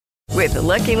With the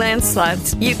Lucky Land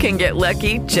Slots, you can get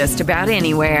lucky just about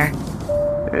anywhere.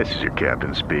 This is your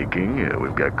captain speaking.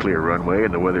 We've got clear runway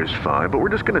and the weather's fine, but we're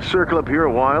just going to circle up here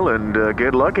a while and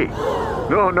get lucky.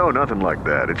 No, nothing like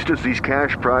that. It's just these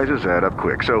cash prizes add up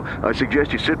quick. So I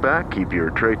suggest you sit back, keep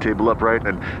your tray table upright,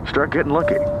 and start getting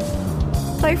lucky.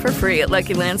 Play for free at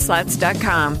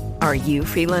LuckyLandSlots.com. Are you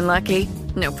feeling lucky?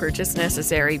 No purchase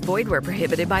necessary. Void where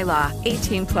prohibited by law.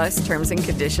 18 plus terms and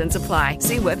conditions apply.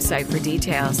 See website for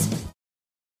details.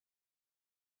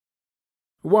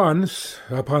 Once,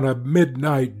 upon a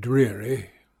midnight dreary,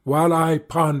 while I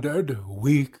pondered,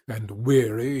 weak and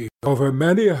weary, over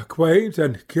many a quaint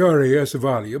and curious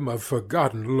volume of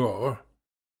forgotten lore,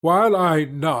 while I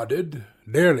nodded,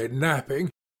 nearly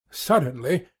napping,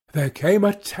 suddenly there came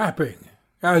a tapping,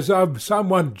 as of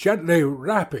someone gently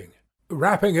rapping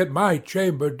at my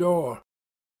chamber door.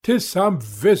 "'Tis some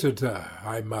visitor,"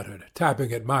 I muttered,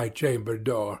 tapping at my chamber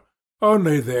door.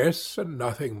 "Only this, and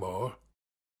nothing more."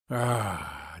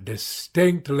 Ah,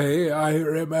 distinctly I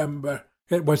remember,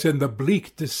 it was in the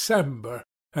bleak December,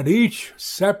 and each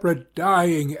separate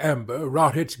dying ember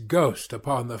wrought its ghost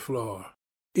upon the floor.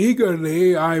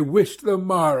 Eagerly I wished the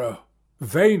morrow.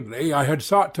 Vainly I had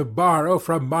sought to borrow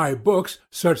from my books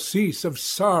surcease of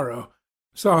sorrow.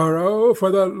 Sorrow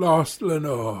for the lost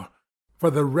Lenore,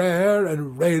 for the rare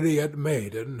and radiant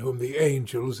maiden whom the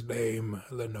angels name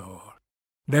Lenore,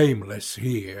 nameless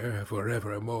here for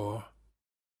evermore.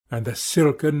 And the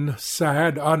silken,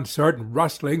 sad, uncertain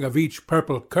rustling of each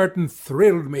purple curtain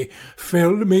thrilled me,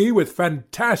 filled me with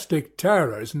fantastic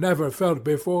terrors never felt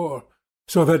before,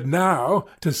 so that now,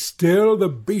 to still the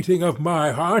beating of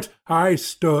my heart, I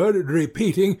stood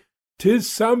repeating, "'Tis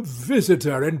some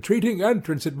visitor entreating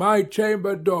entrance at my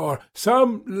chamber door,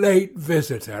 some late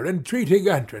visitor entreating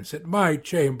entrance at my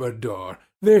chamber door.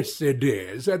 This it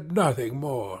is, and nothing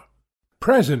more."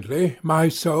 Presently my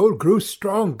soul grew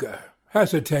stronger.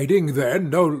 Hesitating then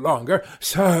no longer,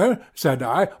 "Sir," said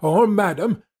I, "or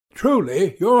madam,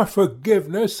 truly your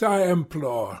forgiveness I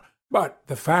implore. But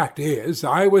the fact is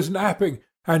I was napping,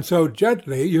 and so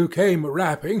gently you came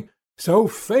rapping, so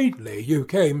faintly you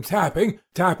came tapping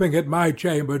at my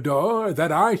chamber door,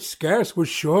 that I scarce was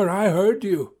sure I heard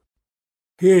you."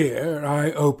 Here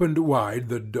I opened wide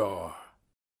the door.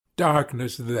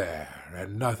 Darkness there,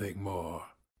 and nothing more.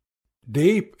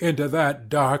 Deep into that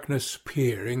darkness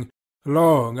peering,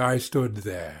 long I stood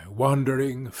there,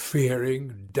 wondering,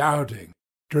 fearing, doubting,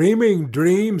 dreaming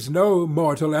dreams no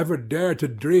mortal ever dared to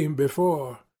dream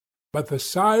before. But the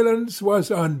silence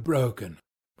was unbroken,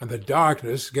 and the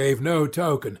darkness gave no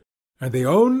token, and the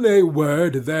only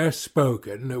word there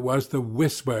spoken was the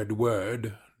whispered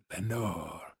word,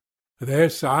 "Lenore."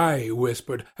 This I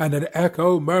whispered, and an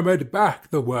echo murmured back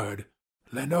the word,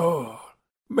 "Lenore."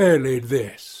 Merely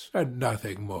this, and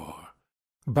nothing more.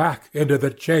 Back into the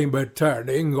chamber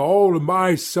turning, all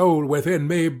my soul within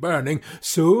me burning,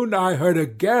 soon I heard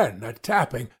again a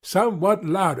tapping, somewhat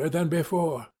louder than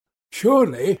before.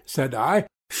 "Surely," said I,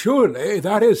 "surely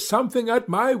that is something at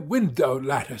my window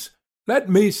lattice. Let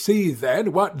me see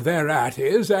then what thereat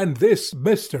is, and this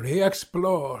mystery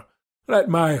explore. Let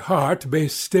my heart be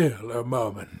still a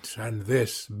moment, and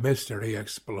this mystery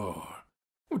explore.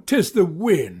 'Tis the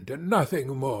wind, and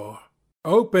nothing more."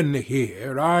 Open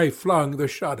here I flung the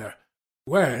shutter,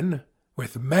 when,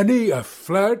 with many a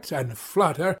flirt and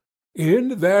flutter,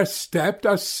 in there stepped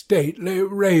a stately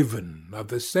raven of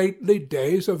the saintly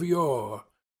days of yore.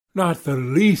 Not the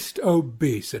least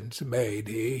obeisance made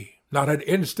he, not an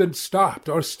instant stopped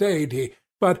or stayed he,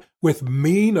 but, with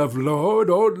mien of lord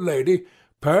or lady,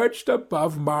 perched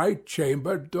above my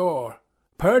chamber door,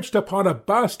 perched upon a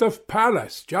bust of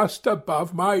Pallas just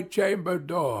above my chamber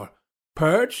door,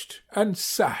 perched and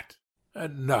sat,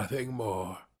 and nothing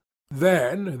more.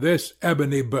 Then this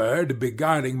ebony bird,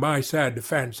 beguiling my sad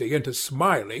fancy into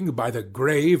smiling by the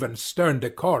grave and stern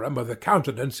decorum of the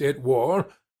countenance it wore,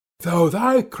 "Though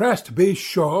thy crest be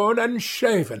shorn and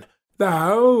shaven,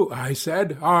 thou," I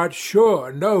said, "art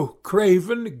sure no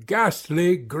craven,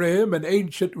 ghastly, grim, and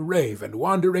ancient raven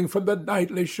wandering from the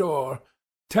nightly shore.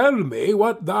 Tell me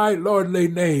what thy lordly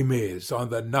name is on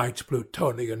the night's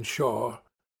Plutonian shore."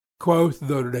 Quoth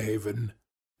the raven,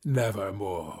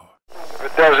 "Nevermore."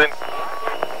 It doesn't.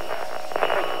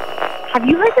 Have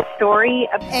you heard the story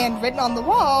of... And written on the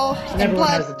wall. Everyone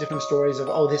has the different stories of,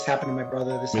 "Oh, this happened to my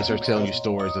brother, this happened to my starts telling you cousin."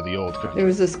 stories of the old country. There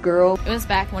was this girl. It was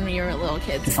back when we were little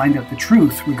kids. To find out the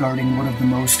truth regarding one of the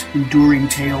most enduring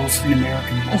tales in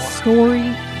American lore. A story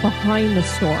behind the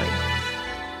story.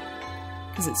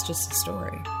 Because it's just a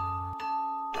story.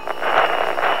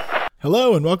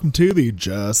 Hello and welcome to the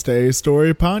Just a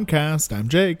Story podcast. I'm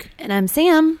Jake. And I'm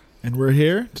Sam. And we're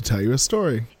here to tell you a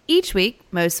story. Each week,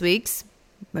 most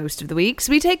of the weeks,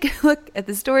 we take a look at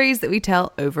the stories that we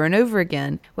tell over and over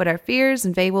again, what our fears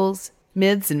and fables,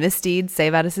 myths and misdeeds say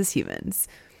about us as humans.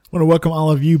 I want to welcome all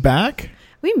of you back.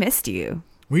 We missed you.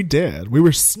 We did. We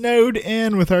were snowed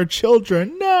in with our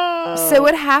children. No! So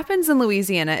what happens in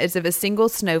Louisiana is if a single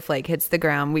snowflake hits the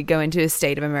ground, we go into a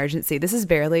state of emergency. This is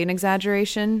barely an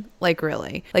exaggeration. Like,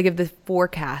 really. Like, if the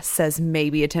forecast says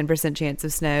maybe a 10% chance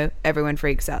of snow, everyone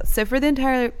freaks out. So for the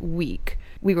entire week,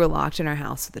 we were locked in our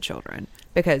house with the children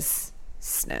because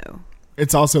snow.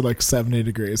 It's also like 70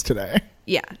 degrees today.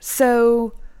 Yeah.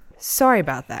 So sorry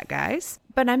about that, guys.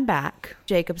 But I'm back.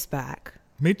 Jacob's back.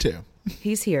 Me too.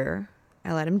 He's here.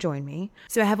 I let him join me.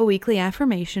 So I have a weekly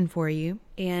affirmation for you.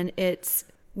 And it's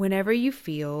whenever you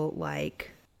feel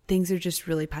like things are just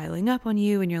really piling up on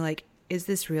you and you're like, is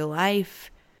this real life?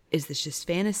 Is this just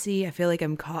fantasy? I feel like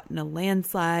I'm caught in a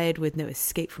landslide with no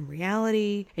escape from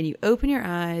reality. And you open your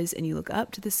eyes and you look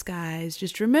up to the skies.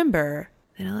 Just remember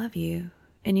that I love you.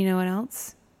 And you know what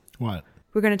else? What?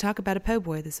 We're going to talk about a po'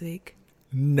 boy this week.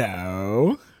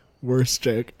 No. Worst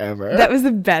joke ever. That was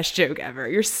the best joke ever.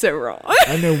 You're so wrong.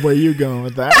 I know where you're going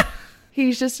with that.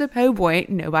 He's just a po' boy.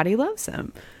 Nobody loves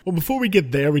him. Well, before we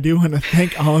get there, we do want to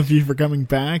thank all of you for coming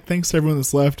back. Thanks to everyone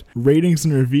that's left ratings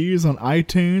and reviews on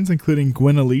iTunes, including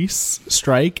Gwen Elise,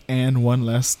 Strike, and One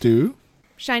Less Stew.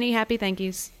 Shiny, happy thank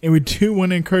yous. And we do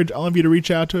want to encourage all of you to reach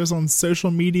out to us on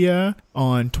social media,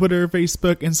 on Twitter,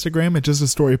 Facebook, Instagram at Just a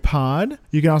Story Pod.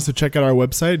 You can also check out our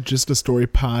website,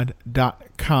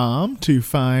 justastorypod.com, to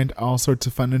find all sorts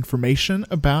of fun information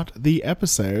about the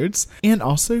episodes, and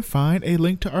also find a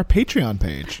link to our Patreon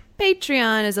page.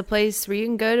 Patreon is a place where you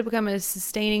can go to become a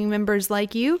sustaining members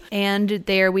like you. And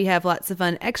there we have lots of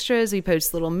fun extras. We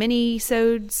post little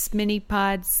mini-sodes,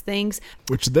 mini-pods, things.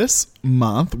 Which this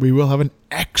month, we will have an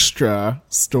extra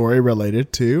story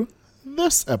related to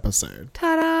this episode.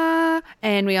 Ta-da!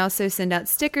 And we also send out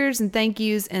stickers and thank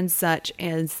yous and such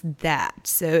as that.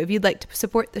 So if you'd like to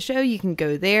support the show, you can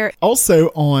go there. Also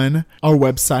on our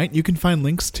website, you can find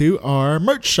links to our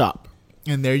merch shop.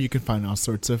 And there you can find all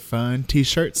sorts of fun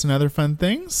t-shirts and other fun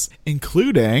things,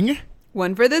 including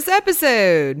one for this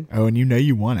episode. Oh, and you know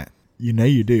you want it. You know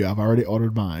you do. I've already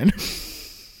ordered mine.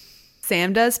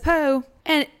 Sam Does Po.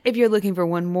 And if you're looking for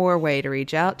one more way to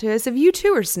reach out to us, if you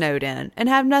too are snowed in and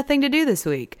have nothing to do this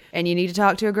week and you need to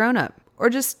talk to a grown-up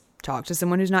or just talk to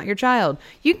someone who's not your child,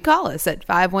 you can call us at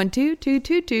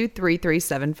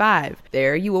 512-222-3375.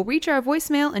 There you will reach our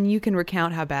voicemail and you can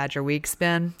recount how bad your week's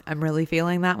been. I'm really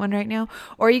feeling that one right now.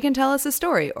 Or you can tell us a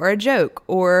story or a joke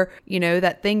or, you know,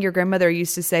 that thing your grandmother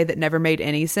used to say that never made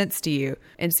any sense to you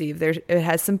and see if it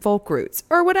has some folk roots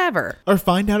or whatever. Or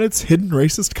find out its hidden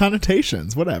racist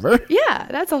connotations, whatever. Yeah,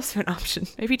 that's also an option.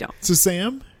 Maybe don't. So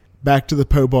Sam, back to the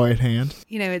po' boy at hand.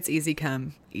 You know, it's easy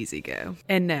come, easy go.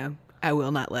 And no, I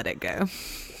will not let it go.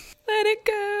 Let it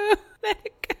go. Let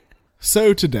it go.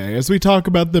 So today, as we talk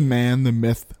about the man, the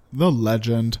myth, the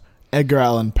legend, Edgar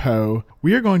Allan Poe,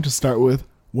 we are going to start with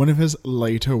one of his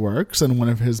later works and one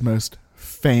of his most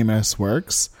famous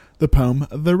works, the poem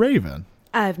The Raven.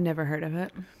 I've never heard of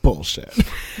it. Bullshit.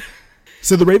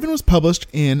 So The Raven was published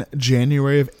in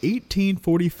January of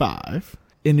 1845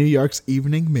 in New York's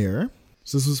Evening Mirror.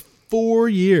 So this was 4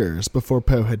 years before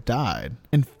Poe had died,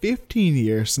 and 15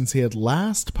 years since he had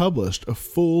last published a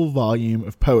full volume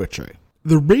of poetry.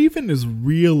 The Raven is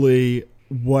really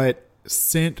what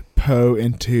sent Poe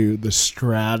into the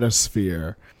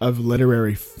stratosphere of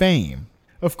literary fame.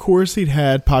 Of course, he'd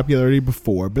had popularity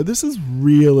before, but this is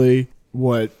really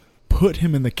what put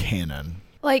him in the canon.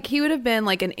 Like, he would have been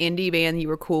like an indie band you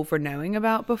were cool for knowing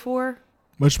about before.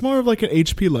 Much more of like an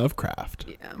H.P. Lovecraft.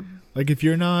 Yeah. Like, if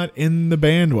you're not in the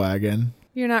bandwagon,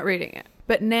 you're not reading it.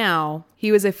 But now,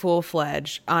 he was a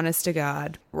full-fledged,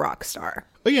 honest-to-God rock star.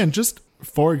 Again, just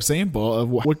for example of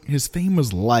what his fame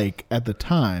was like at the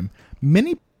time,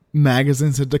 many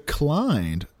magazines had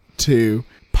declined to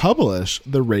publish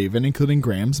The Raven, including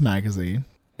Graham's Magazine,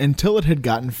 until it had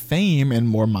gotten fame in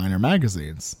more minor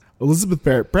magazines. Elizabeth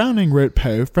Barrett Browning wrote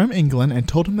Poe from England and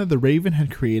told him that The Raven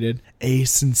had created a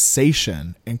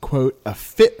sensation and, quote, a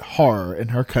fit horror in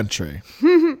her country.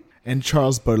 And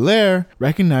Charles Baudelaire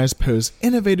recognized Poe's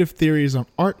innovative theories on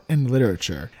art and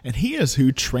literature, and he is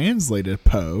who translated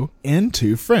Poe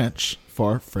into French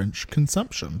for French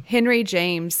consumption. Henry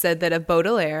James said that of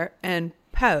Baudelaire and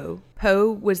Poe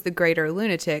was the greater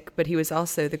lunatic, but he was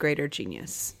also the greater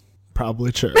genius.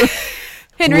 Probably true.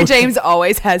 Henry James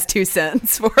always has 2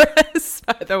 cents for us,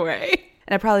 by the way.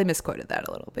 And I probably misquoted that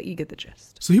a little, but you get the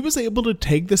gist. So he was able to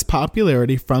take this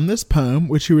popularity from this poem,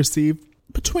 which he received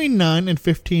between $9 and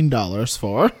 $15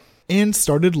 for, and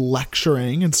started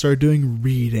lecturing and started doing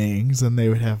readings. And they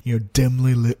would have,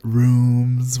 dimly lit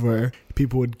rooms where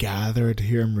people would gather to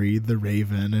hear him read The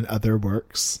Raven and other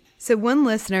works. So one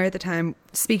listener at the time,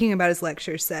 speaking about his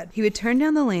lectures, said he would turn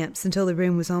down the lamps until the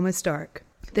room was almost dark.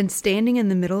 Then, standing in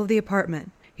the middle of the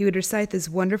apartment, he would recite these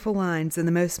wonderful lines in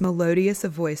the most melodious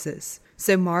of voices.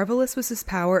 So marvelous was his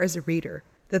power as a reader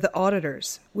that the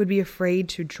auditors would be afraid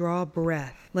to draw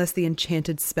breath lest the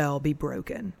enchanted spell be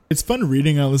broken. It's fun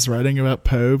reading all this writing about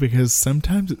Poe because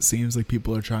sometimes it seems like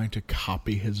people are trying to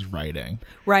copy his writing.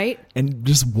 Right? And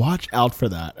just watch out for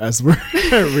that as we're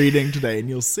reading today, and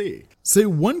you'll see. So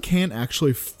one can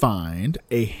actually find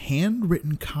a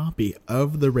handwritten copy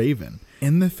of The Raven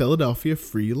in the Philadelphia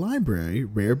Free Library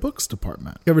Rare Books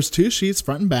Department. It covers 2 sheets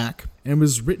front and back, and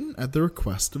was written at the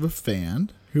request of a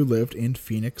fan who lived in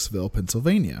Phoenixville,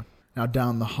 Pennsylvania. Now,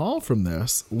 down the hall from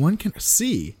this, one can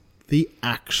see the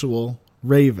actual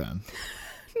Raven.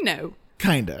 No.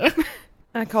 Kinda.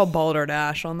 I call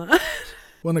balderdash on that.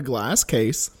 On a glass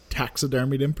case,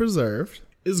 taxidermied and preserved,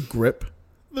 is Grip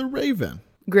the Raven.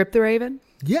 Grip the Raven?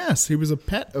 Yes, he was a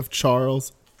pet of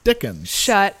Charles Dickens.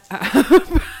 Shut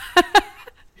up.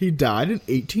 He died in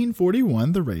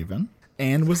 1841, the Raven,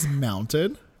 and was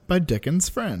mounted by Dickens'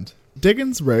 friend.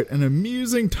 Dickens wrote an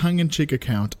amusing tongue-in-cheek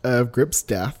account of Grip's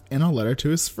death in a letter to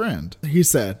his friend. He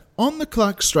said, "On the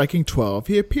clock striking 12,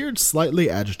 he appeared slightly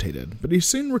agitated, but he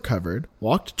soon recovered,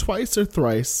 walked twice or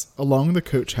thrice along the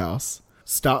coach house,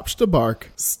 stopped to bark,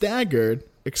 staggered,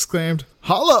 exclaimed,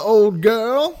 'Holla, old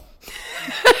girl!'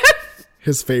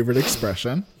 his favorite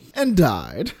expression, and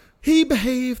died. He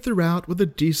behaved throughout with a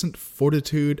decent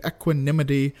fortitude,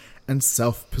 equanimity, and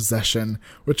self-possession,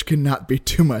 which cannot be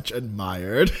too much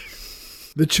admired."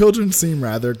 The children seem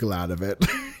rather glad of it.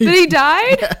 Did he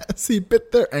die? Yes, he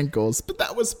bit their ankles, but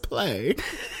that was play.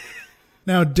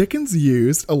 Now, Dickens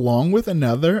used, along with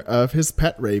another of his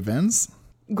pet ravens,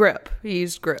 Grip. He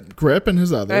used Grip. Grip and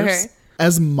his others, Okay.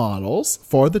 as models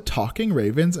for the talking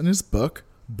ravens in his book,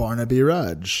 Barnaby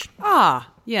Rudge.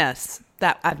 Ah, yes.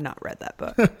 That I've not read that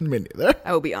book. Me neither.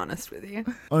 I will be honest with you.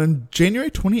 On January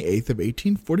 28th of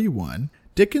 1841,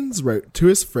 Dickens wrote to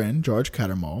his friend George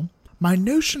Cattermole, "My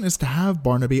notion is to have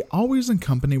Barnaby always in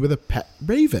company with a pet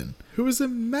raven, who is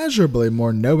immeasurably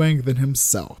more knowing than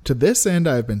himself. To this end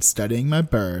I have been studying my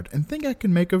bird, and think I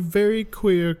can make a very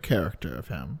queer character of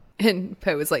him." And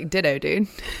Poe was like, ditto, dude.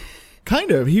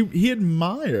 Kind of. He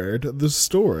admired the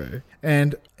story,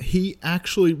 and he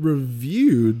actually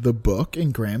reviewed the book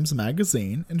in Graham's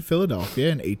Magazine in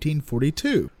Philadelphia in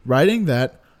 1842, writing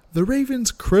that the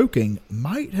raven's croaking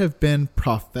might have been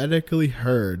prophetically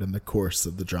heard in the course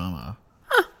of the drama.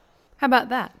 Huh. How about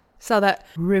that? Saw that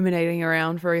ruminating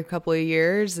around for a couple of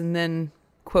years, and then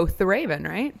quoth the Raven,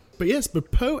 right?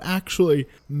 But Poe actually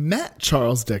met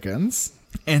Charles Dickens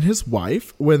and his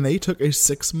wife when they took a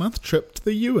 6-month trip to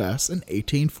the U.S. in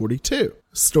 1842.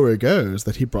 Story goes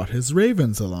that he brought his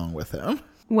ravens along with him.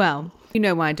 Well, you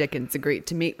know why Dickens agreed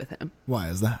to meet with him. Why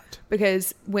is that?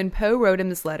 Because when Poe wrote him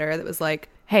this letter that was like,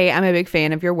 "Hey, I'm a big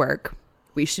fan of your work.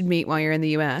 We should meet while you're in the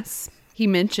U.S." He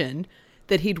mentioned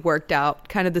that he'd worked out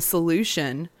kind of the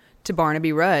solution to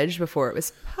Barnaby Rudge before it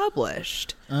was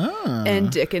published. Ah. And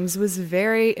Dickens was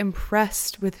very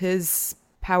impressed with his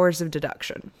powers of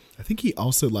deduction. I think he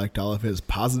also liked all of his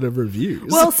positive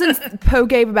reviews. Well, since Poe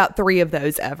gave about 3 of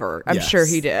those ever, I'm sure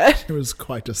he did. He was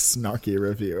quite a snarky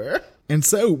reviewer. And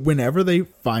so whenever they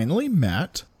finally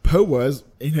met, Poe was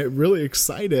really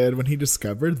excited when he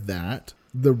discovered that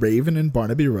The Raven in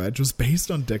Barnaby Rudge was based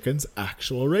on Dickens'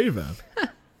 actual raven.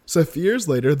 So a few years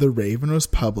later, The Raven was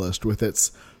published with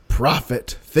its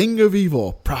 "Prophet, thing of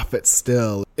evil, prophet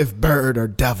still, if bird or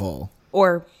devil."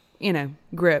 Or,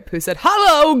 Grip, who said,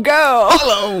 "Hello, girl!"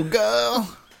 Hello,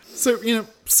 girl! So,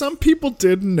 some people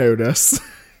did notice,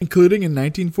 including in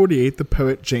 1948, the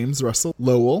poet James Russell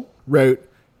Lowell wrote,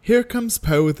 "Here comes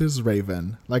Poe with his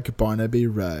raven, like Barnaby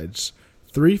Rudge.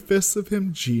 3/5 of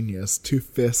him genius,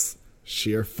 2/5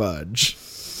 sheer fudge."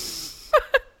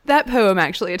 That poem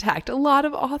actually attacked a lot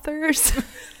of authors.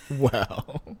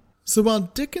 Wow. So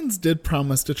while Dickens did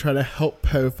promise to try to help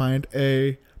Poe find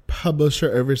a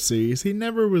publisher overseas, he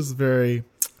never was very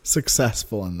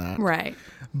successful in that. Right.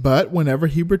 But whenever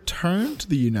he returned to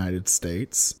the United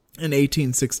States in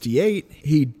 1868,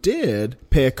 he did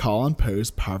pay a call on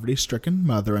Poe's poverty-stricken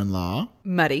mother-in-law,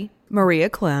 Maria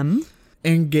Clem,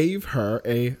 and gave her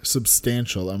a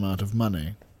substantial amount of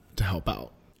money to help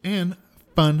out. And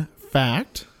fun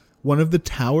fact, one of the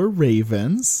Tower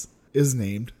ravens is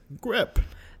named Grip.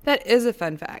 That is a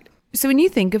fun fact. So when you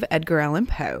think of Edgar Allan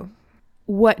Poe,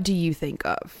 what do you think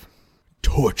of?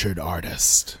 Tortured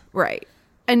artist. Right.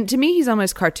 And to me, he's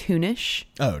almost cartoonish.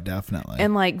 Oh, definitely.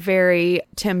 And like very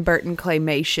Tim Burton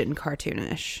claymation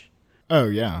cartoonish. Oh,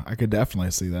 yeah. I could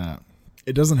definitely see that.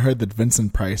 It doesn't hurt that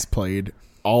Vincent Price played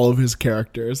all of his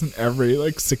characters in every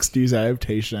like 60s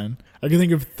adaptation. I can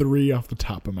think of 3 off the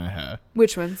top of my head.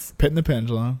 Which ones? Pit and the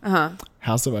Pendulum. Uh-huh.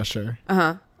 House of Usher.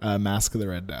 Uh-huh. Mask of the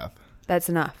Red Death. That's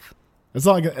enough. That's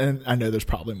all and I know there's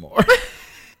probably more.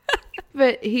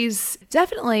 But he's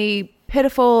definitely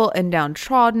pitiful and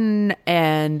downtrodden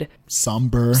and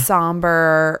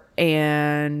somber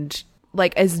and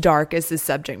like as dark as the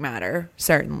subject matter,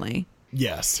 certainly.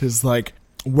 Yes, his like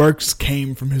works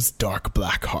came from his dark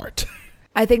black heart.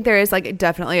 I think there is like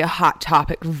definitely a hot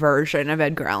topic version of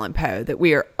Edgar Allan Poe that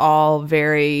we are all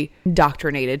very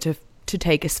indoctrinated to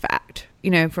take as fact,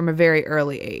 you know, from a very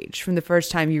early age, from the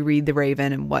first time you read The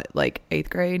Raven in what, like 8th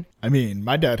grade? I mean,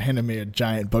 my dad handed me a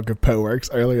giant book of Poe works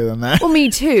earlier than that. Well, me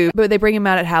too, but they bring him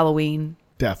out at Halloween.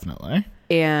 Definitely.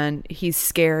 And he's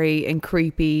scary and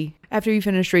creepy. After you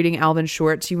finish reading Alvin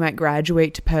Shorts, you might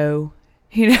graduate to Poe,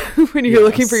 you know, when you're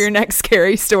looking for your next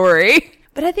scary story.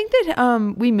 But I think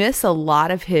that we miss a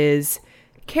lot of his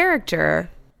character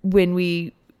when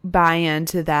we buy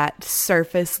into that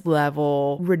surface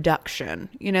level reduction.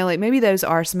 You know, like maybe those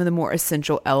are some of the more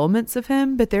essential elements of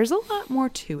him, but there's a lot more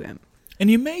to him.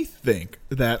 And you may think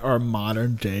that our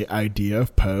modern day idea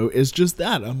of Poe is just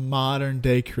that, a modern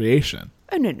day creation.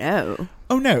 Oh, no.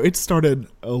 Oh, no. It started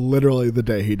literally the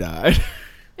day he died.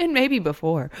 And maybe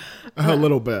before. A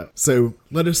little bit. So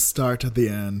let us start at the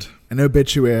end. An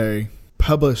obituary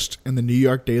published in the New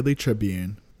York Daily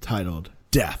Tribune titled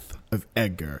Death of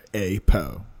Edgar A.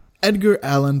 Poe. Edgar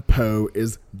Allan Poe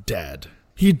is dead.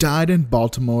 He died in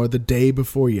Baltimore the day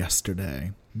before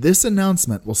yesterday. This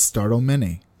announcement will startle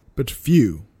many, but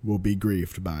few will be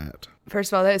grieved by it.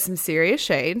 First of all, that is some serious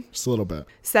shade. Just a little bit.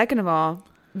 Second of all,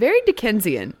 very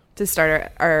Dickensian to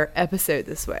start our episode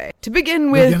this way. To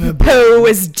begin with, Poe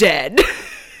was dead.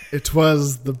 It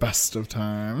was the best of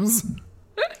times.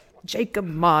 Jacob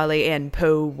Marley and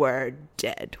Poe were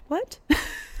dead. What?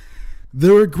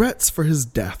 The regrets for his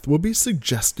death will be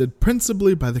suggested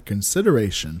principally by the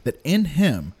consideration that in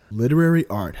him, literary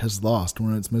art has lost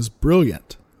one of its most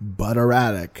brilliant, but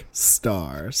erratic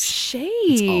stars. Shade.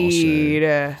 It's all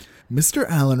shade. Mr.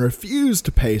 Allan refused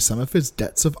to pay some of his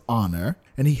debts of honor,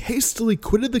 and he hastily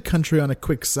quitted the country on a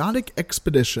quixotic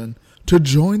expedition to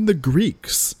join the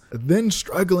Greeks, then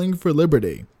struggling for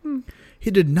liberty. He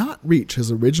did not reach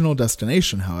his original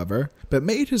destination, however, but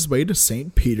made his way to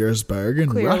St. Petersburg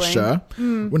in Russia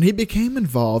when he became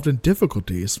involved in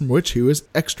difficulties from which he was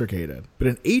extricated. But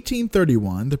in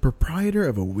 1831, the proprietor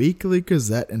of a weekly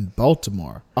gazette in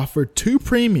Baltimore offered 2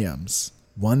 premiums,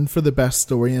 one for the best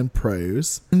story in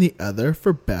prose and the other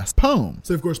for best poem.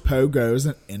 So of course Poe goes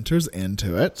and enters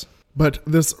into it, but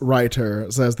this writer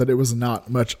says that it was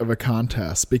not much of a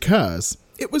contest because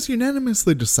it was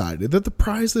unanimously decided that the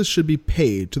prizes should be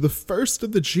paid to the first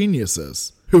of the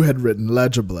geniuses who had written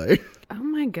legibly. Oh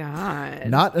my God.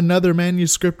 Not another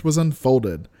manuscript was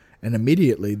unfolded, and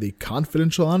immediately the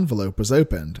confidential envelope was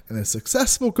opened, and a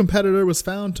successful competitor was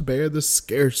found to bear the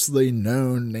scarcely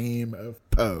known name of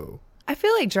Poe. I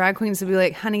feel like drag queens would be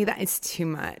like, honey, that is too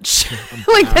much.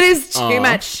 Like, that is too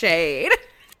much shade.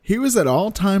 He was at all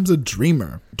times a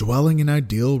dreamer, dwelling in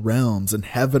ideal realms in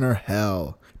heaven or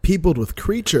hell, peopled with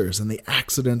creatures and the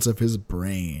accidents of his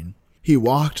brain. He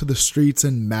walked the streets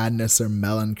in madness or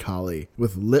melancholy,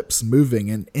 with lips moving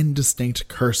in indistinct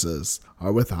curses,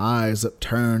 or with eyes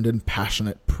upturned in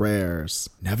passionate prayers.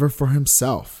 Never for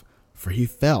himself, for he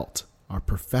felt, or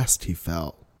professed he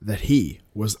felt, that he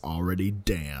was already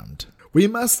damned. We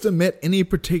must omit any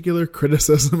particular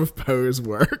criticism of Poe's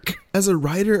work. As a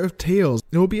writer of tales,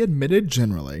 it will be admitted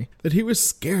generally that he was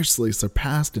scarcely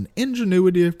surpassed in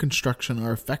ingenuity of construction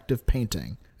or effective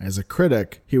painting. As a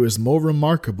critic, he was more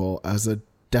remarkable as a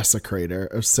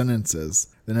desecrator of sentences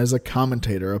than as a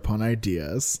commentator upon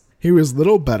ideas. He was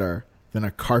little better than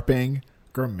a carping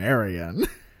grammarian.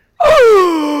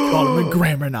 Called him a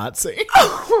grammar Nazi.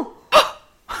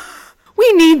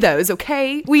 We need those,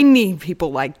 okay? We need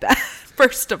people like that,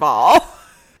 first of all.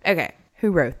 Okay,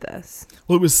 who wrote this?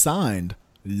 Well, it was signed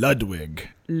Ludwig.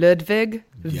 Ludwig?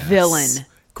 Yes. Villain.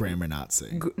 Grammar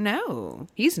Nazi. No,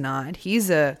 he's not.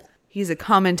 He's a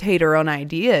commentator on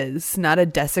ideas, not a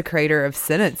desecrator of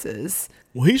sentences.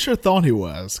 Well, he sure thought he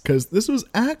was, because this was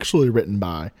actually written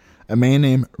by a man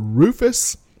named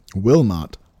Rufus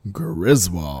Wilmot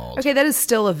Griswold. Okay, that is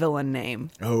still a villain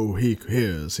name. Oh, he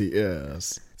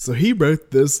is. So he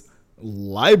wrote this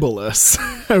libelous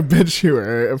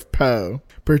obituary of Poe,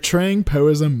 portraying Poe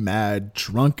as a mad,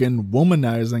 drunken,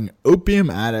 womanizing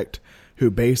opium addict who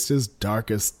based his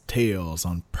darkest tales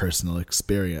on personal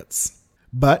experience.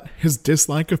 But his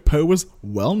dislike of Poe was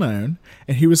well known,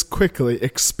 and he was quickly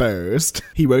exposed.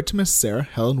 He wrote to Miss Sarah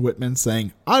Helen Whitman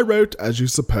saying, "I wrote, as you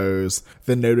suppose,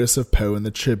 the notice of Poe in the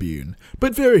Tribune,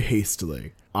 but very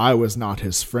hastily. I was not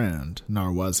his friend,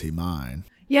 nor was he mine."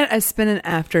 Yet I spent an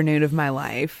afternoon of my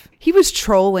life. He was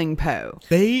trolling Poe.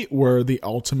 They were the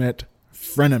ultimate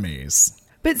frenemies.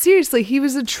 But seriously, he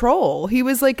was a troll. He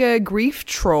was like a grief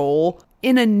troll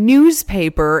in a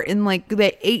newspaper in like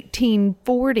the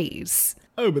 1840s.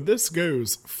 Oh, but this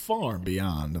goes far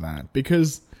beyond that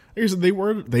because like I said, they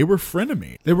were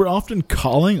frenemies. They were often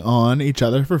calling on each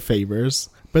other for favors,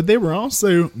 but they were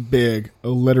also big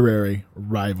literary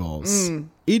rivals.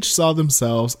 Each saw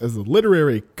themselves as the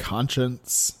literary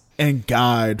conscience and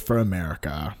guide for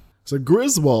America. So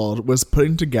Griswold was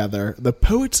putting together the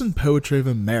Poets and Poetry of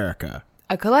America,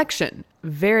 a collection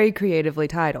very creatively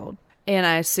titled. And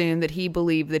I assume that he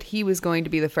believed that he was going to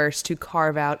be the first to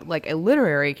carve out like a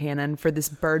literary canon for this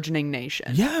burgeoning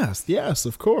nation. Yes,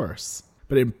 of course.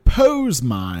 But in Poe's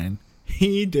mind,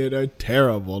 he did a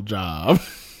terrible job.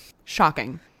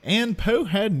 Shocking. And Poe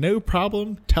had no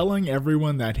problem telling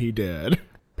everyone that he did.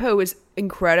 Poe was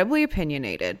incredibly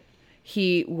opinionated.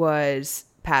 He was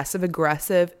passive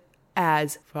aggressive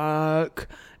as fuck.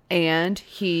 And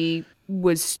he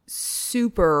was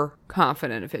super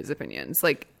confident of his opinions.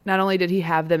 Like, not only did he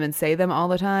have them and say them all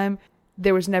the time,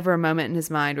 there was never a moment in his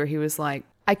mind where he was like,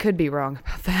 I could be wrong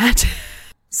about that.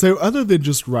 So other than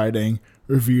just writing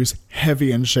reviews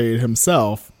heavy in shade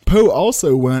himself, Poe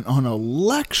also went on a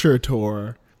lecture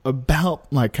tour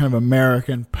about like kind of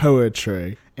American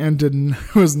poetry and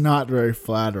was not very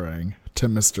flattering to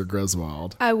Mr.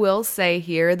 Griswold. I will say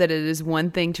here that it is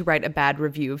one thing to write a bad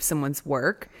review of someone's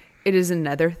work. It is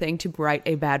another thing to write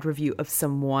a bad review of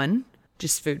someone.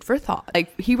 Just food for thought.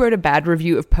 Like, he wrote a bad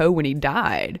review of Poe when he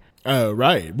died. Oh,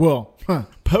 right. Well,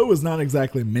 Poe was not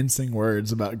exactly mincing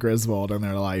words about Griswold in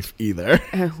their life either.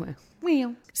 Oh,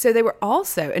 well. So they were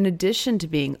also, in addition to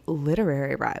being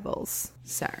literary rivals,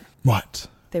 sir. What?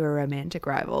 They were romantic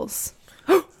rivals.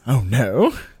 Oh,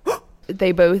 no.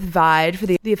 They both vied for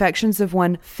the affections of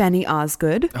one Fanny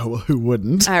Osgood. Oh, well, who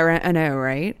wouldn't? I know,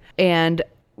 right? And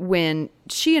when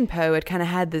she and Poe had kind of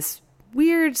had this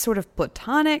weird sort of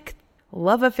platonic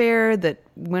love affair that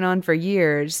went on for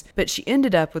years, but she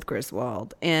ended up with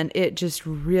Griswold, and it just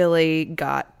really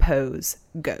got Poe's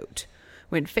goat.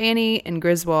 When Fanny and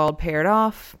Griswold paired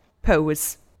off, Poe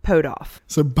was Poed off.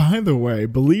 So, by the way,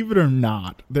 believe it or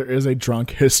not, there is a drunk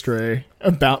history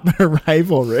about their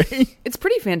rivalry. It's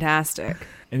pretty fantastic.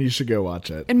 And you should go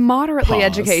watch it. And moderately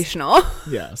educational.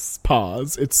 Yes,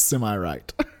 pause. It's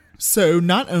semi-right. So,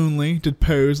 not only did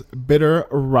Poe's bitter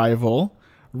rival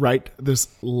write this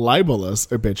libelous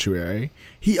obituary,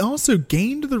 he also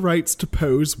gained the rights to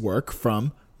Poe's work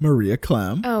from Maria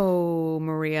Clem. Oh,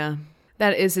 Maria.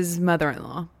 That is his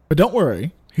mother-in-law. But don't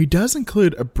worry, he does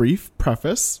include a brief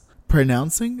preface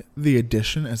pronouncing the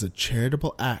edition as a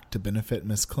charitable act to benefit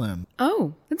Miss Clem.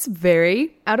 Oh, that's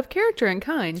very out of character and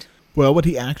kind. Well, what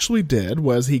he actually did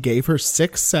was he gave her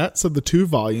 6 sets of the 2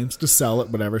 volumes to sell at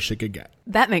whatever she could get.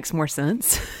 That makes more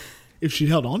sense. If she'd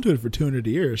held on to it for 200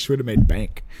 years, she would have made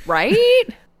bank. Right?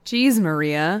 Jeez,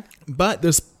 Maria. But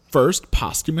this first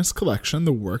posthumous collection,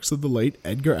 the works of the late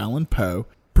Edgar Allan Poe,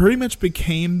 pretty much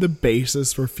became the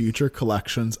basis for future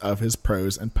collections of his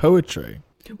prose and poetry.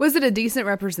 Was it a decent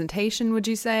representation, would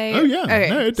you say? Oh, yeah. Okay,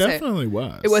 no, it definitely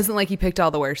was. It wasn't like he picked all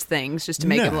the worst things just to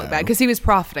make him look bad, because he was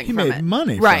profiting from it. He made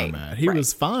money from it. He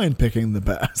was fine picking the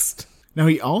best. Now,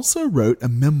 he also wrote a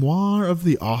memoir of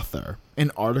the author,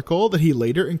 an article that he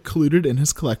later included in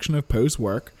his collection of Poe's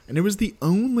work, and it was the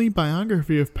only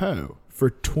biography of Poe for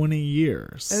 20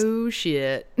 years. Oh,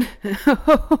 shit.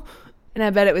 And I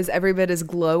bet it was every bit as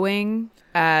glowing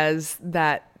as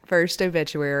that first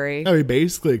obituary. Oh, he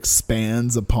basically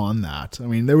expands upon that. I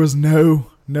mean, there was no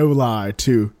lie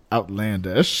too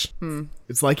outlandish.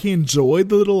 It's like he enjoyed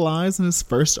the little lies in his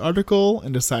first article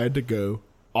and decided to go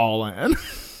all in.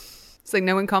 It's like,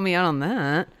 no one called me out on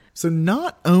that. So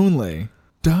not only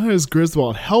does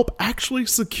Griswold help actually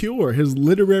secure his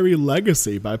literary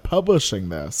legacy by publishing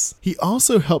this, he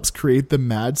also helps create the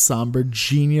mad, somber,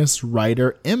 genius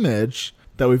writer image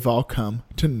that we've all come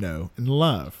to know and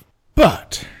love.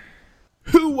 But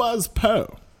who was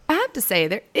Poe? I have to say,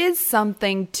 there is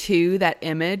something to that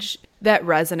image that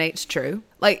resonates true.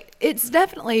 Like, it's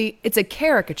a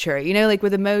caricature, you know, like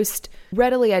with the most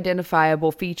readily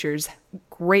identifiable features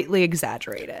greatly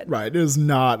exaggerated. Right, it is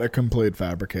not a complete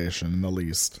fabrication in the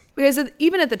least. Because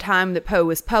even at the time that Poe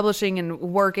was publishing and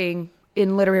working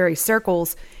in literary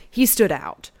circles, he stood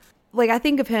out. like, I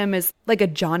think of him as like a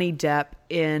Johnny Depp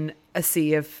in a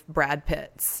sea of Brad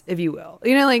Pitts, if you will.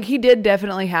 You know, like, he did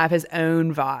definitely have his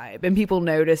own vibe, and people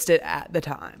noticed it at the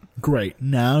time. Great.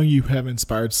 Now you have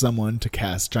inspired someone to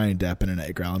cast Johnny Depp in an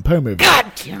Edgar Allan Poe movie. God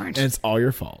damn it. And it's all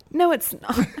your fault. No, it's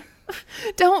not.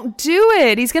 Don't do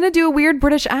it. He's going to do a weird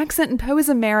British accent, and Poe is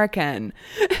American.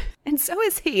 And so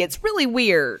is he. It's really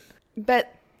weird.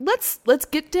 But let's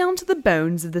get down to the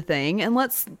bones of the thing, and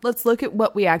let's look at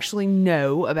what we actually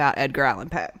know about Edgar Allan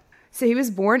Poe. So he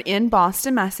was born in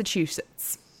Boston,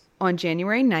 Massachusetts on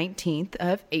January 19th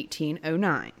of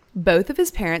 1809. Both of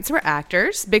his parents were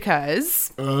actors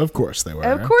because... Of course they were.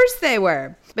 Of course they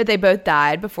were. But they both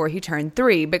died before he turned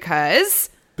 3 because...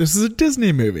 This is a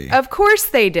Disney movie. Of course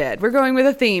they did. We're going with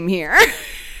a theme here.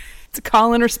 It's a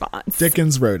call and response.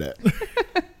 Dickens wrote it.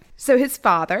 So his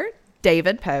father,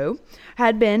 David Poe,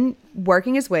 had been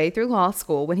working his way through law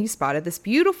school when he spotted this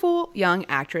beautiful young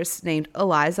actress named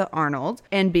Eliza Arnold,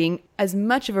 and being as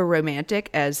much of a romantic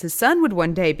as his son would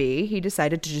one day be, he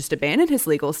decided to just abandon his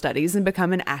legal studies and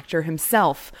become an actor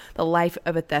himself, the life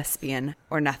of a thespian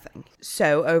or nothing.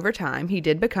 So over time, he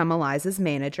did become Eliza's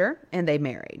manager, and they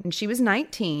married. And she was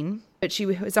 19, but she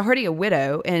was already a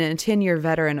widow and a 10-year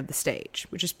veteran of the stage,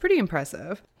 which is pretty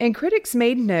impressive. And critics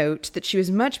made note that she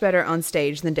was much better on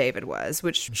stage than David was,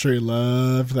 which... I'm sure you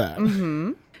loved that.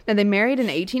 Mm-hmm. Now, they married in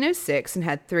 1806 and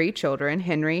had 3 children,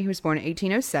 Henry, who was born in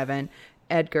 1807,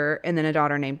 Edgar, and then a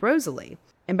daughter named Rosalie.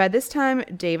 And by this time,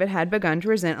 David had begun to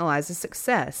resent Eliza's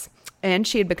success, and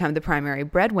she had become the primary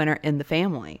breadwinner in the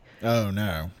family. Oh,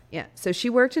 no. Yeah, so she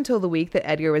worked until the week that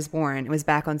Edgar was born and was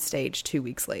back on stage 2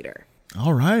 weeks later.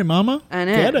 All right, Mama. I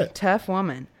know. Get it. Tough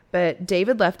woman. But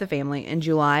David left the family in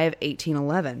July of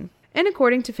 1811. And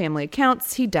according to family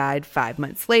accounts, he died 5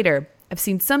 months later. I've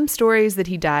seen some stories that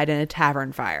he died in a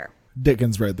tavern fire.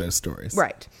 Dickens read those stories.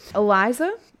 Right.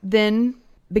 Eliza then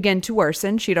began to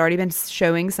worsen. She'd already been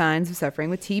showing signs of suffering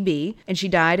with TB, and she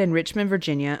died in Richmond,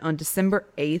 Virginia on December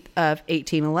 8th of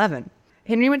 1811.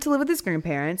 Henry went to live with his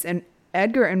grandparents, and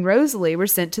Edgar and Rosalie were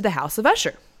sent to the House of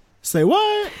Usher. Say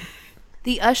what?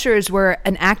 The Ushers were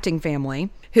an acting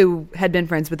family who had been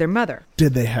friends with their mother.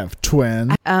 Did they have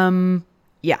twins?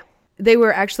 Yeah. They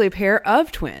were actually a pair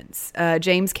of twins,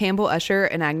 James Campbell Usher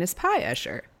and Agnes Pye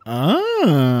Usher.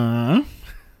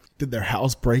 Did their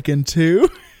house break into?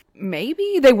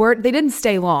 Maybe. They didn't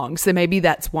stay long, so maybe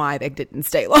that's why they didn't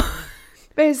stay long.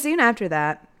 But soon after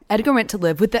that, Edgar went to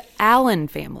live with the Allan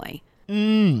family.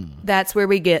 That's where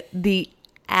we get the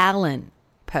Allan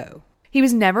Poe. He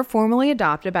was never formally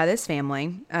adopted by this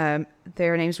family.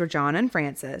 Their names were John and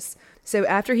Frances. So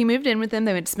after he moved in with them,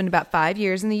 they went to spend about 5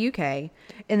 years in the UK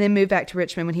and then moved back to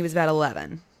Richmond when he was about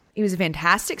 11. He was a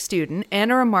fantastic student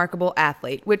and a remarkable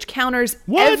athlete, which counters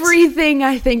everything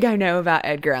I think I know about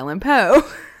Edgar Allan Poe.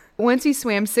 Once he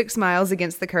swam 6 miles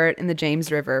against the current in the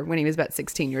James River when he was about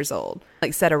 16 years old,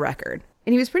 set a record.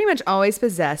 And he was pretty much always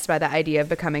possessed by the idea of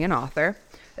becoming an author.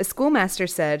 A schoolmaster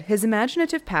said his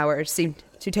imaginative powers seemed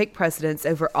to take precedence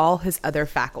over all his other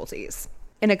faculties.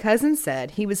 And a cousin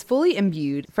said he was fully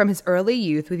imbued from his early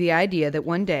youth with the idea that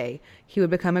one day he would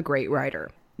become a great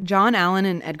writer. John Allan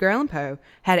and Edgar Allan Poe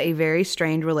had a very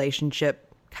strained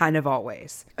relationship, kind of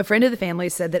always. A friend of the family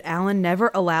said that Allan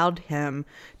never allowed him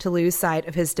to lose sight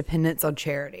of his dependence on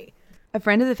charity. A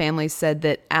friend of the family said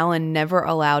that Allan never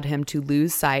allowed him to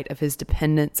lose sight of his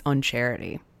dependence on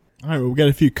charity. All right, well, we've got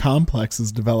a few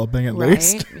complexes developing at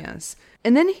least. Yes.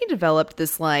 And then he developed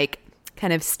this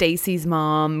kind of Stacy's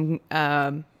mom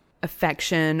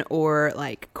affection or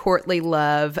courtly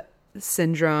love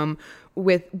syndrome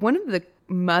with one of the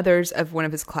mothers of one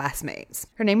of his classmates.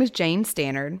 Her name was Jane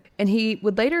Stannard, and he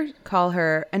would later call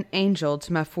her an angel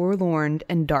to my forlorn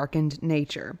and darkened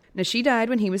nature. Now, she died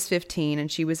when he was 15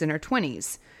 and she was in her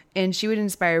 20s, and she would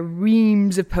inspire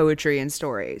reams of poetry and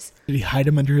stories. Did he hide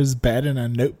him under his bed in a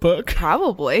notebook?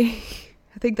 Probably.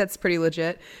 I think that's pretty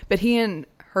legit. But he and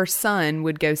her son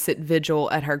would go sit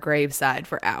vigil at her graveside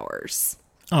for hours.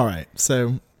 All right,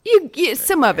 so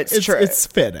some of it's true. It's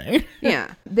fitting.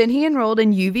 Yeah. Then he enrolled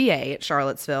in UVA at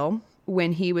Charlottesville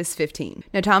when he was 15.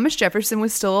 Now, Thomas Jefferson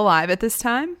was still alive at this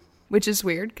time, which is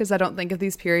weird because I don't think of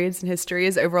these periods in history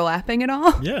as overlapping at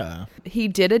all. Yeah. He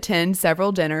did attend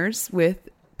several dinners with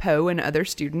Poe and other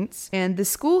students, and the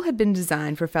school had been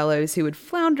designed for fellows who would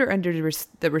flounder under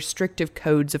the restrictive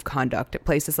codes of conduct at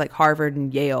places like Harvard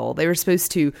and Yale. They were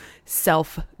supposed to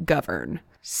self-govern.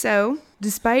 So,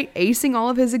 despite acing all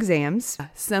of his exams,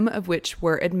 some of which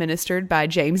were administered by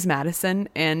James Madison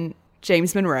and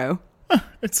James Monroe.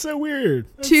 It's so weird.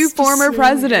 Two former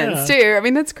presidents, too. I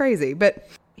mean, that's crazy. But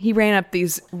he ran up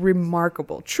these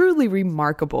remarkable, truly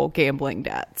remarkable gambling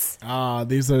debts.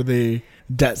 These are the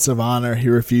debts of honor he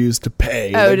refused to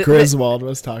pay that Griswold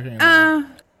was talking about.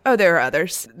 There are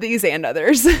others. These and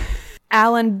others.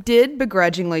 Allan did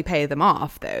begrudgingly pay them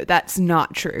off, though. That's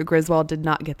not true. Griswold did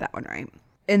not get that one right.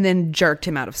 And then jerked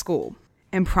him out of school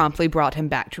and promptly brought him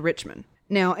back to Richmond.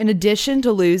 Now, in addition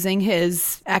to losing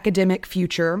his academic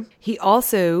future, he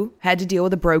also had to deal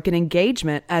with a broken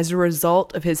engagement as a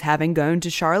result of his having gone to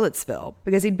Charlottesville,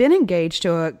 because he'd been engaged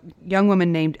to a young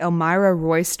woman named Elmira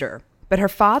Royster, but her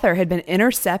father had been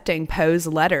intercepting Poe's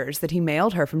letters that he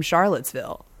mailed her from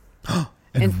Charlottesville.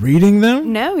 and reading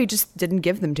them? No, he just didn't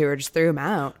give them to her, just threw them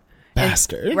out.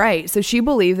 Bastard. Right, so she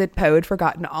believed that Poe had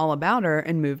forgotten all about her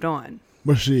and moved on.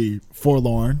 Was she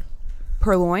forlorn?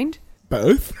 Purloined?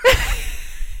 Both?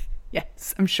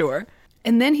 Yes, I'm sure.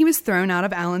 And then he was thrown out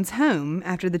of Allan's home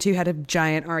after the two had a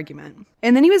giant argument.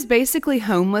 And then he was basically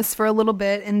homeless for a little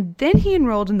bit, and then he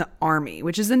enrolled in the army,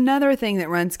 which is another thing that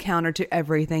runs counter to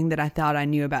everything that I thought I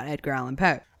knew about Edgar Allan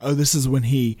Poe. Oh, this is when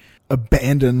he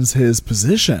abandons his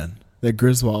position that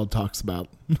Griswold talks about.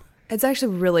 It's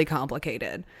actually really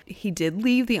complicated. He did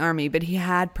leave the army, but he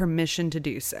had permission to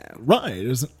do so. Right. It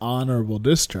was an honorable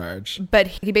discharge. But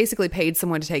he basically paid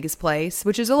someone to take his place,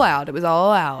 which is allowed. It was all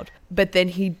allowed. But then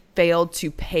he failed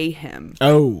to pay him.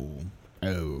 Oh.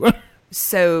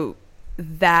 So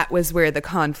that was where the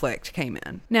conflict came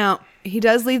in. Now, he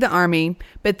does leave the army,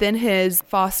 but then his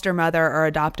foster mother or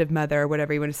adoptive mother,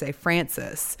 whatever you want to say,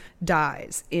 Frances,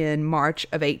 dies in March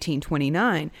of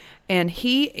 1829. And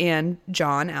he and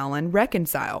John Allan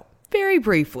reconcile very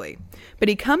briefly. But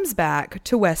he comes back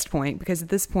to West Point because at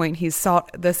this point he's sought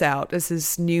this out as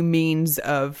his new means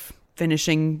of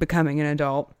becoming an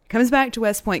adult. Comes back to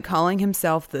West Point calling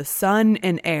himself the son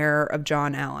and heir of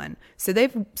John Allan. So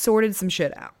they've sorted some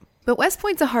shit out. But West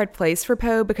Point's a hard place for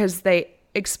Poe because they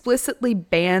explicitly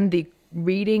banned the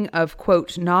reading of,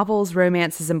 quote, novels,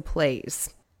 romances, and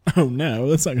plays. Oh, no,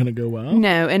 that's not going to go well.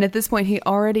 No, and at this point, he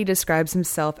already describes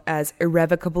himself as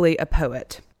irrevocably a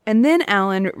poet. And then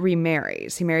Allan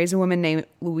remarries. He marries a woman named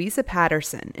Louisa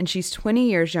Patterson, and she's 20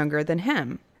 years younger than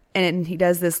him. And he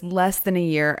does this less than a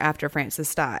year after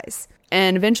Frances dies.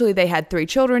 And eventually they had 3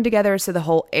 children together, so the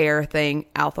whole heir thing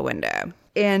out the window.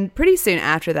 And pretty soon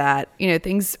after that,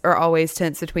 things are always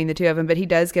tense between the two of them, but he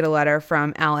does get a letter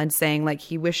from Allan saying,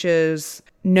 he wishes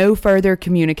no further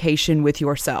communication with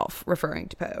yourself, referring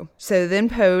to Poe. So then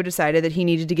Poe decided that he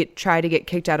needed to try to get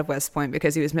kicked out of West Point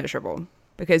because he was miserable.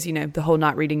 Because, the whole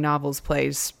not reading novels,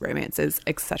 plays, romances,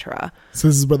 etc. So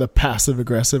this is where the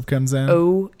passive-aggressive comes in?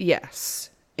 Oh, yes.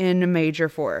 In a major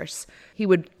force. He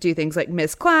would do things like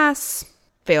miss class,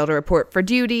 fail to report for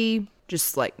duty,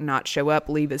 just not show up,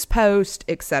 leave his post,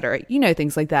 etc.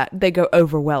 Things like that. They go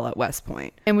over well at West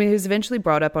Point. And he was eventually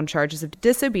brought up on charges of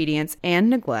disobedience and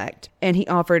neglect, and he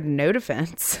offered no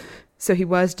defense, so he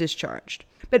was discharged.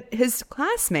 But his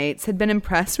classmates had been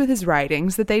impressed with his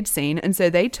writings that they'd seen, and so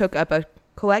they took up a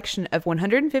collection of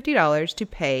 $150 to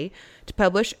pay to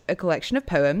publish a collection of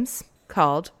poems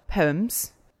called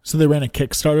Poems. So they ran a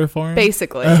Kickstarter for him?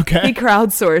 Basically. Okay. He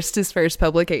crowdsourced his first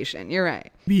publication. You're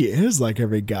right. He is like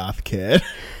every goth kid.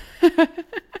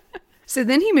 So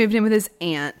then he moved in with his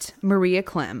aunt, Maria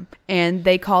Clem, and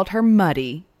they called her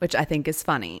Muddy, which I think is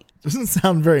funny. Doesn't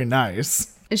sound very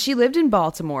nice. And she lived in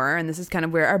Baltimore, and this is kind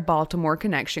of where our Baltimore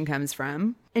connection comes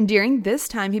from. And during this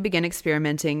time, he began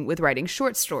experimenting with writing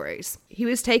short stories. He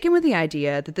was taken with the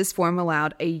idea that this form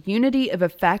allowed a unity of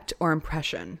effect or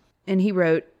impression. And he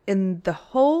wrote, in the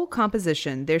whole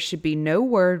composition, there should be no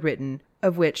word written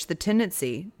of which the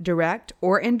tendency, direct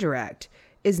or indirect,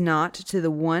 is not to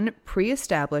the one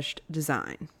pre-established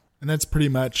design. And that's pretty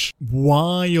much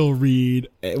why you'll read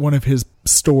one of his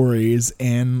stories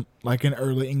in an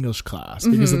early English class,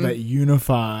 because of that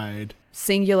unified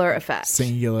singular effect.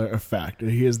 Singular effect.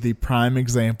 He is the prime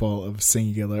example of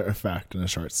singular effect in a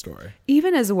short story.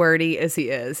 Even as wordy as he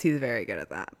is, he's very good at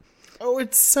that. Oh,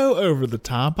 it's so over the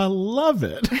top. I love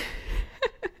it.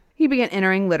 He began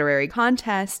entering literary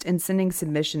contests and sending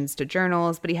submissions to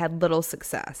journals, but he had little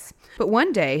success. But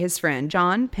one day, his friend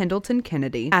John Pendleton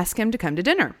Kennedy asked him to come to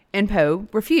dinner, and Poe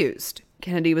refused.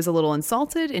 Kennedy was a little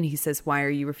insulted, and he says, "Why are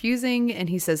you refusing?" And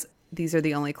he says, "These are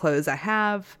the only clothes I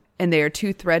have, and they are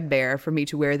too threadbare for me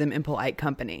to wear them in polite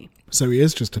company." So he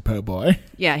is just a Poe boy.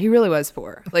 Yeah, he really was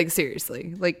poor.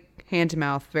 Seriously. Hand to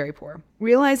mouth, very poor.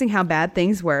 Realizing how bad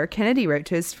things were, Kennedy wrote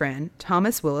to his friend,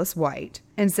 Thomas Willis White,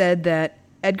 and said that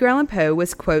Edgar Allan Poe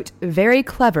was, quote, very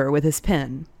clever with his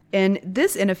pen, And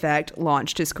this, in effect,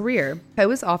 launched his career. Poe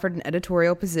was offered an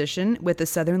editorial position with the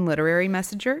Southern Literary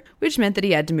Messenger, which meant that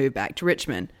he had to move back to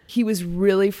Richmond. He was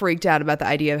really freaked out about the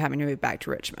idea of having to move back to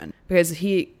Richmond because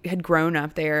he had grown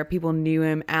up there. People knew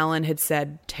him. Allan had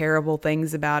said terrible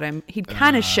things about him. He'd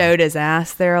kind of showed his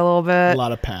ass there a little bit. A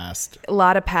lot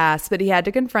of past, but he had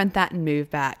to confront that and move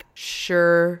back.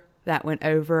 Sure, that went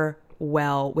over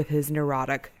well with his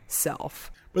neurotic self.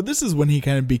 But this is when he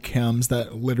kind of becomes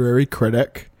that literary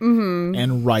critic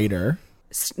and writer.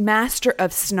 Master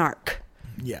of snark.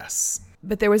 Yes.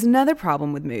 But there was another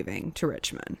problem with moving to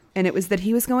Richmond, and it was that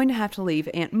he was going to have to leave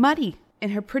Aunt Muddy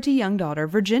and her pretty young daughter,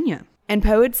 Virginia. And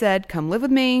Poe had said, come live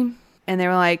with me. And they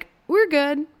were like, we're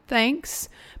good, thanks.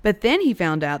 But then he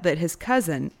found out that his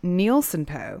cousin, Nielsen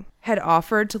Poe, had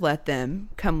offered to let them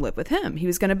come live with him. He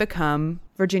was going to become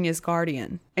Virginia's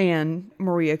guardian, and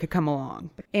Maria could come along.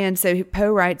 And so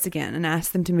Poe writes again and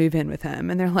asks them to move in with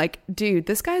him. And they're like, dude,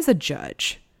 this guy's a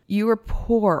judge. You were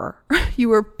poor. You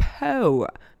were Poe.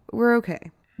 We're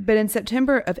okay. But in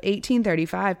September of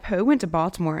 1835, Poe went to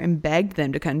Baltimore and begged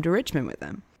them to come to Richmond with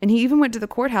him. And he even went to the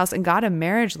courthouse and got a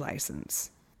marriage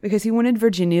license because he wanted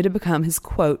Virginia to become his,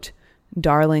 quote,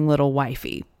 darling little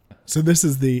wifey. So this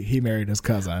is he married his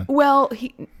cousin. Well,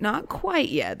 not quite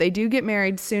yet. They do get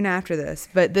married soon after this,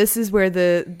 but this is where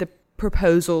the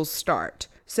proposals start.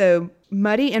 So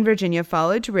Muddy and Virginia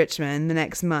followed to Richmond the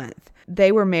next month.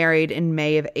 They were married in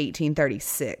May of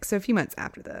 1836, so a few months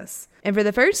after this. And for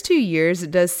the first 2 years,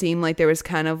 it does seem like there was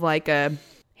kind of like a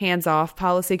hands-off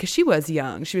policy because she was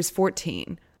young. She was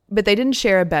 14. But they didn't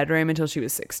share a bedroom until she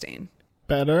was 16.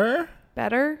 Better?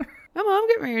 My mom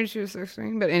got married when she was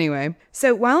 16. But anyway,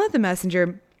 so while at the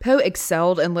Messenger, Poe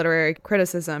excelled in literary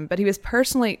criticism, but he was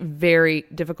personally very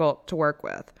difficult to work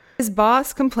with. His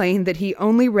boss complained that he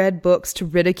only read books to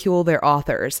ridicule their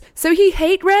authors. So he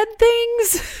hate-read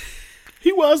things.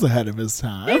 He was ahead of his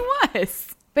time. He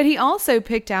was. But he also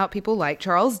picked out people like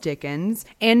Charles Dickens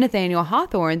and Nathaniel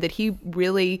Hawthorne that he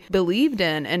really believed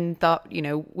in and thought,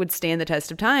 would stand the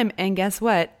test of time. And guess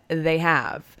what? They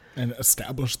have. And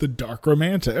established the dark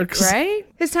romantics. Right?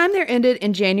 His time there ended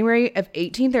in January of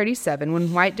 1837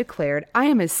 when White declared, I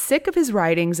am as sick of his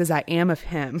writings as I am of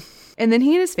him. And then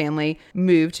he and his family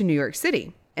moved to New York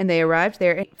City. And they arrived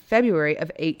there in February of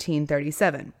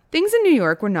 1837. Things in New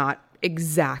York were not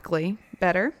exactly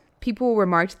better. People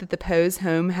remarked that the Poe's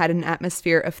home had an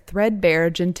atmosphere of threadbare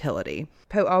gentility.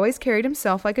 Poe always carried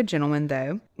himself like a gentleman,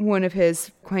 though. One of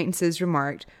his acquaintances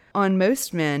remarked, on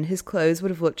most men, his clothes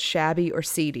would have looked shabby or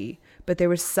seedy, but there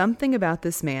was something about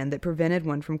this man that prevented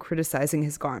one from criticizing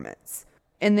his garments.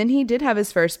 And then he did have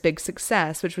his first big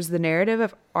success, which was the narrative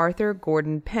of Arthur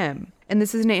Gordon Pym. And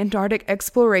this is an Antarctic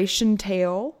exploration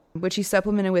tale, which he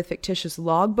supplemented with fictitious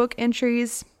logbook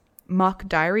entries, mock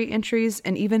diary entries,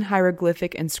 and even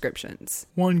hieroglyphic inscriptions.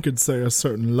 One could say a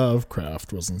certain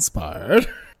Lovecraft was inspired.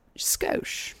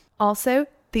 Skosh. Also,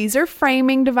 these are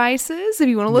framing devices. If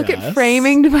you want to look at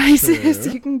framing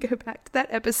devices, you can go back to that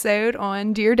episode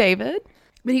on Dear David.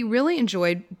 But he really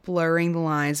enjoyed blurring the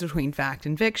lines between fact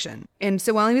and fiction. And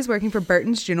so while he was working for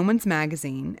Burton's Gentleman's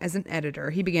Magazine as an editor,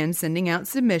 he began sending out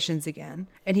submissions again,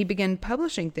 and he began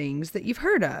publishing things that you've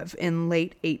heard of in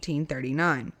late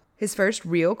 1839. His first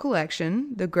real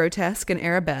collection, The Grotesque and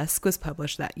Arabesque, was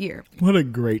published that year. What a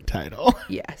great title.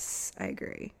 Yes, I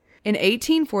agree. In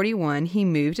 1841, he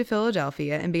moved to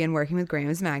Philadelphia and began working with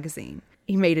Graham's Magazine.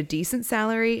 He made a decent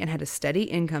salary and had a steady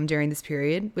income during this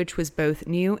period, which was both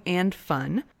new and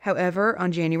fun. However,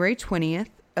 on January 20th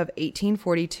of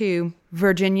 1842,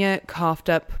 Virginia coughed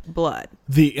up blood.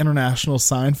 The international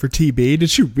sign for TB. Did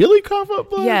she really cough up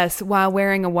blood? Yes, while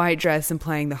wearing a white dress and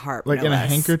playing the harp. Like no in less.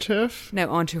 a handkerchief?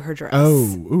 No, onto her dress.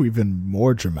 Oh, even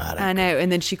more dramatic. I know. And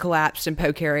then she collapsed and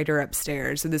Poe carried her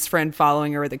upstairs with his friend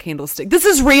following her with a candlestick. This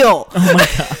is real! Oh my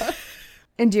God.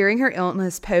 And during her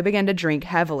illness, Poe began to drink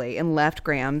heavily and left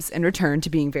Graham's and returned to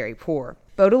being very poor.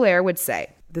 Baudelaire would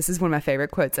say, this is one of my favorite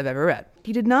quotes I've ever read,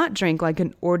 he did not drink like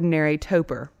an ordinary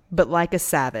toper, but like a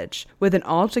savage, with an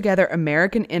altogether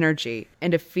American energy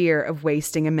and a fear of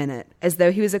wasting a minute, as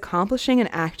though he was accomplishing an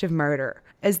act of murder,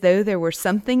 as though there were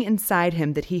something inside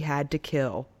him that he had to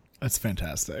kill. That's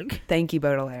fantastic. Thank you,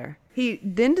 Baudelaire. He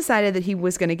then decided that he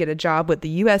was going to get a job with the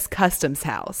U.S. Customs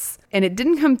House, and it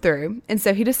didn't come through, and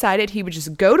so he decided he would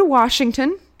just go to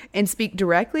Washington and speak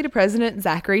directly to President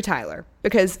Zachary Tyler,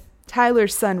 because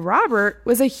Tyler's son Robert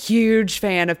was a huge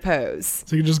fan of Poe's.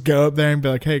 So you could just go up there and be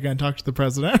like, hey, can I talk to the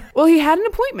president? Well, he had an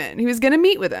appointment. He was going to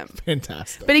meet with him.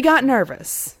 Fantastic. But he got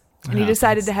nervous. And he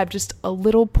decided to have just a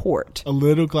little port. A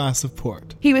little glass of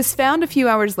port. He was found a few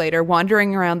hours later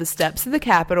wandering around the steps of the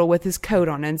Capitol with his coat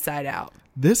on inside out.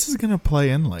 This is going to play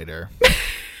in later.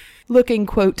 looking,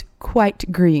 quote,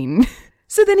 quite green.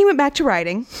 So then he went back to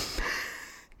writing,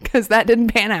 because that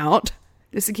didn't pan out.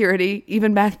 The security,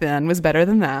 even back then, was better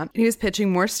than that. He was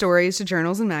pitching more stories to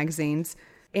journals and magazines,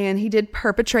 and he did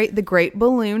perpetrate the Great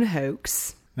Balloon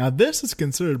Hoax. Now, this is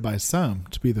considered by some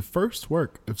to be the first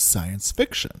work of science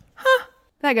fiction. Huh.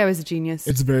 That guy was a genius.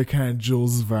 It's very kind of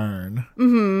Jules Verne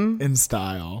in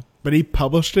style. But he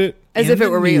published it as if it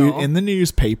were real in the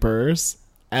newspapers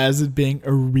as it being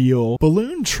a real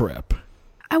balloon trip.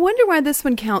 I wonder why this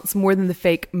one counts more than the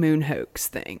fake moon hoax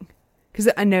thing. Because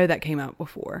I know that came out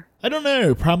before. I don't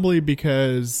know. Probably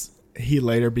because he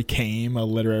later became a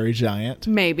literary giant.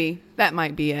 Maybe. That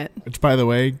might be it. Which, by the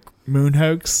way, moon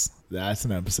hoax, that's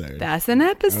an episode. That's an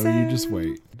episode. Oh, you just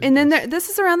wait. And then this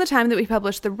is around the time that we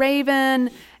published The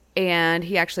Raven, and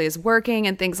he actually is working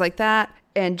and things like that.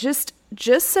 And just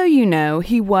so you know,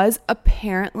 he was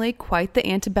apparently quite the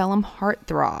antebellum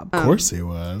heartthrob. Of course he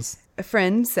was. A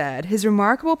friend said, his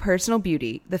remarkable personal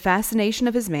beauty, the fascination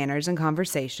of his manners and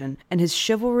conversation, and his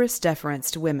chivalrous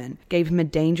deference to women gave him a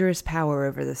dangerous power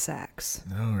over the sex.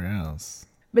 Oh, yes.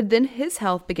 But then his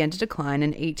health began to decline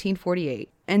in 1848,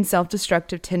 and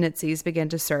self-destructive tendencies began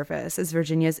to surface as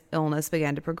Virginia's illness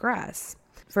began to progress.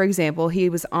 For example, he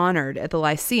was honored at the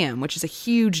Lyceum, which is a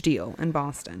huge deal in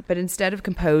Boston. But instead of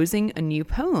composing a new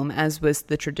poem, as was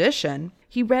the tradition,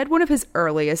 he read one of his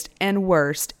earliest and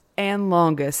worst and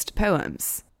longest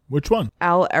poems. Which one?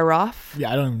 Al-Araf.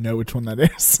 Yeah, I don't even know which one that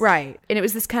is. Right. And it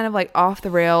was this kind of like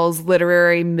off-the-rails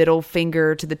literary middle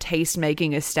finger to the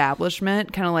taste-making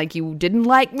establishment. Kind of like, you didn't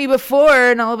like me before,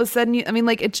 and all of a sudden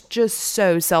it's just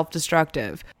so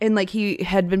self-destructive. And like, he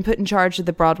had been put in charge of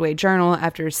the Broadway Journal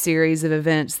after a series of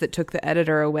events that took the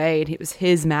editor away, and it was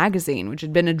his magazine, which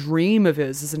had been a dream of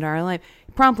his entire life.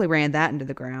 He promptly ran that into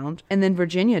the ground. And then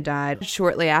Virginia died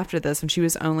shortly after this when she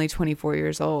was only 24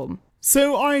 years old.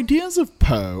 So our ideas of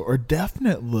Poe are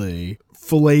definitely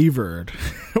flavored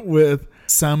with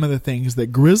some of the things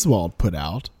that Griswold put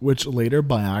out, which later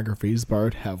biographies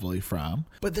borrowed heavily from.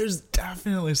 But there's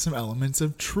definitely some elements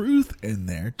of truth in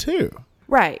there too.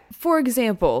 Right. For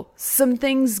example, some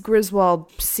things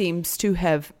Griswold seems to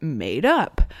have made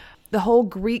up. The whole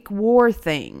Greek war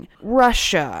thing.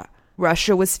 Russia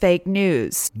was fake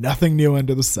news. Nothing new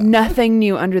under the sun. Nothing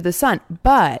new under the sun.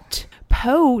 But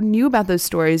Poe knew about those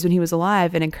stories when he was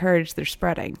alive and encouraged their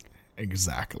spreading.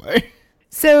 Exactly.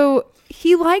 So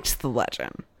he liked the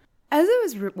legend. As I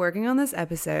was working on this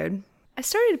episode, I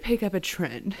started to pick up a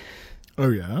trend. Oh,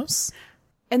 yes?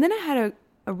 And then I had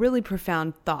a really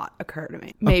profound thought occur to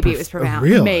me. Maybe it was profound.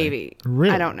 Really? Maybe.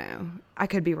 Really? I don't know. I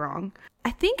could be wrong.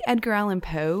 I think Edgar Allan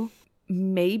Poe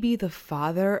may be the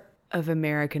father of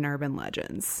American urban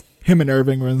legends. Him and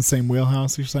Irving were in the same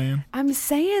wheelhouse, you're saying? I'm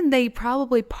saying they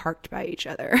probably parked by each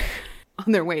other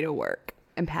on their way to work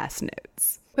and passed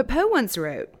notes. But Poe once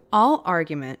wrote, all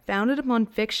argument founded upon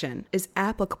fiction is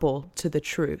applicable to the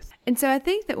truth. And so I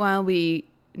think that while we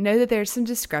know that there's some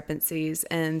discrepancies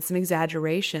and some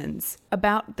exaggerations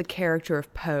about the character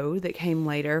of Poe that came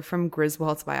later from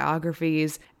Griswold's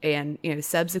biographies and,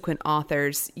 subsequent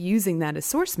authors using that as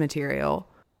source material,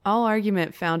 all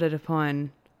argument founded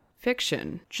upon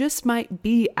fiction just might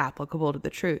be applicable to the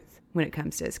truth when it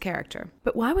comes to his character.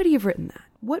 But why would he have written that?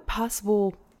 What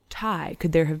possible tie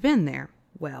could there have been there?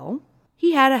 Well,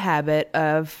 he had a habit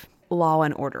of law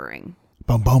and ordering.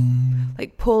 Bum bum.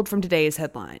 Like pulled from today's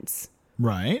headlines.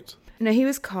 Right. Now, he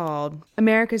was called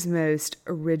America's most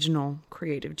original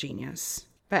creative genius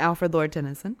by Alfred Lord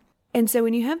Tennyson. And so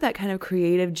when you have that kind of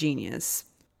creative genius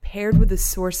paired with the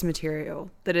source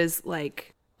material that is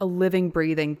like a living,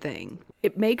 breathing thing,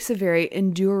 it makes a very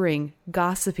enduring,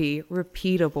 gossipy,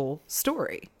 repeatable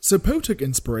story. So Poe took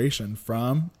inspiration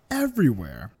from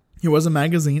everywhere. He was a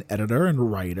magazine editor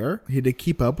and writer. He had to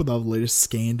keep up with all the latest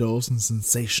scandals and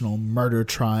sensational murder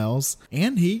trials.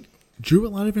 And he drew a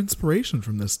lot of inspiration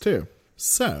from this too.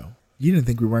 So, you didn't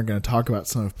think we weren't going to talk about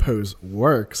some of Poe's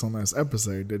works on this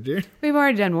episode, did you? We've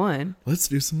already done one. Let's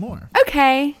do some more.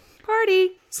 Okay.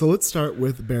 Party. So let's start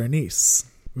with Berenice.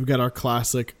 We've got our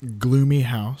classic gloomy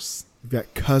house. We've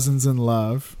got cousins in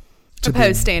love. A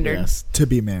Poe standard. Yes, to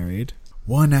be married.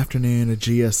 One afternoon,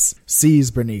 Aegeus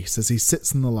sees Berenice as he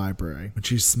sits in the library. When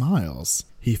she smiles,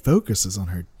 he focuses on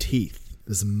her teeth.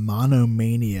 This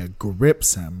monomania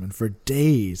grips him, and for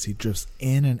days he drifts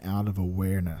in and out of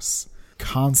awareness,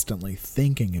 constantly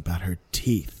thinking about her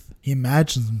teeth. He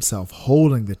imagines himself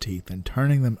holding the teeth and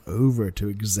turning them over to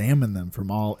examine them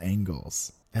from all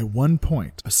angles. At one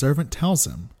point, a servant tells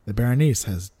him that Berenice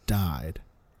has died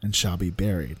and shall be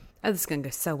buried. Oh, this is going to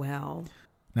go so well.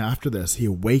 Now after this, he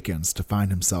awakens to find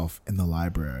himself in the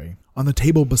library. On the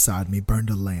table beside me burned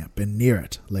a lamp, and near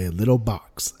it lay a little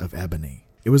box of ebony.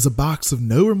 It was a box of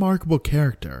no remarkable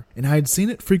character, and I had seen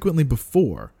it frequently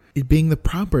before, it being the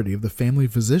property of the family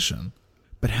physician.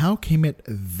 But how came it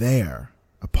there,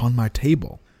 upon my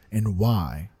table, and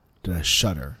why did I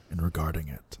shudder in regarding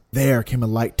it? There came a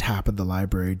light tap at the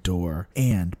library door,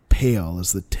 and, pale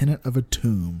as the tenant of a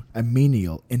tomb, a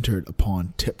menial entered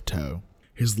upon tiptoe.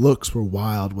 His looks were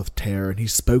wild with terror, and he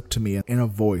spoke to me in a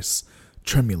voice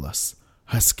tremulous,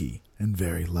 husky, and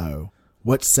very low.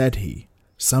 What said he?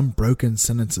 Some broken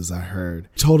sentences I heard.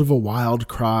 He told of a wild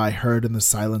cry heard in the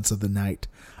silence of the night,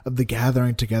 of the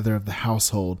gathering together of the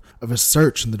household, of a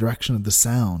search in the direction of the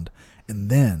sound,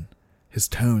 and then his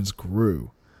tones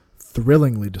grew,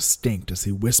 thrillingly distinct as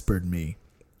he whispered me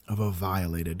of a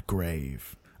violated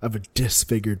grave, of a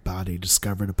disfigured body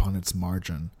discovered upon its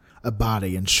margin, a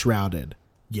body enshrouded,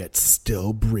 yet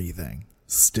still breathing,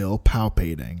 still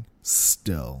palpating,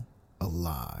 still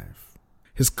alive.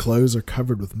 His clothes are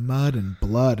covered with mud and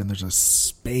blood, and there's a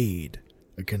spade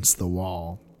against the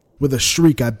wall. With a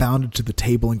shriek, I bounded to the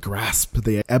table and grasped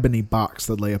the ebony box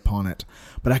that lay upon it,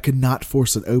 but I could not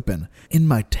force it open. In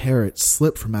my terror, it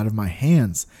slipped from out of my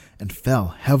hands and fell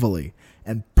heavily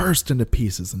and burst into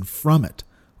pieces, and from it,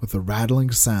 with a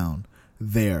rattling sound,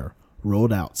 there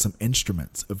rolled out some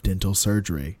instruments of dental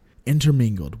surgery,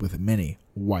 intermingled with many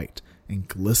white and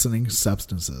glistening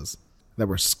substances that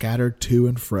were scattered to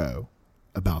and fro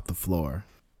about the floor.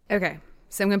 Okay,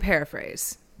 so I'm going to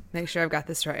paraphrase. Make sure I've got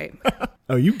this right.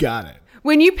 Oh, you got it.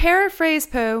 When you paraphrase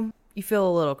Poe, you feel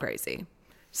a little crazy.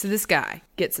 So this guy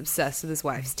gets obsessed with his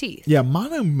wife's teeth. Yeah,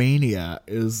 monomania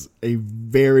is a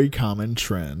very common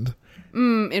trend.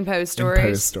 In Poe's stories? In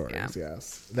Poe's stories,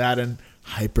 yes. That and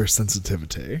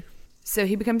hypersensitivity. So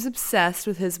he becomes obsessed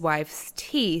with his wife's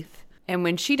teeth, and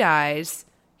when she dies,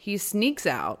 he sneaks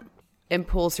out and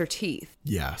pulls her teeth.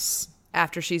 Yes.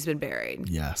 After she's been buried.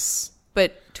 Yes.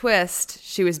 But twist,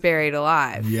 she was buried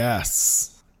alive.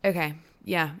 Yes. Okay.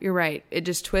 Yeah, you're right. It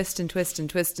just twists and twists and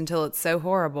twists until it's so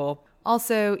horrible.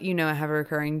 Also, I have a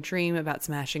recurring dream about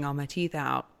smashing all my teeth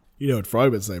out. You know what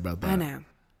Freud would say about that. I know.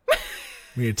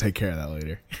 We need to take care of that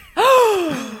later.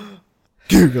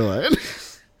 Google it.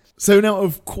 So now,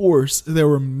 of course, there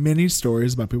were many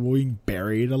stories about people being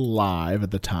buried alive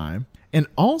at the time. And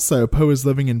also, Poe was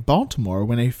living in Baltimore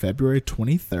when a February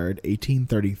 23rd,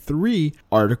 1833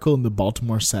 article in the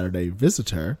Baltimore Saturday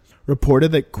Visitor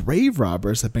reported that grave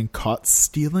robbers had been caught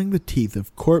stealing the teeth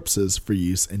of corpses for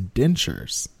use in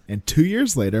dentures. And 2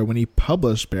 years later, when he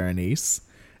published Berenice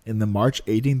in the March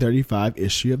 1835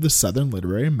 issue of the Southern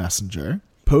Literary Messenger,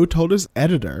 Poe told his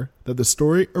editor that the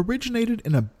story originated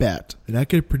in a bet that I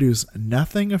could produce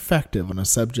nothing effective on a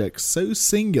subject so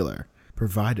singular,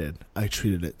 provided I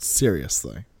treated it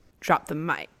seriously. Drop the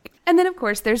mic. And then, of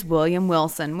course, there's William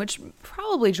Wilson, which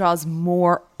probably draws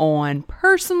more on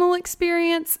personal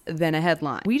experience than a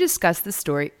headline. We discussed this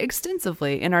story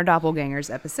extensively in our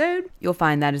Doppelgangers episode. You'll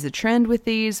find that as a trend with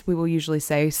these. We will usually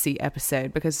say see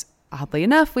episode because, oddly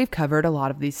enough, we've covered a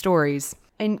lot of these stories.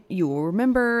 And you will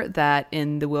remember that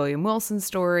in the William Wilson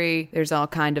story, there's all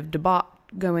kind of debauch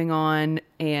going on,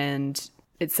 and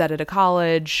it's set at a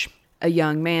college. A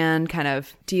young man kind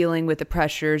of dealing with the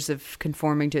pressures of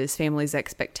conforming to his family's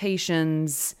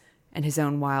expectations and his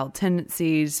own wild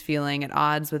tendencies, feeling at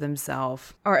odds with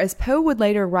himself. Or as Poe would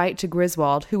later write to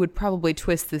Griswold, who would probably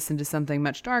twist this into something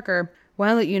much darker,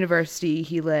 while at university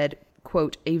he led,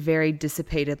 quote, a very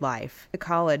dissipated life. The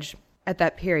college at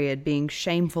that period being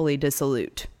shamefully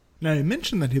dissolute. Now, he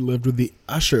mentioned that he lived with the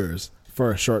Ushers for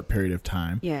a short period of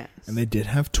time. Yes. And they did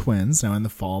have twins. Now, in the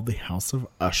fall of the House of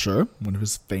Usher, one of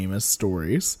his famous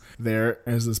stories, there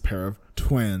is this pair of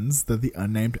twins that the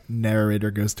unnamed narrator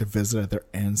goes to visit at their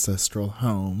ancestral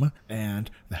home.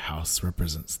 And the house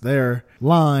represents their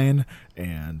line.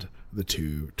 And the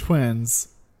two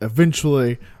twins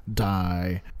eventually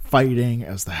die fighting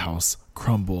as the house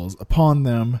crumbles upon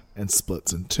them and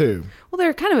splits in two. Well,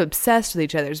 they're kind of obsessed with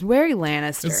each other. It's very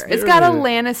Lannister. It's got a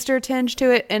Lannister tinge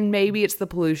to it, and maybe it's the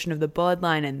pollution of the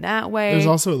bloodline in that way. There's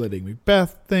also a Lady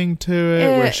Macbeth thing to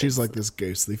it, where she's like this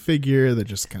ghostly figure that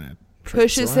just kind of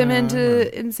pushes him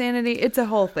into insanity. It's a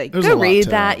whole thing. Go read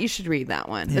that. You should read that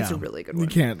one. It's a really good one. You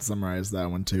can't summarize that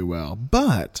one too well.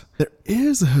 But there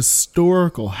is a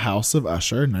historical house of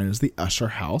Usher known as the Usher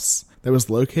House that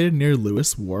was located near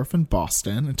Lewis Wharf in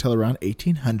Boston until around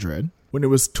 1800. When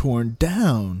it was torn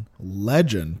down,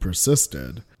 legend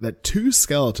persisted that two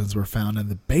skeletons were found in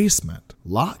the basement,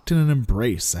 locked in an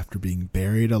embrace after being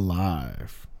buried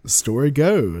alive. The story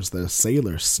goes that a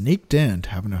sailor sneaked in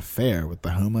to have an affair with the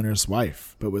homeowner's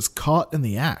wife, but was caught in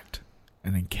the act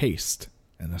and encased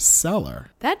in a cellar.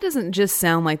 That doesn't just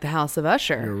sound like the House of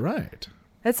Usher. You're right.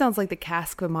 That sounds like the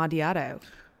Cask of Amontillado.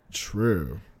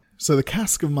 True. So the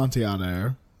Cask of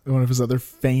Amontillado, one of his other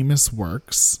famous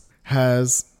works,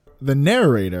 has the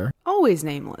narrator, always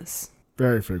nameless,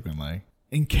 very frequently,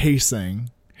 encasing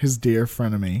his dear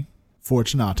frenemy,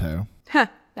 Fortunato.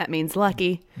 That means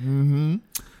lucky.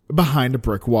 Behind a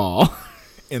brick wall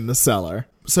in the cellar.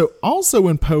 So also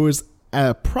when Poe was at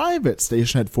a private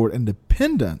station at Fort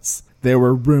Independence, there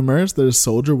were rumors that a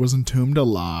soldier was entombed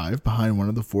alive behind one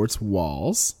of the fort's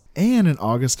walls. And in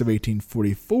August of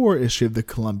 1844 issue of the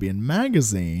Columbian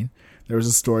Magazine, there was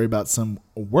a story about some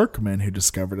workmen who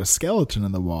discovered a skeleton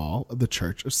in the wall of the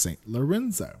Church of St.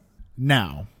 Lorenzo.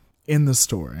 Now, in the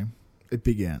story, it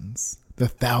begins, "The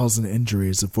 1,000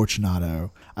 injuries of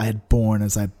Fortunato I had borne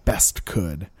as I best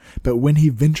could, but when he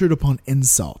ventured upon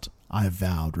insult, I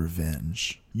vowed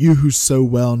revenge. You who so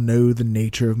well know the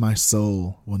nature of my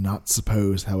soul will not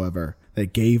suppose, however,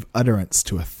 that gave utterance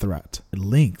to a threat. At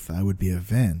length I would be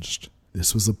avenged.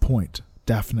 This was a point,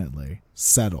 definitely,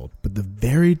 settled, but the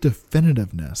very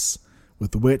definitiveness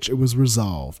with which it was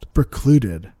resolved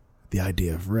precluded the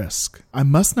idea of risk. I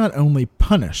must not only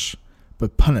punish,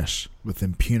 but punish with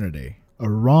impunity. A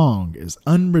wrong is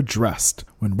unredressed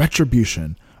when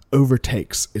retribution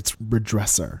overtakes its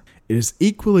redresser. It is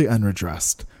equally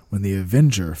unredressed when the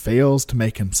avenger fails to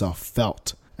make himself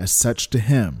felt as such to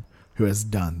him who has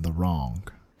done the wrong."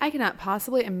 I cannot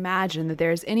possibly imagine that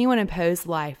there is anyone in Poe's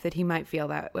life that he might feel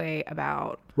that way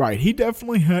about. Right, he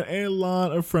definitely had a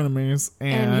lot of frenemies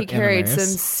and he carried enemies.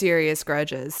 some serious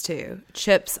grudges too.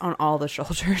 Chips on all the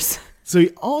shoulders. So he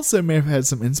also may have had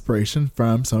some inspiration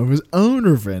from some of his own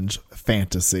revenge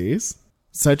fantasies,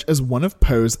 such as one of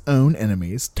Poe's own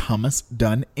enemies, Thomas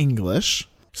Dunn English.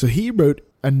 So he wrote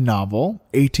a novel,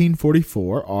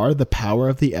 1844, or The Power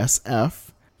of the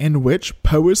SF, in which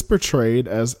Poe is portrayed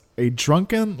as a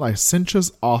drunken,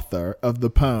 licentious author of the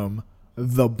poem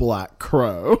The Black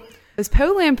Crow. Was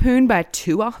Poe lampooned by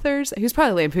two authors? He was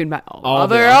probably lampooned by all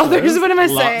other authors. What am I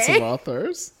Lots saying? of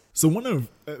authors. So one of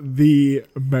the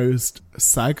most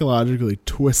psychologically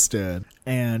twisted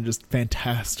and just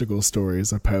fantastical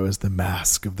stories of Poe is The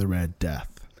Mask of the Red Death.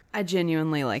 I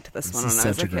genuinely liked this one when I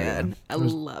was a kid. I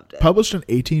loved it. Published in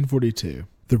 1842,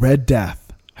 the Red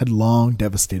Death had long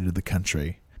devastated the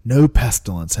country. No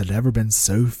pestilence had ever been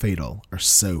so fatal or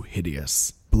so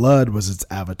hideous. Blood was its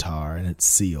avatar and its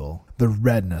seal, the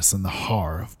redness and the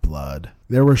horror of blood.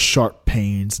 There were sharp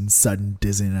pains and sudden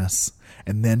dizziness,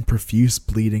 and then profuse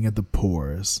bleeding at the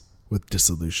pores with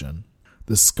dissolution.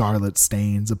 The scarlet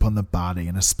stains upon the body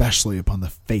and especially upon the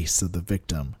face of the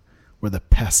victim were the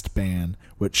pest ban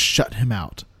which shut him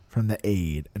out from the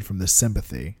aid and from the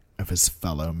sympathy of his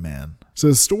fellow men. So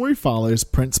the story follows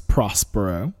Prince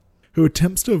Prospero, who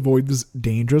attempts to avoid this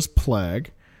dangerous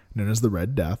plague known as the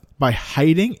Red Death by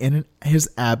hiding in his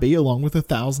abbey along with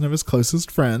 1,000 of his closest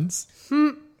friends.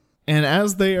 And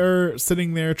as they are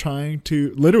sitting there trying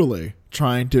to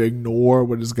ignore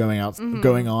what is going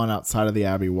on outside of the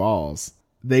abbey walls,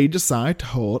 they decide to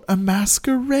hold a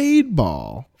masquerade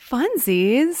ball.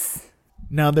 Funsies.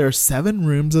 Now there are 7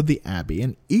 rooms of the abbey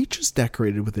and each is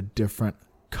decorated with a different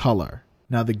color.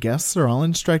 Now the guests are all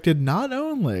instructed not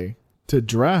only to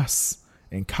dress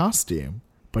in costume,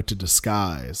 but to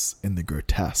disguise in the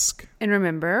grotesque. And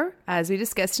remember, as we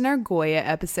discussed in our Goya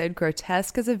episode,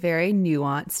 grotesque has a very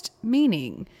nuanced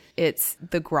meaning. It's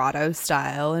the grotto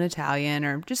style in Italian,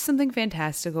 or just something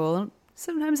fantastical,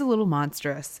 sometimes a little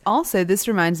monstrous. Also, this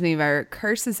reminds me of our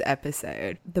Curses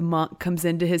episode. The monk comes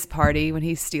into his party when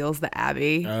he steals the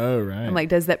abbey. Oh, right. And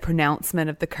does that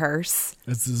pronouncement of the curse.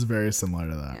 This is very similar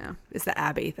to that. Yeah, it's the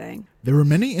abbey thing. There were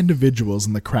many individuals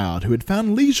in the crowd who had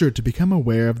found leisure to become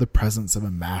aware of the presence of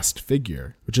a masked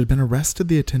figure, which had been arrested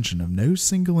the attention of no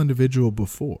single individual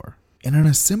before. In an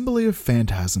assembly of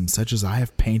phantasms such as I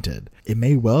have painted, it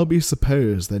may well be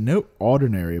supposed that no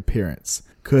ordinary appearance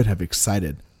could have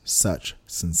excited such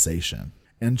sensation.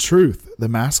 In truth, the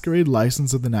masquerade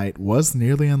license of the night was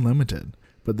nearly unlimited,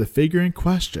 but the figure in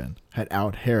question had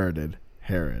out-Heroded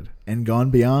Herod, and gone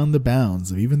beyond the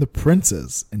bounds of even the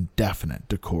prince's indefinite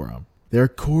decorum. There are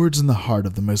chords in the heart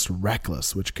of the most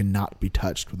reckless which cannot be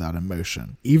touched without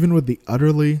emotion, even with the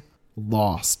utterly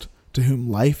lost, to whom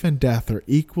life and death are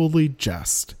equally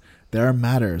just. There are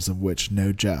matters of which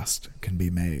no jest can be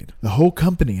made. The whole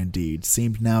company, indeed,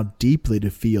 seemed now deeply to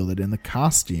feel that in the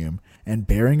costume and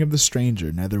bearing of the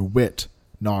stranger neither wit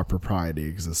nor propriety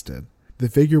existed. The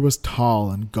figure was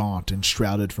tall and gaunt and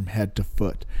shrouded from head to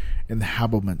foot in the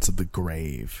habiliments of the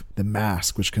grave. The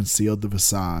mask which concealed the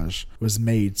visage was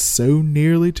made so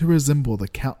nearly to resemble the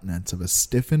countenance of a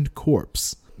stiffened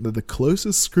corpse that the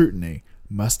closest scrutiny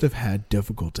must have had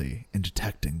difficulty in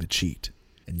detecting the cheat.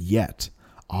 And yet,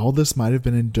 all this might have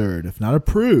been endured, if not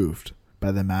approved,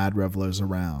 by the mad revelers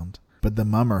around. But the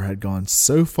mummer had gone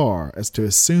so far as to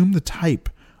assume the type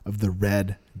of the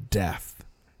Red Death.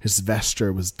 His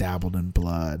vesture was dabbled in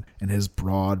blood, and his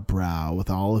broad brow, with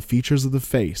all the features of the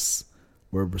face,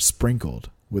 were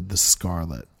sprinkled with the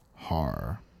scarlet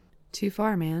horror. Too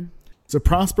far, man. So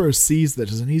Prospero sees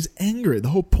this, and he's angry. The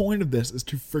whole point of this is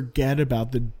to forget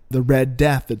about the Red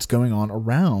Death that's going on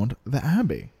around the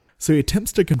abbey. So he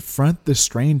attempts to confront the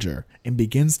stranger and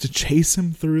begins to chase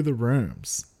him through the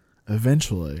rooms,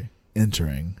 eventually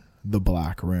entering the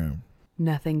Black Room.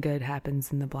 Nothing good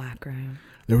happens in the Black Room.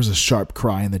 There was a sharp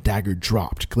cry, and the dagger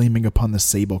dropped, gleaming upon the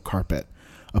sable carpet,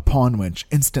 upon which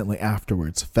instantly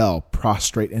afterwards fell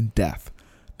prostrate in death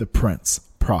the Prince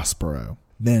Prospero.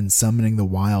 Then, summoning the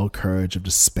wild courage of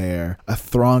despair, a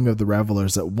throng of the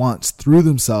revelers at once threw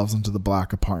themselves into the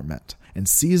black apartment, and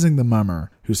seizing the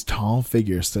mummer, whose tall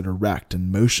figure stood erect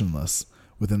and motionless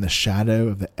within the shadow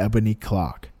of the ebony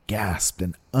clock, gasped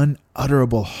in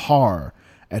unutterable horror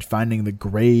at finding the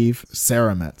grave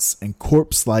cerements and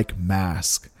corpse-like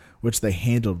mask, which they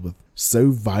handled with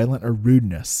so violent a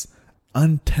rudeness,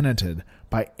 untenanted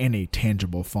by any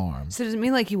tangible form. So does it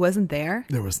mean like he wasn't there?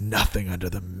 There was nothing under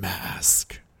the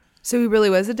mask. So he really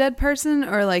was a dead person,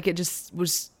 or like it just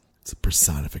was... It's a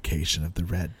personification of the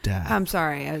Red Death. I'm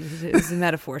sorry, it was a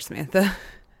metaphor, Samantha.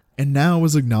 And now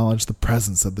was acknowledged the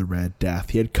presence of the Red Death.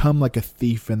 He had come like a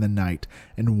thief in the night,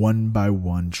 and one by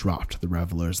one dropped the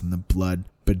revelers in the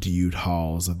blood-bedewed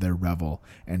halls of their revel,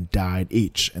 and died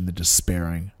each in the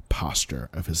despairing posture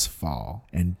of his fall.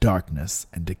 And darkness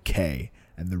and decay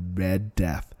and the Red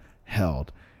Death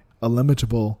held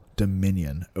illimitable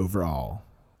dominion over all.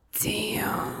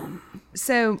 Damn.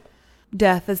 So,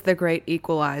 death is the great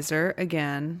equalizer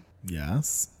again.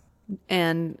 Yes.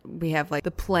 And we have like the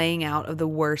playing out of the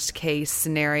worst case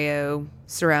scenario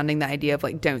surrounding the idea of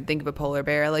like, don't think of a polar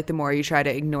bear. Like the more you try to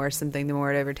ignore something, the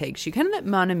more it overtakes you. Kind of that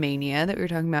monomania that we were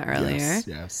talking about earlier.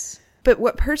 Yes. But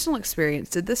what personal experience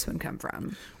did this one come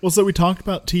from? Well, so we talked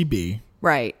about TB.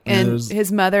 Right. And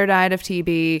his mother died of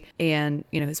TB, and,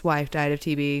 you know, his wife died of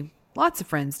TB. Lots of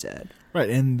friends did. Right.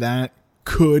 And that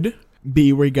could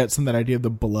be where he gets some of that idea of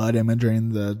the blood imagery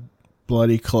and the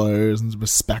bloody clothes and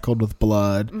was speckled with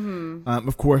blood. Mm-hmm.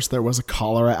 Of course, there was a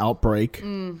cholera outbreak,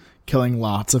 killing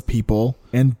lots of people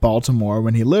in Baltimore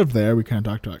when he lived there. We kind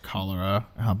of talked about cholera,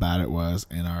 how bad it was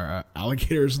in our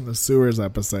Alligators in the Sewers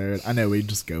episode. I know we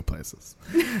just go places.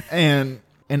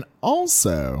 And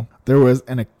also, there was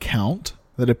an account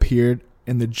that appeared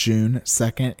in the June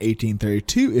 2nd,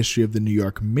 1832 issue of the New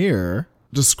York Mirror,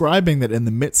 describing that in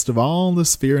the midst of all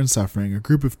this fear and suffering, a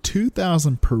group of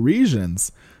 2,000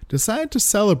 Parisians decided to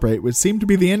celebrate what seemed to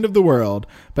be the end of the world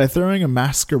by throwing a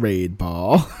masquerade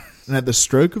ball. And at the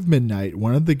stroke of midnight,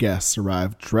 one of the guests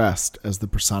arrived dressed as the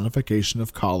personification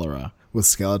of cholera, with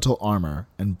skeletal armor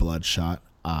and bloodshot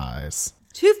eyes.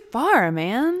 Too far,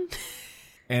 man.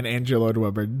 And Andrew Lloyd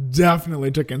Webber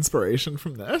definitely took inspiration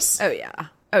from this. Oh, yeah.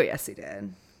 Oh, yes, he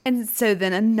did. And so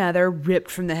then another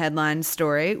ripped from the headline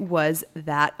story was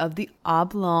that of the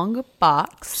oblong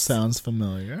box. Sounds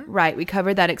familiar. Right. We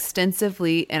covered that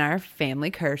extensively in our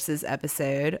Family Curses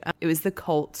episode. It was the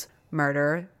Colt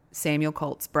murder. Samuel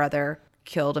Colt's brother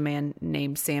killed a man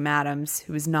named Sam Adams,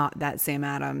 who was not that Sam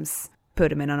Adams.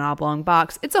 Put him in an oblong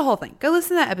box. It's a whole thing. Go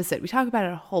listen to that episode. We talk about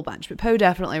it a whole bunch, but Poe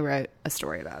definitely wrote a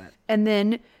story about it. And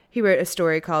then he wrote a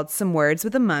story called Some Words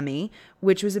with a Mummy,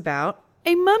 which was about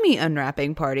a mummy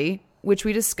unwrapping party, which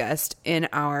we discussed in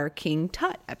our King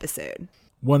Tut episode.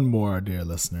 One more, dear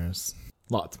listeners.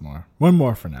 Lots more. One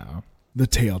more for now. The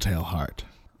Telltale Heart,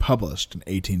 published in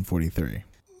 1843.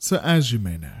 So as you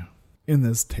may know, in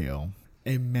this tale,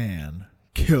 a man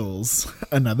kills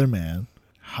another man,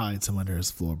 hides him under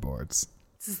his floorboards.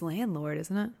 It's his landlord,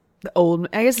 isn't it? The old,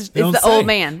 I guess it's the old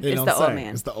man. It's the old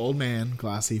man. It's the old man,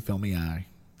 glassy, filmy eye.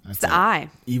 It's the eye.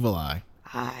 Evil eye.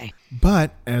 Eye.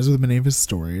 But, as with many of his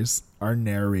stories, our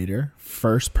narrator,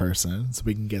 first person, so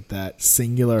we can get that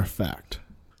singular effect.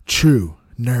 True,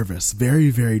 nervous, very,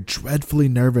 very dreadfully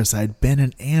nervous I had been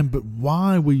and am, but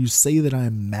why will you say that I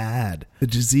am mad? The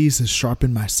disease has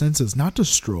sharpened my senses, not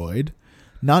destroyed,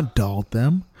 not dulled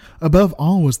them. Above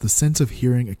all was the sense of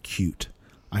hearing acute.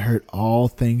 I heard all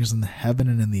things in the heaven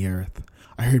and in the earth.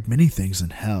 I heard many things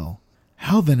in hell.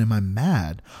 How then am I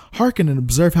mad? Hearken and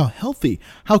observe how healthy,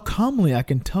 how calmly I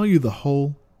can tell you the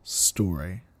whole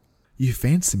story. You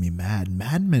fancy me mad.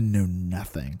 Madmen know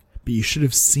nothing. But you should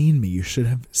have seen me. You should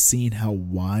have seen how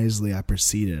wisely I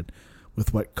proceeded,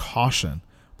 with what caution,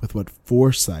 with what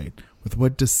foresight, with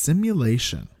what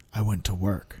dissimulation I went to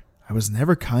work. I was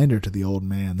never kinder to the old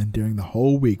man than during the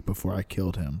whole week before I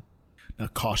killed him. Now,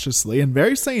 cautiously and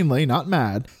very sanely, not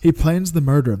mad, he plans the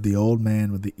murder of the old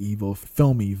man with the evil,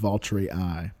 filmy, vulture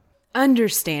eye.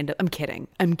 Understand. I'm kidding.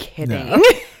 No.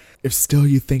 If still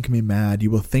you think me mad,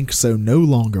 you will think so no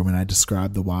longer when I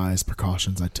describe the wise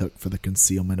precautions I took for the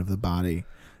concealment of the body.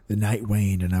 The night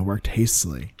waned and I worked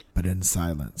hastily, but in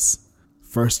silence.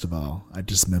 First of all, I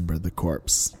dismembered the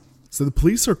corpse. So the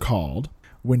police are called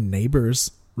when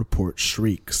neighbors report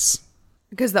shrieks.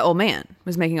 Because the old man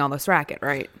was making all this racket,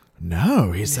 right?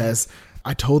 No, he says,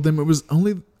 I told them it was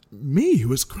only me who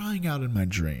was crying out in my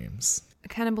dreams. I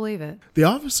kind of believe it. The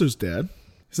officers did.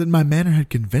 He said my manner had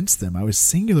convinced them I was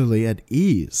singularly at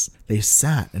ease. They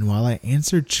sat, and while I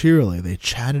answered cheerily, they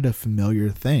chatted of familiar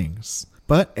things.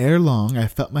 But ere long, I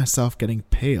felt myself getting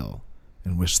pale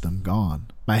and wished them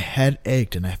gone. My head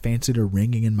ached, and I fancied a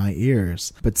ringing in my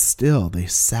ears. But still they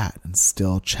sat and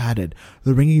still chatted.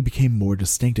 The ringing became more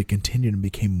distinct. It continued and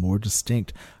became more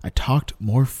distinct. I talked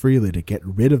more freely to get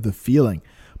rid of the feeling,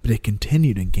 but it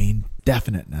continued and gained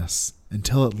definiteness,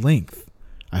 until at length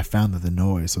I found that the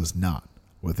noise was not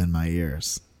within my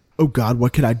ears. Oh God,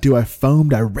 what could I do? I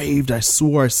foamed, I raved, I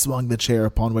swore. I swung the chair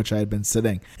upon which I had been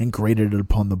sitting and grated it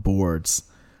upon the boards.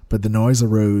 But the noise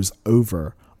arose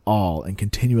over all and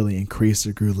continually increased.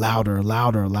 It grew louder,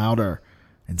 louder, louder.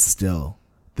 And still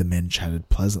the men chatted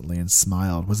pleasantly and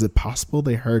smiled. Was it possible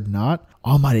they heard not?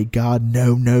 Almighty God,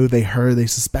 no, they heard, they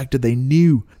suspected, they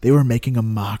knew. They were making a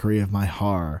mockery of my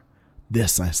horror.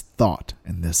 This I thought,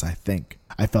 and this I think.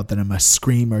 I felt that I must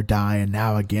scream or die, and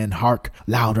now again, hark,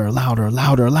 louder, louder,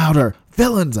 louder, louder.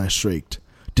 Villains, I shrieked.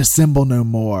 Dissemble no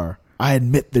more. I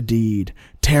admit the deed.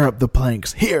 Tear up the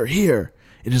planks. Here, here.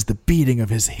 It is the beating of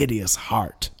his hideous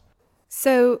heart.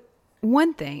 So,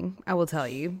 one thing I will tell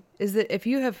you is that if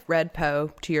you have read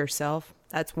Poe to yourself,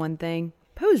 that's one thing.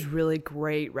 Poe's really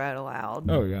great read aloud.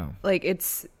 Oh, yeah. Like,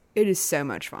 it is so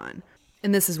much fun.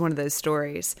 And this is one of those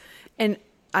stories. And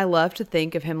I love to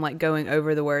think of him like going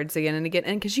over the words again and again,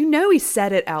 and because he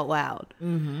said it out loud.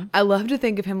 Mm-hmm. I love to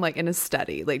think of him like in a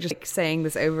study, like just like saying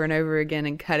this over and over again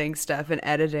and cutting stuff and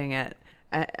editing it.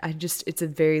 It's a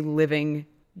very living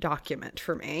document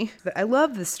for me. But I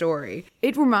love the story.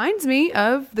 It reminds me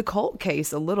of the cult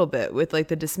case a little bit with like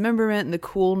the dismemberment and the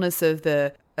coolness of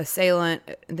the assailant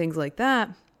and things like that.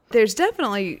 There's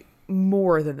definitely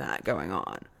more than that going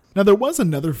on. Now, there was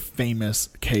another famous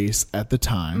case at the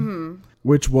time,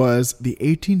 which was the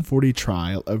 1840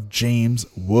 trial of James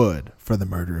Wood for the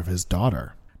murder of his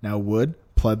daughter. Now, Wood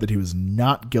pled that he was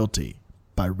not guilty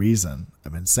by reason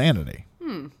of insanity.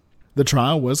 The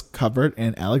trial was covered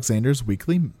in Alexander's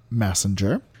Weekly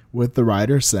Messenger, with the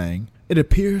writer saying, "It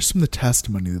appears from the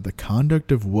testimony that the conduct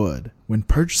of Wood, when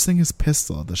purchasing his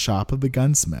pistol at the shop of the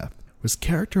gunsmith, was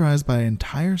characterized by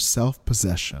entire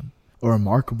self-possession, a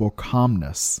remarkable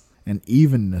calmness and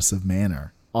evenness of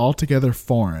manner, altogether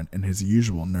foreign in his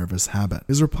usual nervous habit.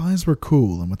 His replies were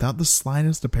cool and without the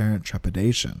slightest apparent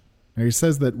trepidation." Now, he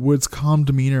says that Wood's calm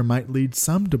demeanor might lead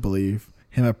some to believe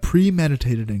him a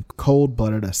premeditated and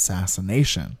cold-blooded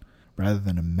assassination rather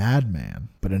than a madman,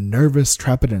 but a nervous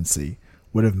trepidancy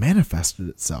would have manifested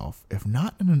itself, if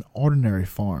not in an ordinary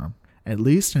form, at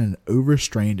least in an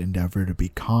overstrained endeavor to be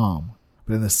calm.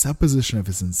 But in the supposition of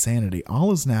his insanity,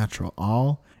 all is natural,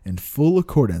 all in full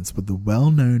accordance with the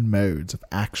well-known modes of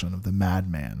action of the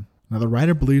madman. Now, the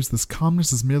writer believes this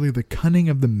calmness is merely the cunning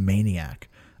of the maniac,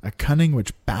 a cunning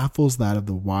which baffles that of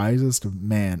the wisest of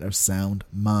man of sound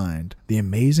mind, the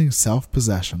amazing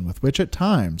self-possession with which at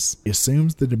times he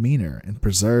assumes the demeanor and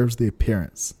preserves the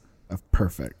appearance of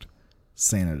perfect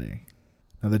sanity.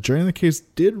 Now, the jury in the case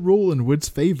did rule in Wood's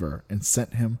favor and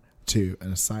sent him to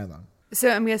an asylum. So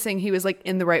I'm guessing he was like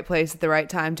in the right place at the right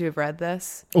time to have read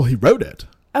this? Well, he wrote it.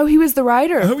 Oh, he was the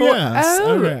writer. Oh, yes.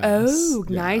 Oh, yes.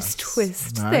 nice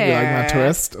twist Nice. there. You like my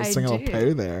twist? I'll I sing a do. little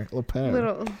Poe there. A little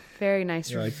Poe. Very nice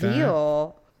You like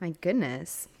reveal. My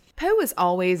goodness. Poe was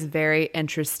always very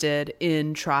interested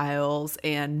in trials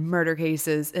and murder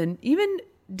cases and even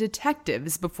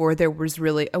detectives before there was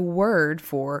really a word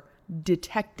for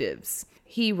detectives.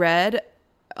 He read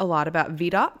a lot about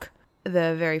Vidocq,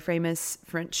 the very famous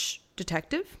French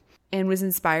detective, and was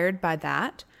inspired by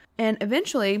that. And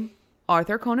eventually,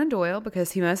 Arthur Conan Doyle,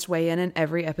 because he must weigh in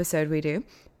every episode we do,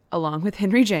 along with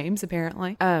Henry James,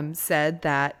 apparently, said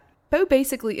that Poe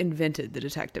basically invented the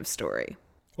detective story.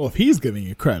 Well, if he's giving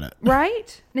you credit.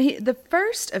 Right? Now, the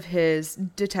first of his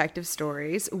detective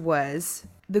stories was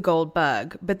The Gold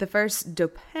Bug, but the first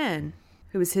Dupin,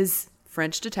 who was his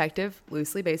French detective,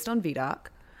 loosely based on Vidocq.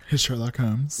 His Sherlock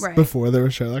Holmes. Right. Before there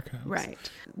was Sherlock Holmes.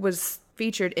 Right. Was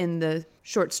featured in the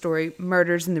short story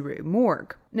Murders in the Rue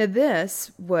Morgue. Now, this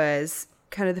was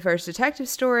kind of the first detective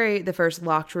story, the first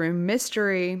locked room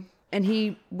mystery, and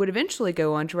he would eventually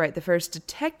go on to write the first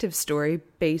detective story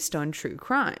based on true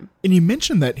crime. And you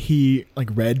mentioned that he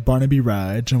read Barnaby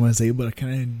Rudge and was able to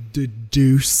kind of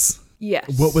deduce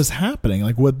what was happening,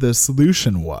 what the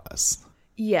solution was.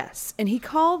 Yes, and he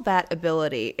called that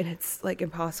ability, and it's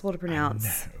impossible to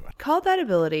pronounce. Called that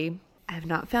ability, I have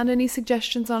not found any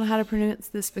suggestions on how to pronounce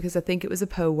this because I think it was a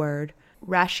Poe word,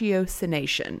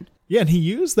 ratiocination. Yeah, and he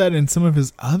used that in some of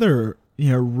his other,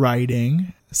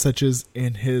 writing, such as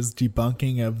in his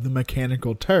debunking of the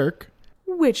Mechanical Turk.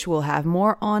 Which we'll have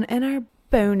more on in our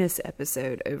bonus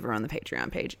episode over on the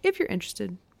Patreon page, if you're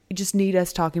interested. You just need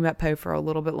us talking about Poe for a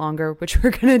little bit longer, which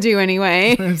we're going to do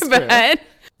anyway.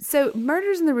 So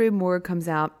Murders in the Rue Morgue comes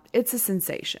out. It's a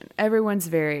sensation. Everyone's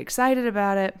very excited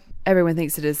about it. Everyone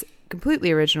thinks it is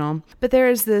completely original. But there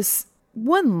is this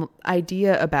one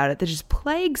idea about it that just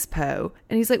plagues Poe.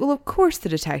 And he's like, well, of course the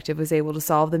detective was able to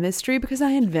solve the mystery because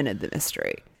I invented the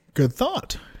mystery. Good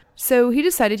thought. So he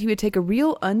decided he would take a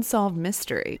real unsolved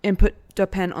mystery and put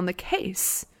Dupin on the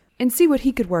case and see what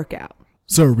he could work out.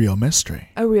 So a real mystery.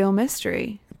 A real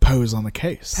mystery. Poe's on the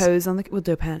case. Poe's on the... Well,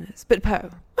 Dupin is, but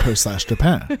Poe.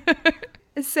 Poe/Dupin.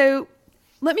 So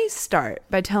let me start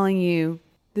by telling you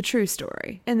the true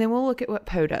story, and then we'll look at what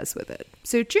Poe does with it.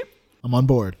 Suit you? I'm on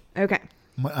board. Okay.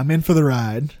 I'm in for the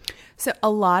ride. So a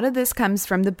lot of this comes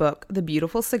from the book The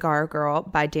Beautiful Cigar Girl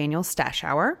by Daniel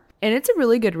Stashauer. And it's a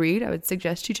really good read. I would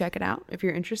suggest you check it out if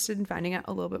you're interested in finding out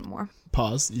a little bit more.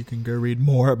 Pause. You can go read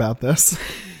more about this.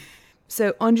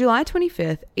 So on July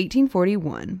 25th,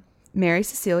 1841, Mary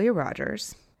Cecilia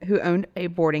Rogers, who owned a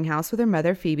boarding house with her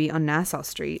mother Phoebe on Nassau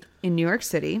Street in New York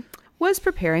City, was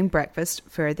preparing breakfast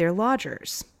for their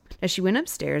lodgers. As she went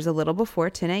upstairs a little before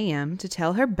 10 a.m. to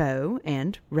tell her beau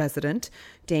and resident,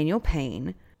 Daniel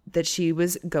Payne, that she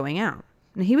was going out.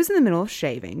 And he was in the middle of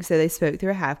shaving, so they spoke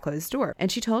through a half-closed door. And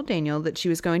she told Daniel that she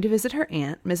was going to visit her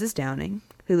aunt, Mrs. Downing,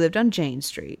 who lived on Jane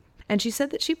Street. And she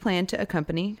said that she planned to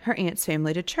accompany her aunt's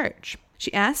family to church.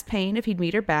 She asked Payne if he'd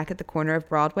meet her back at the corner of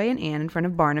Broadway and Ann in front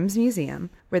of Barnum's Museum,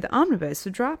 where the omnibus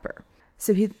would drop her,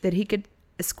 so that he could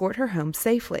escort her home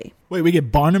safely. Wait, we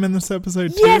get Barnum in this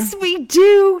episode too? Yes, we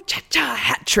do! Cha-cha,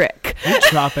 hat trick. We're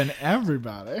dropping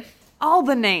everybody. All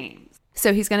the names.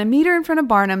 So he's going to meet her in front of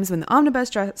Barnum's when the omnibus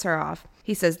drops her off.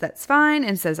 He says that's fine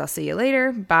and says, I'll see you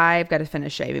later. Bye, I've got to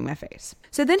finish shaving my face.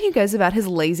 So then he goes about his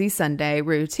lazy Sunday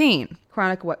routine.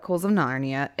 Chronic What Calls of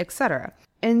Narnia, etc.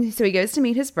 And so he goes to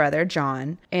meet his brother,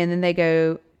 John, and then they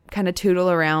go kind of tootle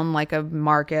around like a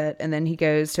market, and then he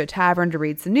goes to a tavern to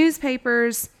read some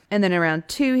newspapers, and then around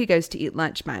 2, he goes to eat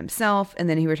lunch by himself, and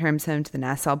then he returns home to the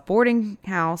Nassau boarding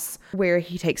house, where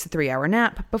he takes a 3-hour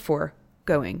nap before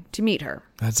going to meet her.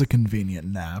 That's a convenient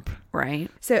nap. Right.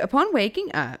 So upon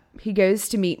waking up, he goes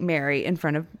to meet Mary in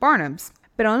front of Barnum's,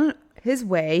 but on his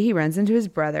way, he runs into his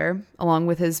brother, along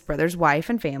with his brother's wife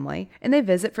and family, and they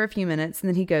visit for a few minutes, and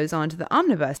then he goes on to the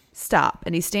omnibus stop,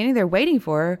 and he's standing there waiting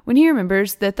for her when he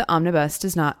remembers that the omnibus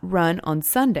does not run on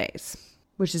Sundays,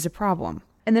 which is a problem.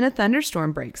 And then a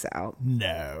thunderstorm breaks out.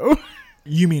 No.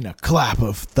 You mean a clap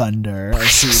of thunder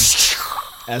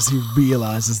as he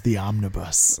realizes the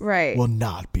omnibus will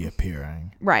not be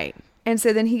appearing. Right. And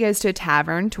so then he goes to a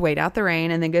tavern to wait out the rain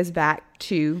and then goes back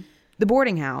to the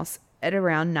boarding house at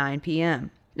around 9 p.m.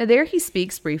 Now there he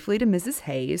speaks briefly to Mrs.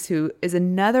 Hayes, who is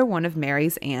another one of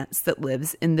Mary's aunts that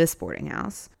lives in this boarding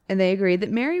house. And they agreed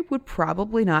that Mary would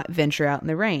probably not venture out in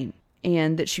the rain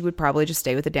and that she would probably just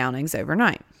stay with the Downings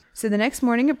overnight. So the next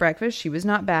morning at breakfast, she was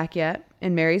not back yet,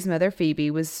 and Mary's mother,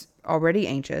 Phoebe, was already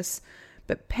anxious,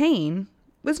 but Payne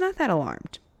was not that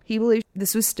alarmed. He believed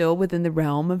this was still within the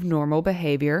realm of normal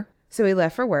behavior, so he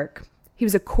left for work. He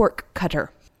was a cork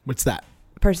cutter. What's that?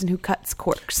 A person who cuts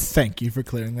corks. Thank you for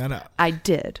clearing that up. I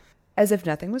did, as if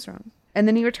nothing was wrong. And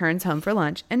then he returns home for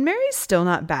lunch, and Mary's still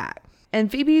not back. And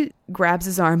Phoebe grabs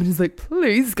his arm and is like,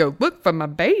 please go look for my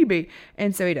baby.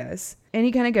 And so he does. And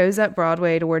he kind of goes up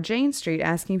Broadway toward Jane Street,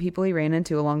 asking people he ran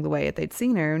into along the way if they'd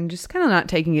seen her, and just kind of not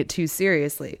taking it too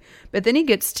seriously. But then he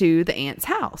gets to the aunt's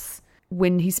house.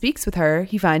 When he speaks with her,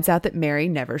 he finds out that Mary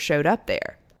never showed up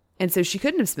there. And so she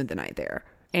couldn't have spent the night there.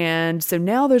 And so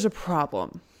now there's a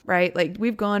problem, right? Like,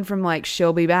 we've gone from like,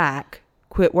 she'll be back,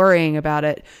 quit worrying about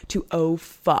it, to, oh,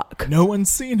 fuck. No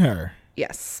one's seen her.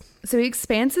 Yes. So he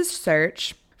expands his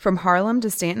search from Harlem to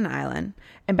Staten Island,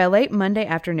 and by late Monday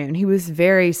afternoon, he was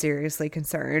very seriously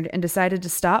concerned and decided to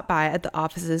stop by at the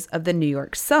offices of the New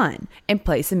York Sun and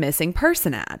place a missing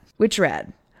person ad, which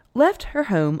read, left her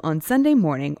home on Sunday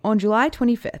morning on July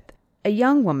 25th, a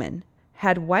young woman,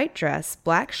 had white dress,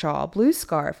 black shawl, blue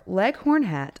scarf, leghorn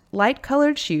hat,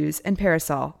 light-colored shoes, and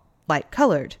parasol,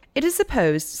 light-colored. It is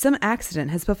supposed some accident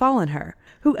has befallen her.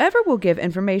 Whoever will give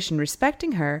information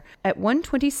respecting her at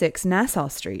 126 Nassau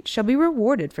Street shall be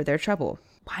rewarded for their trouble.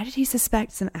 Why did he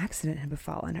suspect some accident had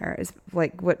befallen her is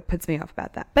like what puts me off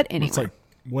about that. But anyway. It's like,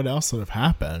 what else would have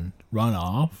happened? Run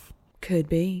off? Could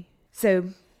be. So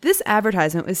this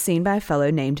advertisement was seen by a fellow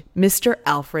named Mr.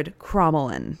 Alfred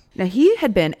Crommelin. Now, he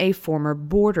had been a former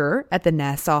boarder at the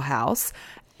Nassau House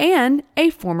and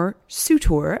a former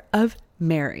suitor of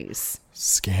Mary's.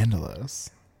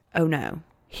 Scandalous. Oh, no.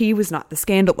 He was not the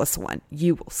scandalous one.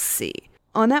 You will see.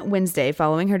 On that Wednesday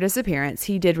following her disappearance,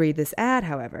 he did read this ad,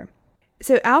 however.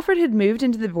 So Alfred had moved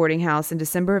into the boarding house in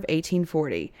December of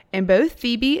 1840, and both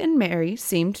Phoebe and Mary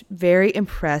seemed very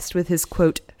impressed with his,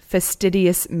 quote,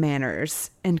 fastidious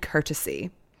manners and courtesy.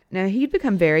 Now, he'd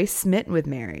become very smitten with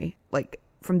Mary, like,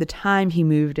 from the time he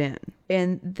moved in,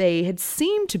 and they had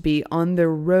seemed to be on the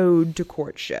road to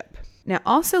courtship. Now,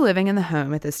 also living in the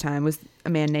home at this time was a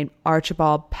man named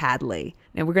Archibald Padley.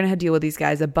 Now, we're going to deal with these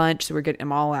guys a bunch, so we're getting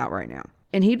them all out right now.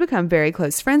 And he'd become very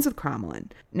close friends with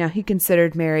Crommelin. Now, he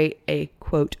considered Mary a,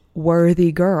 quote,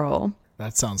 worthy girl.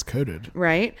 That sounds coded.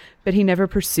 Right? But he never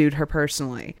pursued her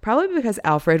personally. Probably because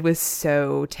Alfred was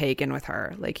so taken with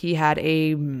her. Like, he had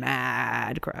a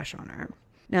mad crush on her.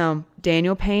 Now,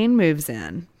 Daniel Payne moves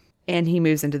in. And he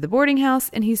moves into the boarding house,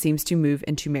 and he seems to move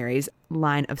into Mary's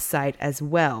line of sight as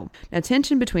well. Now,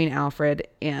 tension between Alfred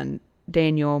and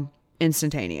Daniel,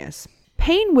 instantaneous.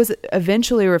 Payne was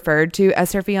eventually referred to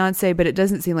as her fiance, but it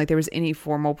doesn't seem like there was any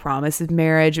formal promise of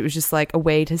marriage. It was just like a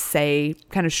way to say,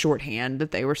 kind of shorthand,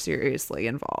 that they were seriously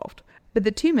involved. But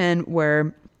the two men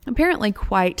were apparently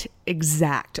quite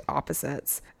exact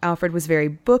opposites. Alfred was very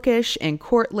bookish and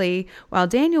courtly, while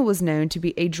Daniel was known to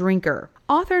be a drinker.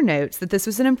 Author notes that this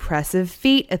was an impressive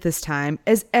feat at this time,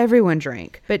 as everyone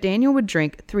drank, but Daniel would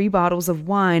drink 3 bottles of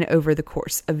wine over the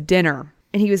course of dinner.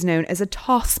 And he was known as a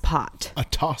tosspot. A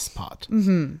tosspot.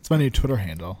 Mm-hmm. It's my new Twitter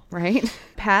handle. Right?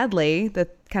 Padley, the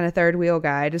kind of third wheel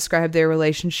guy, described their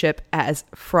relationship as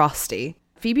frosty.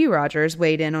 Phoebe Rogers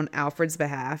weighed in on Alfred's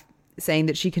behalf, saying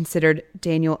that she considered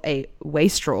Daniel a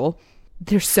wastrel.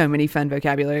 There's so many fun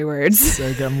vocabulary words.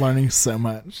 So good. I'm learning so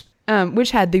much.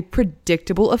 Which had the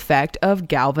predictable effect of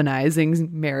galvanizing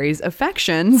Mary's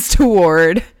affections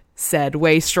toward said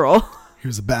wastrel. He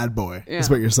was a bad boy, is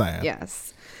what you're saying.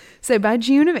 Yes. So by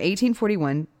June of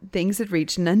 1841, things had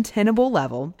reached an untenable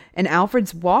level, and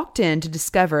Alfred's walked in to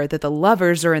discover that the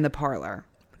lovers are in the parlor.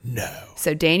 No.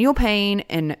 So Daniel Payne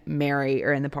and Mary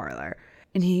are in the parlor,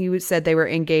 and he said they were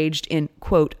engaged in,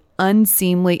 quote,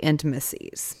 unseemly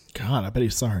intimacies. God, I bet he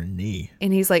saw her knee.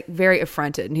 And he's like very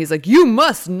affronted, and he's like, you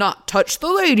must not touch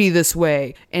the lady this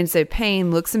way. And so Payne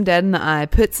looks him dead in the eye,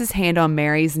 puts his hand on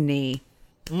Mary's knee.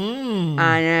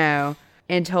 I know.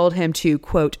 And told him to,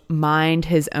 quote, mind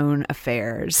his own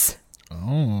affairs.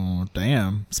 Oh,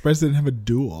 damn. Surprised they didn't have a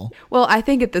duel. Well, I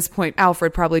think at this point,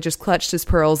 Alfred probably just clutched his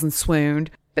pearls and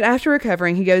swooned. But after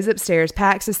recovering, he goes upstairs,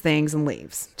 packs his things, and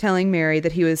leaves, telling Mary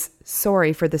that he was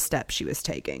sorry for the steps she was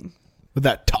taking. With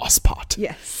that tosspot.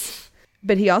 Yes.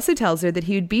 But he also tells her that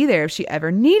he would be there if she ever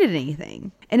needed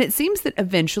anything. And it seems that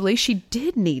eventually she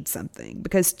did need something,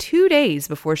 because 2 days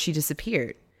before she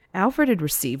disappeared, Alfred had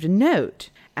received a note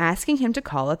asking him to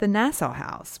call at the Nassau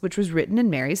House, which was written in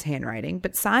Mary's handwriting,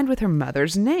 but signed with her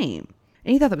mother's name.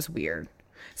 And he thought that was weird.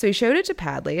 So he showed it to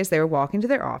Padley as they were walking to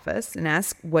their office and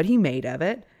asked what he made of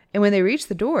it. And when they reached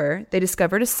the door, they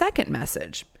discovered a second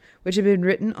message, which had been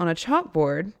written on a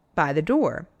chalkboard by the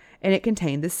door. And it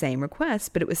contained the same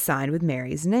request, but it was signed with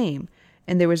Mary's name.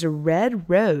 And there was a red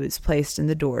rose placed in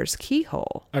the door's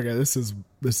keyhole. Okay, this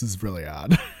is really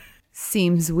odd.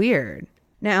 Seems weird.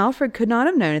 Now, Alfred could not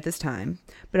have known at this time,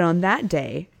 but on that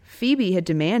day, Phoebe had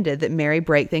demanded that Mary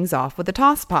break things off with a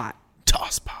tosspot.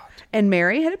 Tosspot. And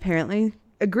Mary had apparently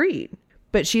agreed,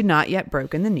 but she had not yet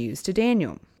broken the news to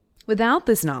Daniel. Without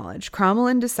this knowledge,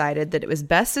 Crommelin decided that it was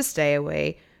best to stay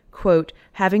away, quote,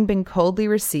 having been coldly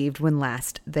received when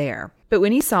last there. But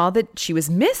when he saw that she was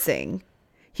missing,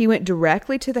 he went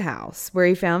directly to the house, where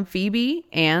he found Phoebe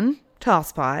and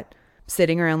Tosspot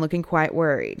sitting around looking quite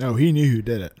worried. Oh, he knew who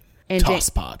did it. And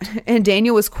Tosspot. And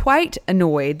Daniel was quite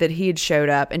annoyed that he had showed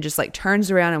up and just like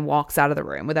turns around and walks out of the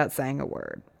room without saying a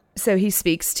word. So he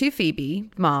speaks to Phoebe,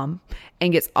 mom,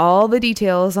 and gets all the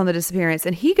details on the disappearance.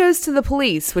 And he goes to the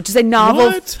police, which is a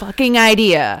novel fucking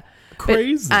idea.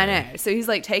 Crazy. But, I know. So he's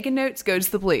like taking notes, goes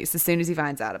to the police as soon as he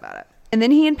finds out about it. And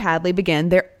then he and Padley began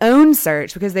their own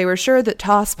search because they were sure that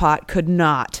Tosspot could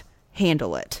not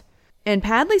handle it. And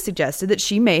Padley suggested that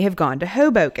she may have gone to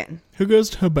Hoboken. Who goes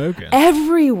to Hoboken?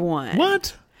 Everyone.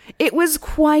 What? It was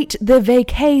quite the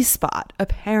vacay spot,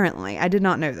 apparently. I did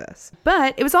not know this.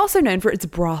 But it was also known for its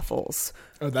brothels.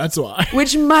 Oh, that's why.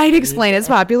 Which might explain its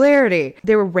popularity.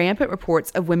 There were rampant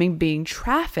reports of women being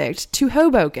trafficked to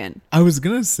Hoboken. I was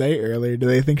going to say earlier, do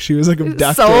they think she was like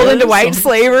abducted? Sold into white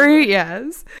slavery?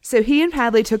 Yes. So he and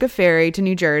Padley took a ferry to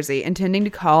New Jersey, intending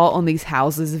to call on these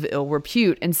houses of ill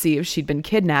repute and see if she'd been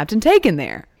kidnapped and taken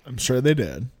there. I'm sure they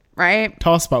did. Right?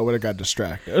 Tosspot would have got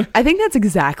distracted. I think that's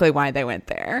exactly why they went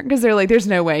there. Because they're like, there's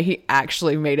no way he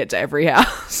actually made it to every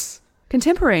house.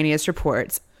 Contemporaneous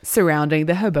reports surrounding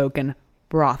the Hoboken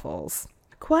brothels.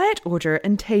 Quiet order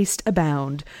and taste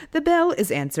abound. The bell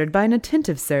is answered by an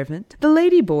attentive servant. The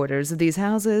lady boarders of these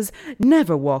houses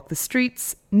never walk the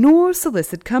streets, nor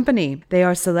solicit company. They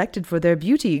are selected for their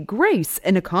beauty, grace,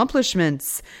 and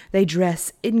accomplishments. They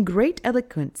dress in great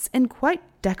elegance and quite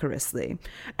decorously,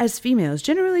 as females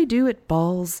generally do at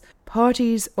balls,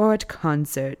 parties, or at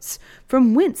concerts,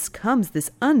 from whence comes this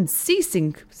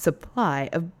unceasing supply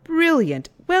of brilliant,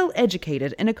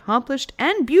 well-educated, and accomplished,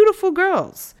 and beautiful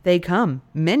girls. They come,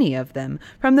 many of them,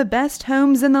 from the best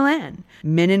homes in the land.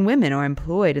 Men and women are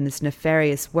employed in this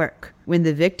nefarious work. When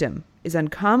the victim is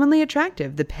uncommonly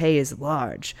attractive, the pay is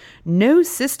large. No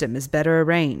system is better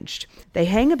arranged. They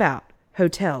hang about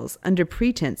hotels under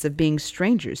pretense of being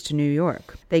strangers to New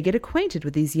York. They get acquainted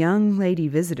with these young lady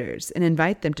visitors and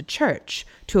invite them to church,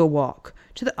 to a walk,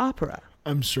 to the opera.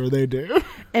 I'm sure they do.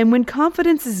 And when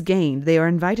confidence is gained, they are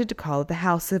invited to call at the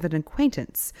house of an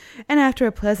acquaintance. And after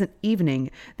a pleasant evening,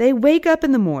 they wake up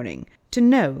in the morning to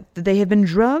know that they have been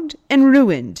drugged and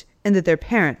ruined and that their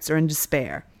parents are in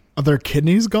despair. Are their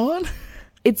kidneys gone?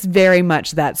 It's very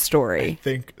much that story. I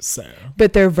think so.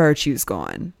 But their virtue's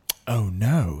gone. Oh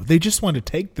no, they just want to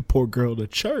take the poor girl to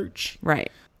church.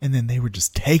 Right. And then they were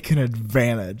just taken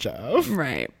advantage of.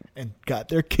 Right. And got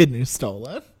their kidneys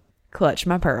stolen. Clutch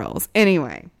my pearls.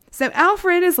 Anyway, so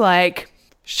Alfred is like,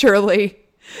 surely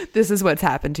this is what's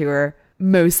happened to her.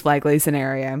 Most likely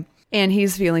scenario. And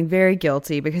he's feeling very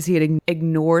guilty because he had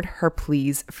ignored her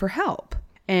pleas for help.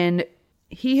 And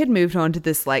he had moved on to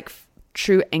this like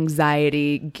true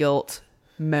anxiety, guilt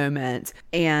moment.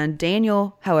 And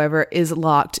Daniel, however, is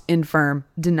locked in firm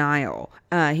denial.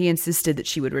 He insisted that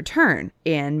she would return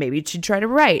and maybe she'd try to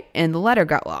write, and the letter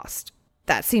got lost.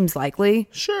 That seems likely.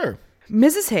 Sure.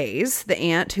 Mrs. Hayes, the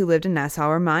aunt who lived in Nassau,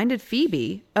 reminded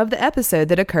Phoebe of the episode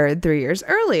that occurred 3 years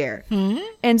earlier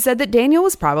and said that Daniel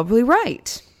was probably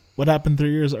right. What happened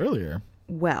 3 years earlier?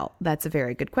 Well, that's a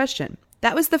very good question.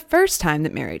 That was the first time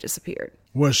that Mary disappeared.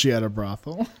 Was she at a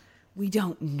brothel? We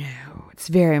don't know. It's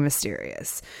very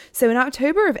mysterious. So in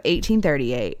October of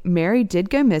 1838, Mary did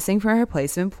go missing from her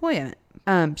place of employment.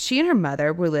 She and her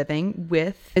mother were living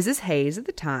with Mrs. Hayes at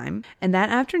the time, and that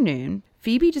afternoon,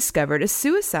 Phoebe discovered a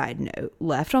suicide note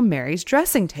left on Mary's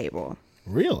dressing table.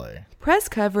 Really? Press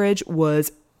coverage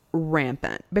was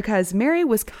rampant because Mary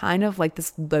was kind of like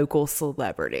this local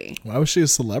celebrity. Why was she a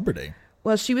celebrity?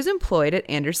 Well, she was employed at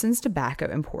Anderson's Tobacco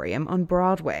Emporium on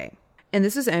Broadway. And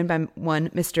this was owned by one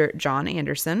Mr. John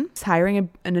Anderson. Hiring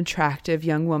an attractive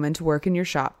young woman to work in your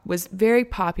shop was very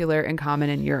popular and common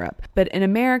in Europe. But in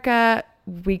America,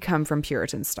 we come from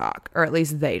Puritan stock, or at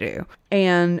least they do.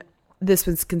 And this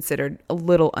was considered a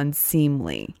little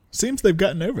unseemly. Seems they've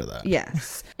gotten over that.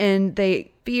 Yes. And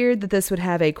they feared that this would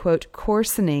have a, quote,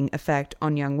 coarsening effect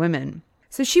on young women.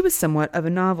 So she was somewhat of a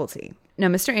novelty. Now,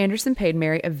 Mr. Anderson paid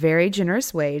Mary a very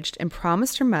generous wage and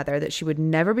promised her mother that she would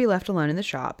never be left alone in the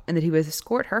shop and that he would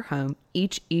escort her home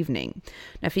each evening.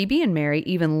 Now, Phoebe and Mary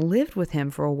even lived with him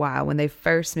for a while when they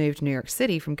first moved to New York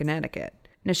City from Connecticut.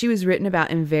 Now, she was written about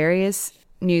in various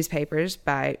newspapers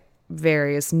by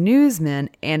various newsmen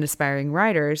and aspiring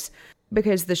writers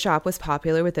because the shop was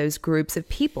popular with those groups of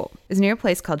people. It was near a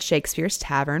place called Shakespeare's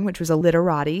Tavern, which was a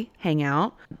literati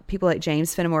hangout. People like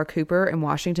James Fenimore Cooper and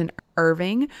Washington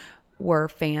Irving were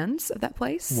fans of that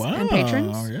place and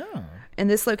patrons. Yeah. And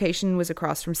this location was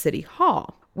across from City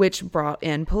Hall, which brought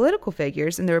in political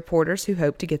figures and the reporters who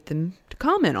hoped to get them to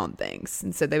comment on things.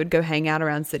 And so they would go hang out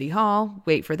around City Hall,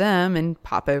 wait for them, and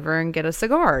pop over and get a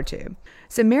cigar or two.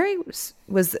 So Mary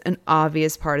was an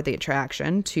obvious part of the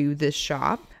attraction to this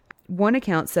shop. One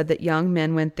account said that young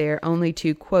men went there only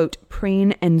to, quote,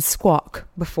 preen and squawk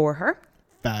before her.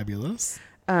 Fabulous.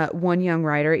 One young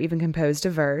writer even composed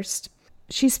a verse.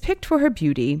 She's picked for her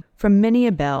beauty from many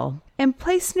a belle, and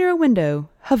placed near a window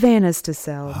Havanas to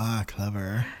sell. Ah,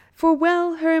 clever. For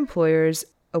well her employers,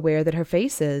 aware that her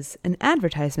face is an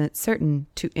advertisement certain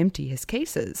to empty his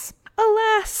cases.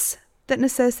 Alas, that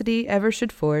necessity ever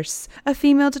should force a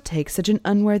female to take such an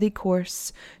unworthy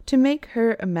course, to make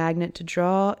her a magnet to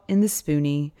draw in the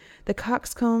spoony, the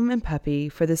coxcomb and puppy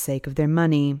for the sake of their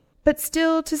money. But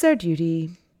still 'tis our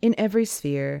duty, in every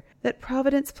sphere that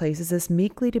Providence places us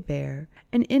meekly to bear,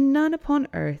 and in none upon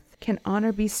earth can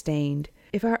honour be stained,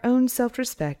 if our own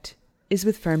self-respect is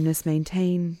with firmness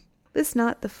maintained. List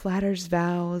not the flatterer's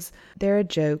vows, they're a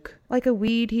joke, like a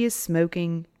weed he is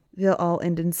smoking, they'll all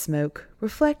end in smoke.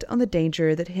 Reflect on the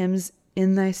danger that hems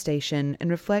in thy station, and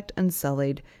reflect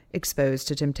unsullied, exposed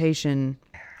to temptation.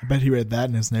 I bet he read that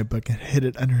in his notebook and hid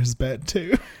it under his bed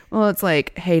too. Well, it's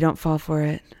like, hey, don't fall for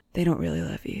it. They don't really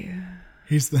love you.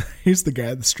 He's the guy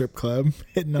at the strip club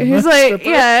hitting on He's the like, stripper.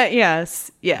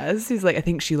 yes. He's like, I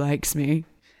think she likes me.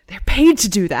 They're paid to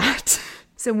do that.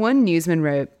 So one newsman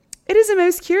wrote, it is a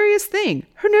most curious thing.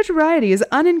 Her notoriety is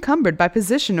unencumbered by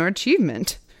position or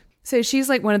achievement. So she's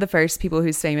like one of the first people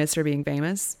who's famous for being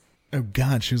famous. Oh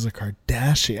God, she was a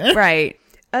Kardashian. Right.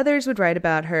 Others would write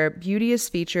about her beauteous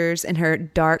features and her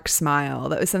dark smile.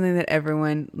 That was something that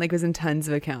everyone was in tons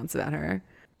of accounts about her.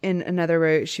 In another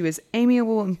wrote, she was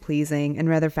amiable and pleasing and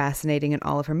rather fascinating in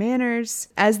all of her manners.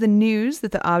 As the news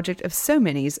that the object of so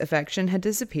many's affection had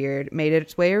disappeared made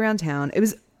its way around town, it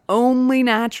was only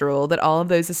natural that all of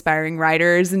those aspiring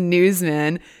writers and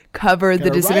newsmen covered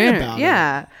the disappearance.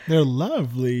 Yeah. Their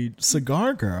lovely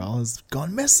cigar girl has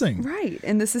gone missing. Right.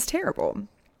 And this is terrible.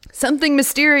 Something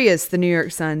mysterious, the New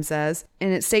York Sun says,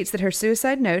 and it states that her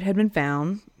suicide note had been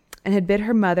found and had bid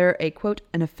her mother a, quote,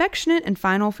 an affectionate and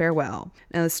final farewell.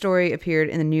 Now, the story appeared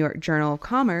in the New York Journal of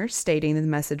Commerce, stating that the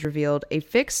message revealed a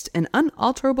fixed and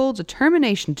unalterable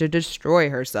determination to destroy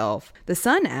herself. The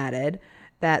Sun added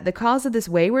that the cause of this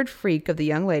wayward freak of the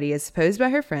young lady is supposed by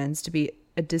her friends to be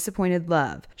a disappointed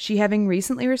love, she having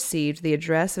recently received the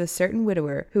address of a certain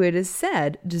widower who, it is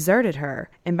said, deserted her,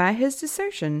 and by his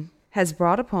desertion has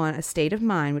brought upon a state of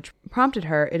mind which prompted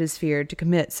her, it is feared, to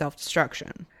commit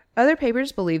self-destruction. Other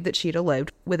papers believed that she had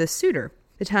eloped with a suitor.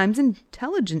 The Times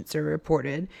Intelligencer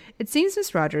reported, it seems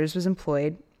Miss Rogers was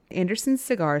employed at Anderson's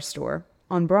cigar store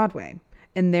on Broadway,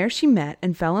 and there she met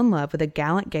and fell in love with a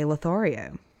gallant gay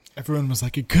Lothario. Everyone was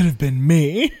like, it could have been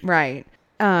me. Right.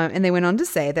 And they went on to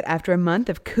say that after a month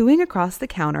of cooing across the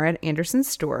counter at Anderson's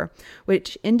store,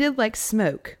 which ended like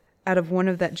smoke out of one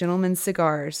of that gentleman's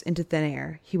cigars into thin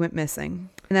air, he went missing.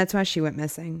 And that's why she went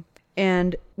missing.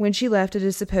 And when she left, it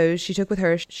is supposed she took with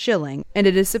her a shilling, and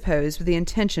it is supposed with the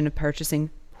intention of purchasing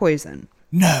poison.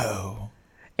 No.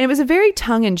 And it was a very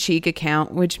tongue-in-cheek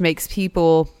account, which makes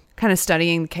people kind of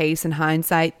studying the case in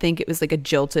hindsight think it was like a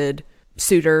jilted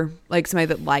suitor, like somebody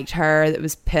that liked her, that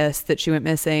was pissed that she went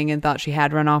missing and thought she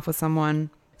had run off with someone.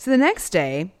 So the next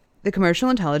day, the Commercial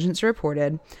Intelligencer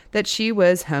reported that she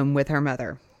was home with her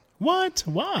mother. What?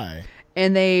 Why?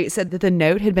 And they said that the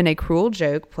note had been a cruel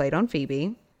joke played on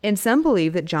Phoebe. And some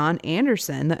believe that John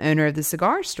Anderson, the owner of the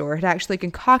cigar store, had actually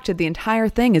concocted the entire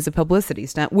thing as a publicity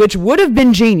stunt, which would have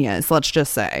been genius, let's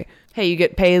just say. Hey, you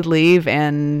get paid leave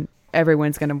and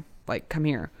everyone's going to, come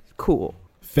here. Cool.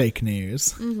 Fake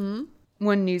news. Mm-hmm.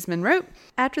 One newsman wrote,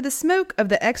 after the smoke of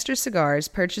the extra cigars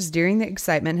purchased during the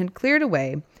excitement had cleared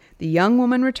away, the young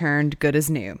woman returned good as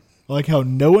new. I like how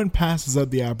no one passes up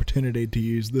the opportunity to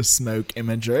use the smoke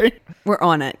imagery. We're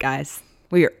on it, guys.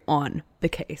 We are on the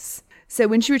case. So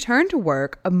when she returned to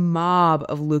work, a mob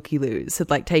of looky-loos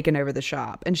had taken over the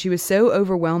shop, and she was so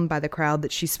overwhelmed by the crowd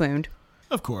that she swooned.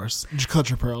 Of course. Just clutch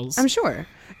her pearls. I'm sure.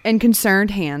 And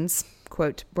concerned hands,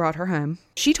 quote, brought her home.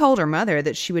 She told her mother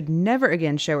that she would never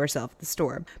again show herself at the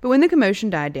store. But when the commotion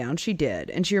died down, she did,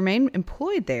 and she remained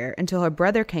employed there until her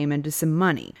brother came into some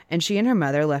money, and she and her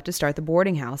mother left to start the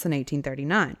boarding house in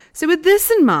 1839. So with this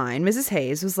in mind, Mrs.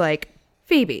 Hayes was like,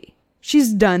 Phoebe,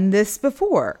 she's done this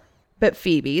before. But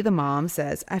Phoebe, the mom,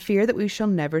 says, I fear that we shall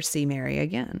never see Mary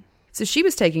again. So she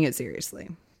was taking it seriously.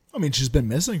 I mean, she's been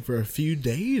missing for a few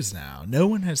days now. No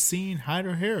one has seen hide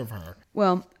or hair of her.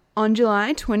 Well, on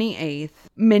July 28th,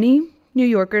 many New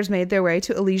Yorkers made their way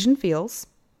to Elysian Fields,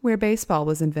 where baseball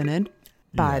was invented,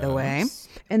 by the way,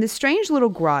 and the strange little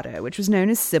grotto, which was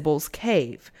known as Sybil's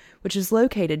Cave, which is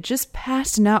located just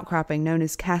past an outcropping known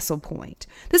as Castle Point.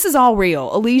 This is all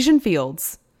real. Elysian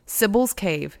Fields, Sybil's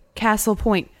Cave, Castle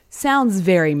Point. Sounds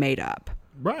very made up.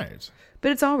 Right.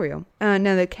 But it's all real.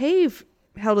 Now, the cave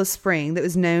held a spring that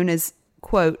was known as,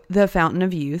 quote, the Fountain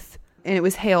of Youth, and it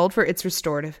was hailed for its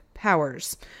restorative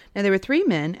powers. Now, there were 3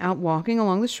 men out walking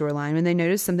along the shoreline when they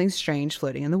noticed something strange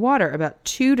floating in the water about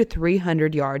 200 to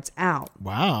 300 yards out.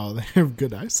 Wow, they have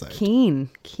good eyesight. Keen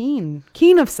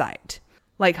of sight,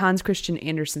 like Hans Christian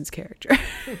Andersen's character.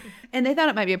 And they thought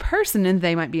it might be a person and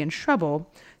they might be in trouble,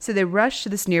 so they rushed to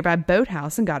this nearby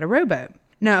boathouse and got a rowboat.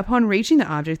 Now, upon reaching the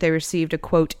object, they received a,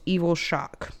 quote, evil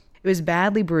shock. It was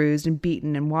badly bruised and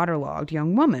beaten and waterlogged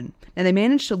young woman. Now, they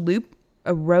managed to loop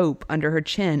a rope under her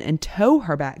chin and tow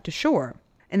her back to shore.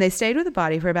 And they stayed with the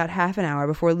body for about half an hour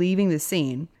before leaving the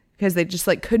scene because they just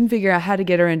couldn't figure out how to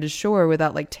get her into shore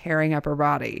without tearing up her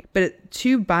body. But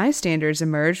 2 bystanders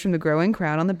emerged from the growing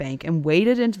crowd on the bank and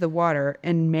waded into the water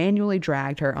and manually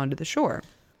dragged her onto the shore.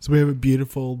 So we have a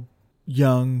beautiful,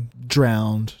 young,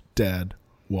 drowned, dead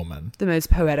woman. The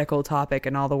most poetical topic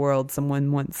in all the world,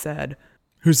 someone once said.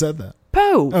 Who said that?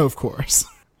 Poe. Oh, of course.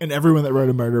 And everyone that wrote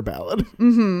a murder ballad.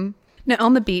 Mm-hmm. Now,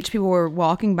 on the beach, people were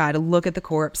walking by to look at the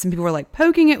corpse, and people were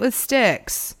poking it with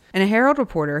sticks. And a Herald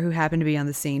reporter who happened to be on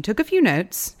the scene took a few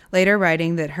notes, later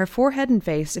writing that her forehead and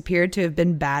face appeared to have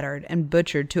been battered and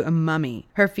butchered to a mummy.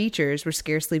 Her features were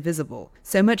scarcely visible.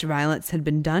 So much violence had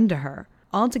been done to her.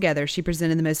 Altogether, she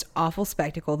presented the most awful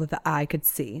spectacle that the eye could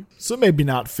see. So maybe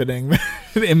not fitting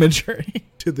the imagery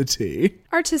to the T.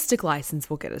 Artistic license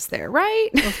will get us there, right?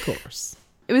 Of course.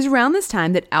 It was around this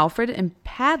time that Alfred and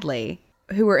Padley,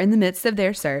 who were in the midst of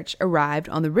their search, arrived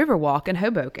on the Riverwalk in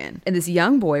Hoboken. And this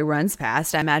young boy runs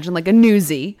past, I imagine like a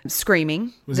newsie,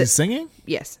 screaming. Was he singing?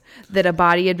 Yes. That a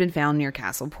body had been found near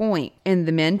Castle Point. And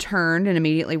the men turned and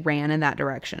immediately ran in that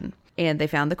direction. And they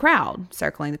found the crowd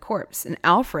circling the corpse. And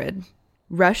Alfred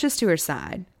rushes to her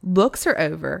side, looks her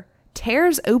over,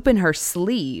 tears open her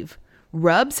sleeve,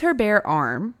 rubs her bare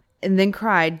arm, and then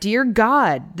cried, "Dear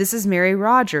God, this is Mary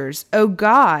Rogers. Oh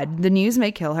God, the news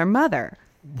may kill her mother."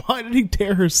 Why did he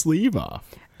tear her sleeve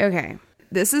off? Okay,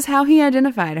 this is how he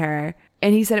identified her.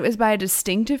 And he said it was by a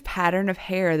distinctive pattern of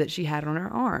hair that she had on her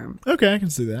arm. Okay, I can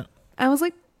see that. I was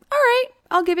like, all right,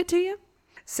 I'll give it to you.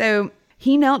 So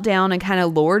he knelt down and kind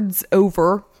of lords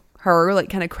over her, like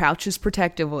kind of crouches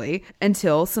protectively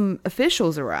until some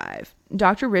officials arrive.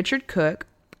 Dr. Richard Cook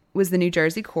was the New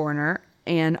Jersey coroner,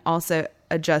 and also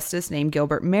a justice named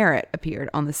Gilbert Merritt appeared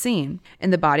on the scene.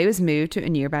 And the body was moved to a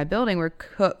nearby building where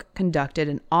Cook conducted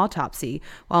an autopsy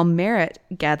while Merritt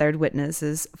gathered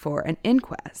witnesses for an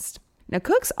inquest. Now,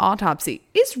 Cook's autopsy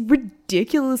is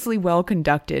ridiculously well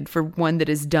conducted for one that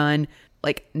is done,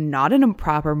 like, not in a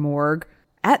proper morgue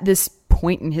at this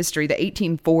point in history, the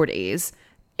 1840s,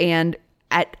 and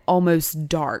at almost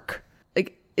dark.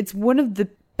 Like, it's one of the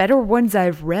better ones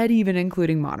I've read, even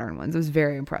including modern ones. I was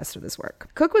very impressed with this work.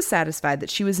 Cook was satisfied that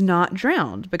she was not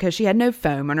drowned because she had no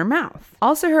foam on her mouth.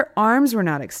 Also, her arms were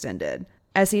not extended,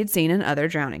 as he had seen in other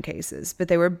drowning cases, but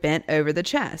they were bent over the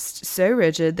chest, so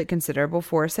rigid that considerable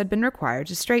force had been required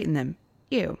to straighten them.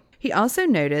 Ew. He also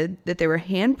noted that there were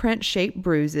handprint-shaped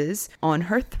bruises on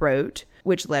her throat,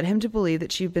 which led him to believe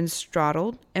that she'd been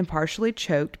straddled and partially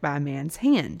choked by a man's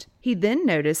hand. He then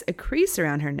noticed a crease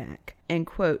around her neck, and,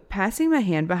 quote, "Passing my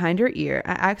hand behind her ear,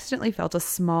 I accidentally felt a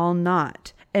small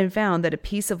knot, and found that a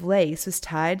piece of lace was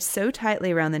tied so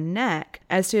tightly around the neck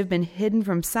as to have been hidden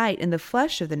from sight in the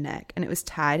flesh of the neck, and it was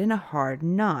tied in a hard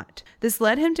knot. This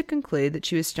led him to conclude that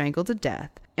she was strangled to death,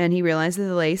 and he realized that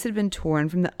the lace had been torn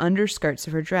from the underskirts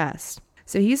of her dress.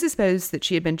 So he supposed that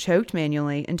she had been choked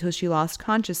manually until she lost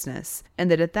consciousness,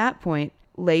 and that at that point,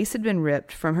 lace had been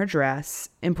ripped from her dress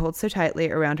and pulled so tightly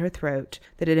around her throat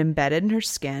that it embedded in her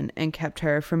skin and kept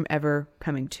her from ever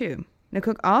coming to." Now,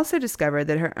 Cook also discovered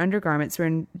that her undergarments were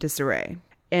in disarray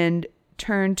and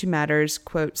turned to matters,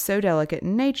 quote, "so delicate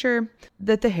in nature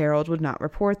that the Herald would not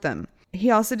report them." He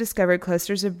also discovered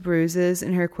clusters of bruises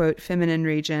in her, quote, "feminine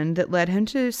region" that led him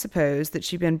to suppose that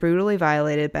she'd been brutally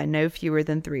violated by no fewer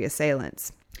than 3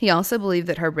 assailants. He also believed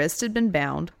that her wrist had been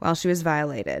bound while she was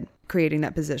violated, creating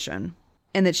that position,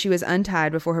 and that she was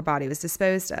untied before her body was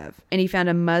disposed of. And he found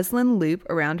a muslin loop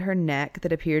around her neck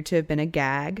that appeared to have been a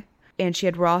gag, and she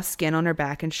had raw skin on her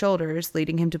back and shoulders,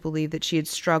 leading him to believe that she had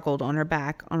struggled on her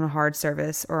back on a hard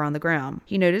surface or on the ground.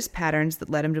 He noticed patterns that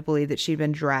led him to believe that she'd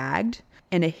been dragged,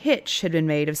 and a hitch had been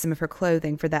made of some of her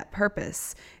clothing for that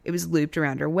purpose. It was looped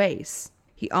around her waist.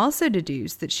 He also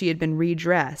deduced that she had been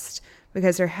redressed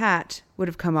because her hat would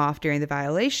have come off during the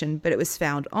violation, but it was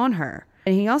found on her.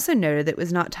 And he also noted that it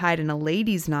was not tied in a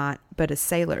lady's knot, but a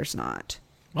sailor's knot.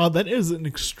 Well, that is an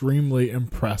extremely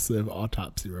impressive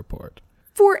autopsy report.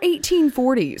 For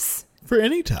 1840s. For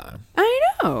any time. I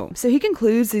know. So he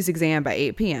concludes his exam by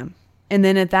 8 p.m. And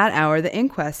then at that hour, the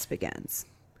inquest begins.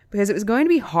 Because it was going to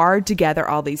be hard to gather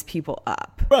all these people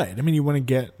up. Right. I mean, you want to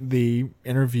get the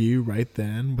interview right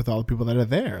then with all the people that are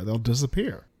there. They'll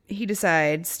disappear. He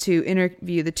decides to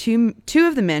interview the two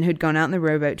of the men who'd gone out in the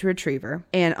rowboat to retrieve her,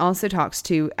 and also talks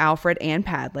to Alfred and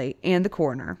Padley and the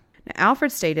coroner. Now,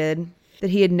 Alfred stated that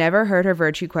he had never heard her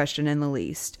virtue questioned in the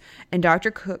least, and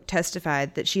Dr. Cook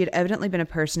testified that she had evidently been a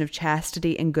person of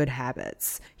chastity and good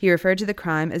habits. He referred to the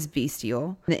crime as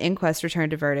bestial, and the inquest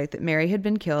returned a verdict that Mary had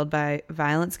been killed by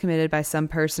violence committed by some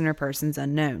person or persons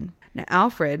unknown. Now,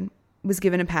 Alfred was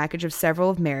given a package of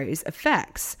several of Mary's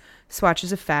effects,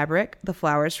 swatches of fabric, the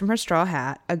flowers from her straw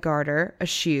hat, a garter, a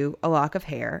shoe, a lock of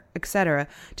hair, etc.,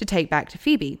 to take back to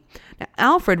Phoebe. Now,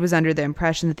 Alfred was under the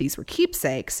impression that these were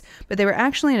keepsakes, but they were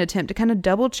actually an attempt to kind of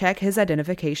double-check his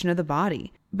identification of the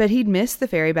body. But he'd missed the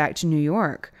ferry back to New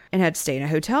York and had stayed in a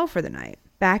hotel for the night.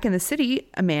 Back in the city,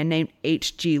 a man named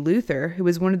H.G. Luther, who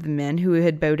was one of the men who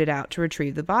had boated out to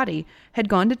retrieve the body, had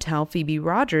gone to tell Phoebe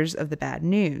Rogers of the bad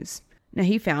news. Now,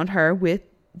 he found her with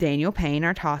Daniel Payne,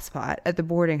 our tosspot, at the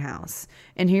boarding house,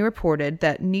 and he reported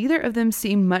that neither of them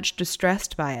seemed much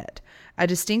distressed by it. I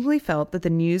distinctly felt that the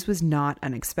news was not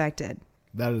unexpected.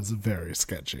 That is very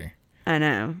sketchy. I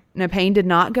know. Now, Payne did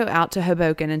not go out to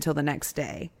Hoboken until the next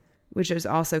day, which was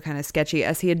also kind of sketchy,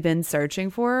 as he had been searching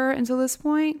for her until this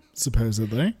point.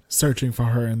 Supposedly. Searching for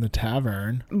her in the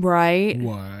tavern. Right.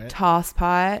 What?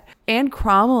 Tosspot. And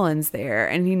Cromelin's there,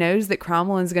 and he knows that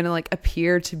Cromelin's going to, like,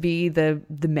 appear to be the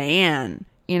man,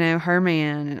 you know, her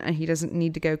man, and he doesn't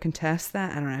need to go contest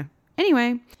that. I don't know.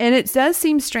 Anyway, and it does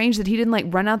seem strange that he didn't,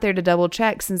 like, run out there to double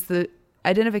check, since the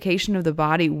identification of the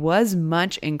body was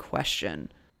much in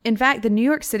question. In fact, the New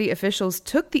York City officials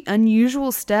took the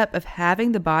unusual step of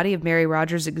having the body of Mary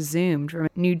Rogers exhumed from a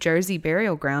New Jersey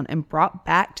burial ground and brought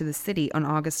back to the city on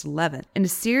August 11th. And a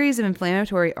series of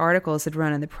inflammatory articles had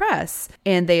run in the press,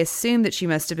 and they assumed that she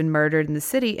must have been murdered in the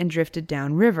city and drifted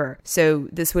downriver. So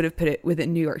this would have put it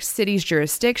within New York City's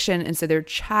jurisdiction, and so they're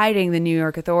chiding the New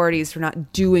York authorities for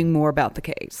not doing more about the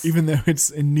case. Even though it's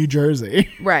in New Jersey.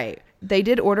 Right. They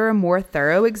did order a more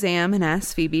thorough exam and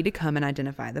asked Phoebe to come and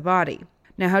identify the body.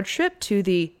 Now, her trip to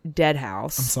the dead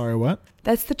house... I'm sorry, what?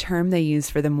 That's the term they use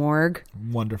for the morgue.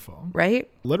 Wonderful.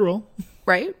 Right? Literal.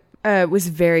 Right? Was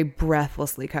very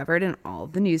breathlessly covered in all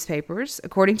of the newspapers.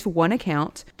 According to one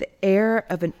account, the air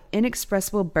of an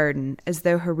inexpressible burden, as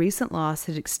though her recent loss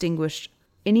had extinguished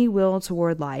any will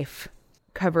toward life,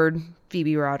 covered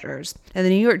Phoebe Rogers. And the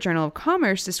New York Journal of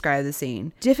Commerce described the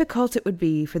scene. Difficult it would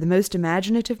be for the most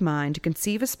imaginative mind to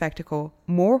conceive a spectacle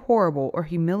more horrible or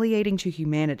humiliating to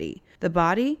humanity. The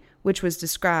body, which was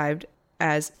described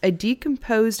as a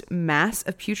decomposed mass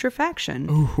of putrefaction,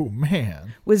 oh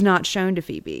man, was not shown to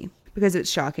Phoebe because of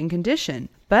its shocking condition.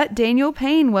 But Daniel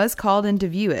Payne was called in to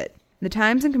view it. The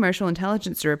Times and Commercial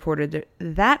Intelligencer reported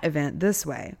that event this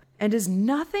way. And as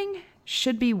nothing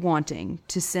should be wanting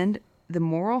to send the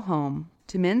moral home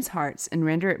to men's hearts and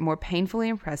render it more painfully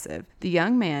impressive, the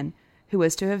young man, who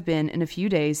was to have been in a few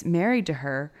days married to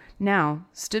her, now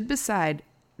stood beside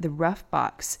the rough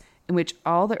box in which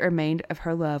all that remained of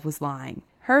her love was lying.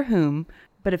 Her whom,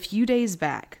 but a few days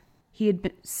back, he had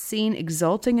been seen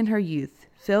exulting in her youth,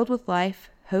 filled with life,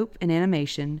 hope, and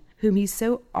animation, whom he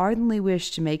so ardently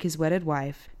wished to make his wedded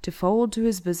wife, to fold to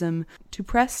his bosom, to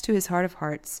press to his heart of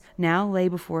hearts, now lay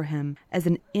before him as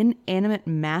an inanimate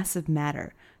mass of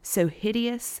matter, so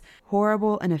hideous,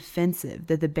 horrible, and offensive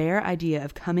that the bare idea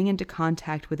of coming into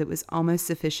contact with it was almost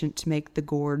sufficient to make the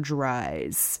gorge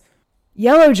rise.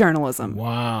 Yellow journalism.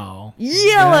 Wow.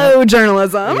 Yellow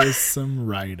journalism. There's some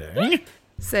writing.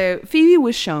 So Phoebe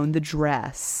was shown the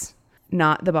dress,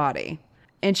 not the body.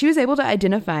 And she was able to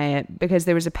identify it because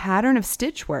there was a pattern of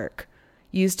stitch work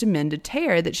used to mend a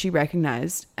tear that she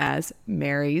recognized as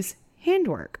Mary's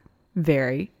handwork.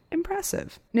 Very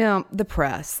impressive. Now, the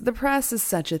press. The press is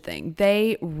such a thing.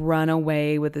 They run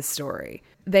away with the story.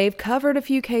 They've covered a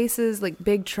few cases, like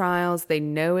big trials. They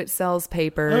know it sells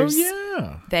papers. Oh,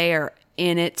 yeah. They are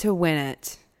in it to win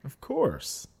it. Of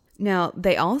course. Now,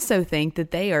 they also think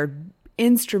that they are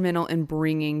instrumental in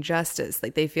bringing justice.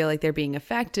 Like, they feel like they're being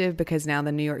effective because now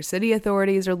the New York City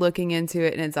authorities are looking into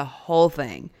it, and it's a whole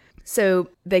thing. So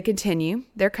they continue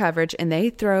their coverage, and they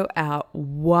throw out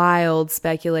wild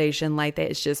speculation like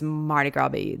that it's just Mardi Gras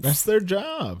beads. That's their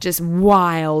job. Just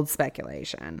wild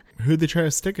speculation. Who'd they try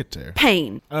to stick it to?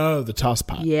 Payne. Oh, the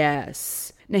tosspot.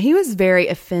 Yes. Now, he was very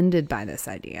offended by this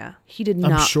idea. He did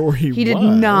not. I'm sure he did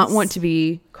not want to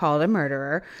be called a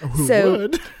murderer. Who so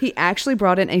would? He actually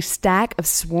brought in a stack of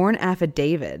sworn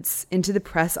affidavits into the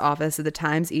press office of the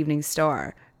Times Evening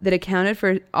Star that accounted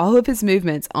for all of his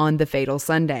movements on the fatal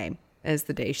Sunday, as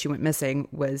the day she went missing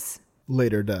was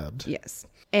later dubbed. Yes.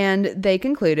 And they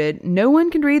concluded, no one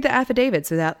can read the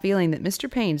affidavits without feeling that Mr.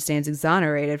 Payne stands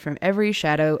exonerated from every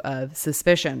shadow of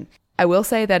suspicion. I will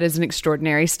say that is an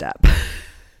extraordinary step.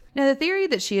 Now, the theory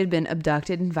that she had been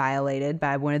abducted and violated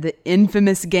by one of the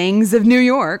infamous gangs of New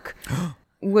York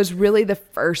was really the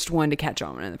first one to catch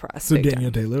on in the press. So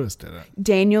Daniel Day-Lewis did it.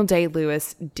 Daniel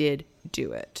Day-Lewis did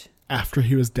do it. After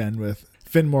he was done with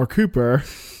Fenimore Cooper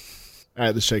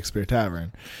at the Shakespeare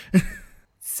Tavern.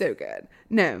 So good.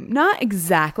 No, not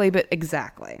exactly, but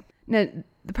exactly. Now,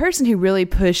 the person who really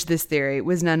pushed this theory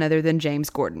was none other than James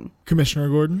Gordon. Commissioner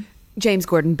Gordon? James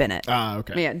Gordon Bennett. Ah,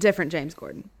 okay. Yeah, different James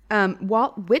Gordon.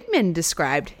 Walt Whitman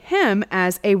described him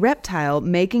as a reptile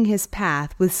making his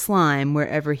path with slime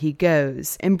wherever he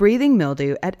goes and breathing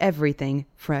mildew at everything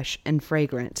fresh and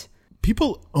fragrant.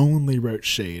 People only wrote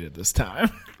shade at this time.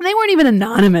 They weren't even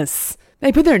anonymous.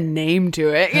 They put their name to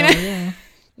it, you know? Yeah.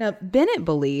 Now, Bennett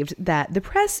believed that the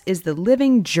press is the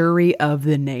living jury of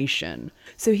the nation.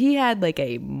 So he had like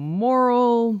a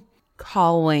moral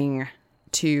calling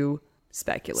to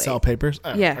speculate. Sell papers?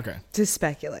 Oh, yeah, okay. To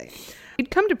speculate.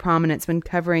 He'd come to prominence when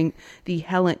covering the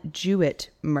Helen Jewett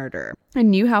murder and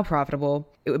knew how profitable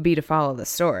it would be to follow the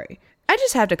story. I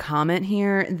just have to comment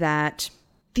here that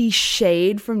the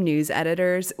shade from news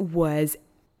editors was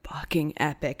fucking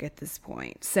epic at this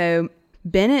point. So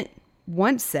Bennett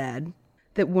once said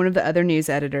that one of the other news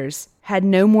editors had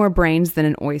no more brains than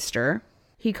an oyster.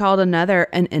 He called another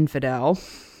an infidel.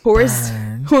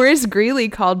 Horace Greeley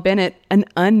called Bennett an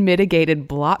unmitigated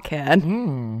blockhead.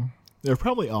 They're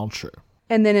probably all true.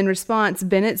 And then in response,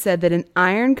 Bennett said that an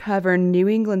iron-covered New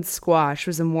England squash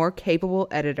was a more capable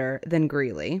editor than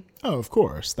Greeley. Oh, of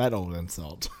course. That old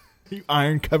insult. You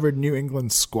iron-covered New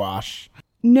England squash.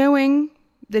 Knowing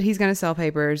that he's going to sell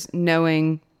papers,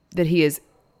 knowing that he is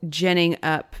ginning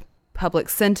up public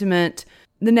sentiment,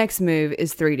 the next move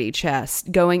is 3D chess,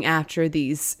 going after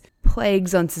these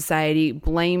plagues on society,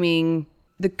 blaming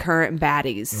the current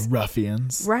baddies. The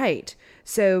ruffians. Right.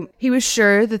 So he was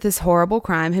sure that this horrible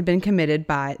crime had been committed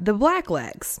by the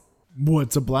Blacklegs.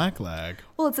 What's a blackleg?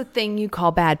 Well, it's a thing you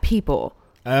call bad people.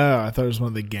 Oh, I thought it was one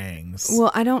of the gangs.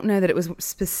 Well, I don't know that it was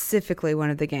specifically one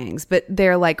of the gangs, but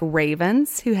they're like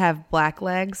ravens who have black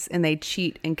legs and they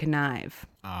cheat and connive.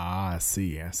 Ah, I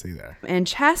see that. And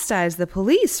chastise the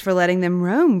police for letting them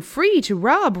roam free to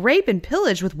rob, rape, and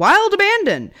pillage with wild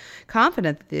abandon,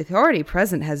 confident that the authority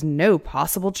present has no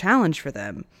possible challenge for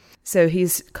them. So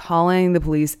he's calling the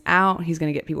police out. He's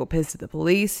going to get people pissed at the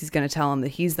police. He's going to tell them that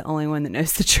he's the only one that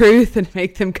knows the truth and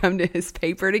make them come to his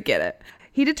paper to get it.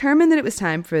 He determined that it was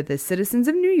time for the citizens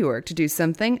of New York to do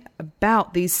something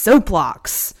about these soap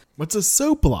blocks. What's a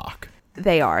soap block?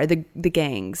 They are the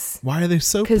gangs. Why are they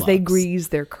soap blocks? Because they grease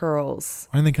their curls.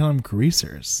 Why do they call them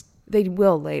greasers? They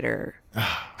will later.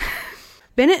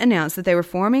 Bennett announced that they were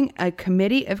forming a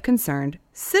committee of concerned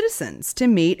citizens to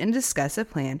meet and discuss a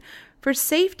plan for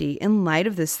safety in light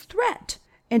of this threat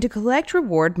and to collect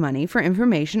reward money for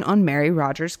information on Mary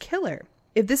Rogers' killer.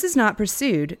 If this is not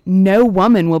pursued, no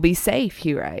woman will be safe,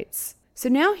 he writes. So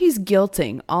now he's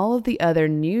guilting all of the other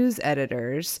news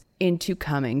editors into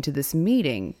coming to this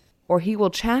meeting, or he will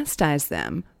chastise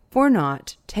them for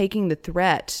not taking the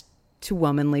threat to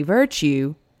womanly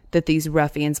virtue that these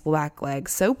ruffians blackleg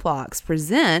soap blocks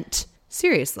present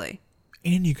seriously.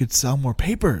 And you could sell more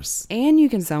papers. And you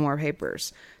can sell more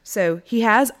papers. So he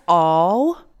has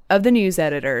all of the news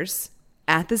editors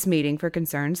at this meeting for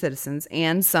concerned citizens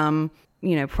and some,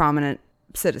 prominent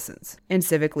citizens and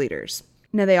civic leaders.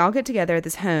 Now, they all get together at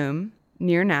this home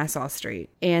near Nassau Street,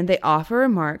 and they offer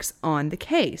remarks on the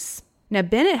case. Now,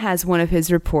 Bennett has one of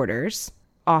his reporters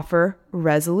offer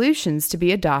resolutions to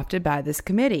be adopted by this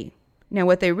committee. Now,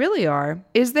 what they really are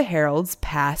is the Herald's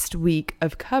past week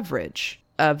of coverage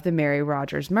of the Mary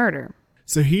Rogers murder.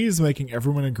 So he's making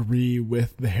everyone agree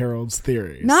with the Herald's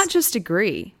theories. Not just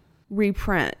agree,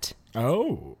 reprint.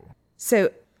 Oh. So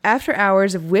after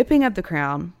hours of whipping up the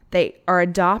crowd, they are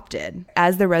adopted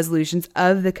as the resolutions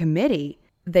of the committee.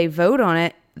 They vote on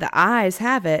it, the ayes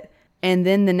have it, and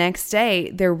then the next day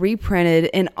they're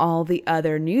reprinted in all the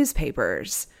other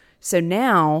newspapers. So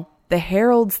now the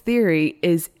Herald's theory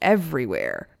is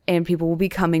everywhere, and people will be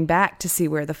coming back to see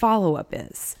where the follow-up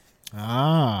is.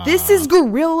 Ah. This is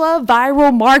guerrilla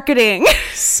viral marketing.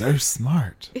 So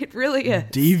smart. It really is.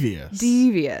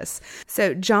 Devious.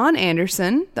 So John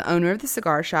Anderson, the owner of the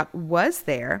cigar shop, was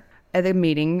there at the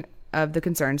meeting of the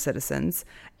concerned citizens,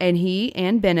 and he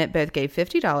and Bennett both gave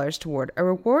 $50 toward a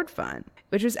reward fund,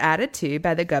 which was added to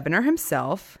by the governor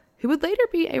himself, who would later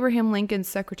be Abraham Lincoln's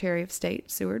Secretary of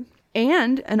State, Seward,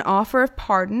 and an offer of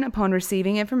pardon upon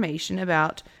receiving information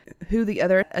about who the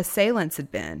other assailants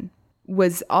had been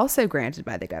was also granted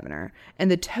by the governor, and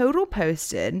the total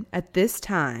posted at this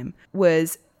time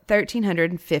was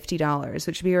 $1,350,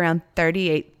 which would be around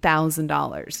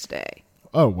 $38,000 today.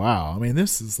 Oh, wow. I mean,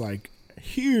 this is like a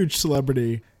huge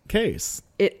celebrity case.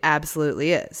 It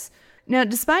absolutely is. Now,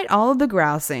 despite all of the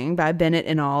grousing by Bennett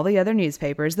and all the other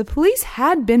newspapers, the police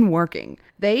had been working.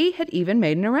 They had even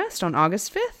made an arrest on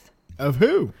August 5th. Of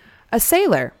who? A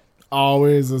sailor.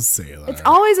 Always a sailor. It's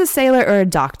always a sailor or a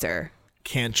doctor.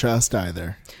 Can't trust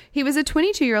either. He was a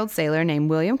 22-year-old sailor named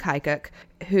William Kycock,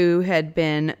 who had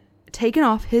been taken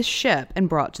off his ship and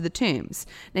brought to the tombs.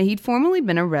 Now, he'd formerly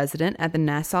been a resident at the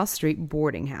Nassau Street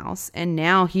boarding house, and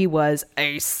now he was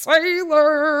a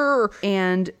sailor.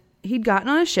 And he'd gotten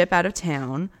on a ship out of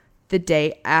town the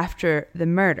day after the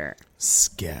murder.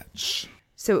 Sketch.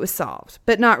 So it was solved,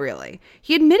 but not really.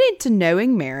 He admitted to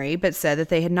knowing Mary, but said that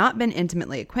they had not been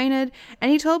intimately acquainted,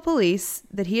 and he told police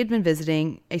that he had been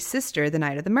visiting a sister the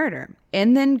night of the murder,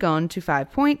 and then gone to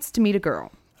 5 Points to meet a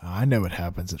girl. I know what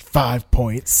happens at 5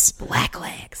 Points.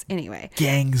 Blacklegs. Anyway.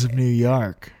 Gangs of New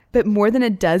York. But more than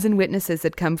a dozen witnesses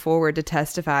had come forward to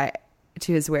testify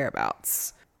to his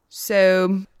whereabouts.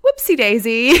 So, whoopsie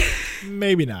daisy.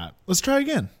 Maybe not. Let's try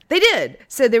again. They did.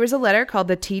 So there was a letter called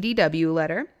the TDW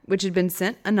letter, which had been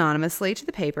sent anonymously to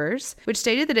the papers, which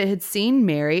stated that it had seen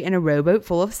Mary in a rowboat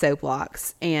full of soap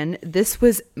blocks, and this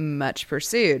was much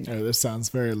pursued. Oh, this sounds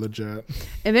very legit.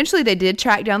 Eventually, they did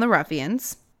track down the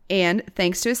ruffians, and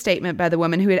thanks to a statement by the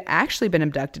woman who had actually been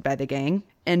abducted by the gang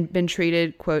and been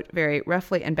treated, quote, very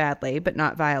roughly and badly, but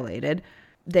not violated,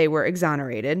 they were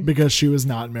exonerated. Because she was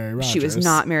not Mary Rogers. She was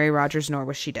not Mary Rogers, nor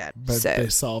was she dead. But they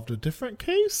solved a different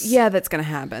case? Yeah, that's going to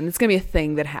happen. It's going to be a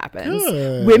thing that happens.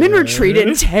 Good. Women were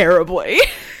treated terribly.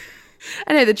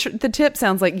 I know the tip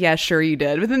sounds like, yeah, sure you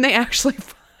did. But then they actually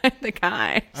find the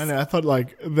guys. I know. I thought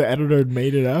like the editor had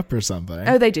made it up or something.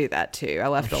 Oh, they do that too. I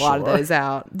left a lot of those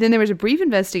out. Then there was a brief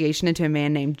investigation into a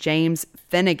man named James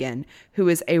Finnegan, who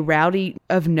was a rowdy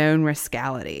of known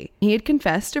rascality. He had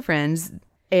confessed to friends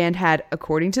and had,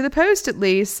 according to the Post at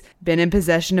least, been in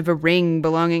possession of a ring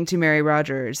belonging to Mary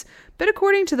Rogers. But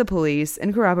according to the police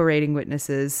and corroborating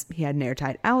witnesses, he had an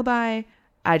airtight alibi.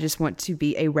 I just want to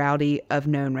be a rowdy of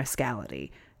known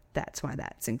rascality. That's why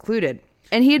that's included.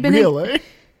 And he had been... Really?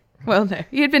 Well, no.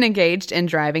 He had been engaged in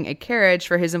driving a carriage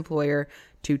for his employer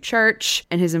to church,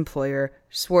 and his employer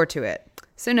swore to it.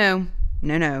 So no,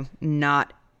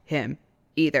 not him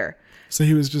either. So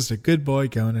he was just a good boy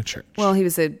going to church. Well, he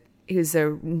was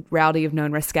a rowdy of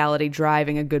known rascality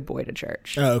driving a good boy to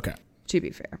church. Oh, okay. To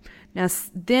be fair. Now,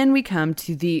 then we come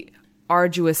to the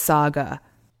arduous saga,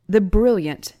 the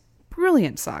brilliant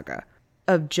saga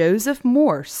of Joseph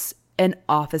Morse and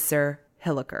Officer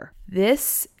Hilliker.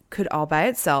 This could all by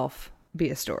itself be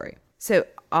a story. So,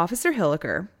 Officer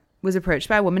Hilliker was approached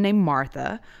by a woman named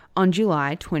Martha on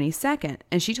July 22nd,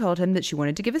 and she told him that she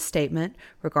wanted to give a statement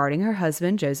regarding her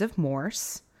husband, Joseph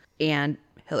Morse, and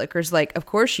Hilliker's like, of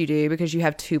course you do, because you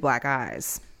have 2 black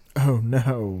eyes. Oh,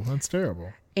 no. That's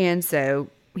terrible. And so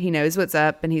he knows what's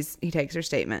up, and he takes her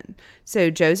statement. So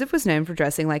Joseph was known for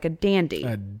dressing like a dandy.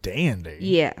 A dandy?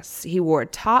 Yes. He wore a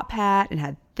top hat and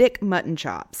had thick mutton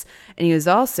chops. And he was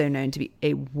also known to be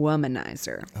a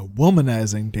womanizer. A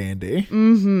womanizing dandy?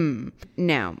 Mm-hmm.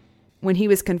 Now, when he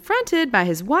was confronted by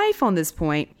his wife on this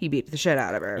point, he beat the shit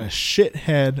out of her. A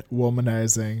shithead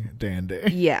womanizing dandy.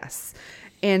 Yes.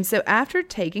 And so after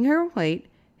taking her plate,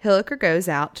 Hilliker goes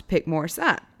out to pick Morse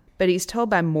up. But he's told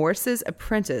by Morse's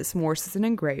apprentice, Morse is an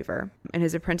engraver, and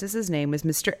his apprentice's name was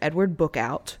Mr. Edward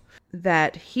Bookout,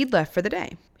 that he'd left for the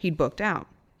day. He'd booked out.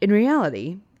 In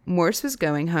reality, Morse was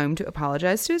going home to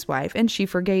apologize to his wife, and she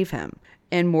forgave him.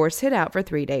 And Morse hid out for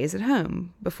 3 days at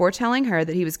home, before telling her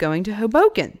that he was going to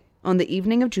Hoboken on the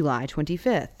evening of July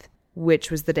 25th, which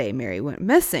was the day Mary went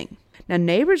missing. Now,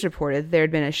 neighbors reported there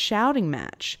had been a shouting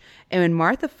match, and when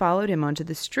Martha followed him onto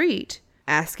the street,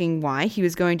 asking why he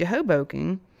was going to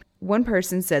Hoboken, one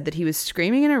person said that he was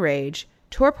screaming in a rage,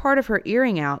 tore part of her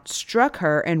earring out, struck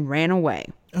her, and ran away.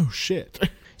 Oh, shit.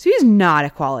 So he's not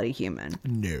a quality human.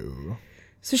 No.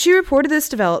 So she reported this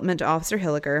development to Officer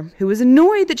Hilliker, who was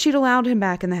annoyed that she'd allowed him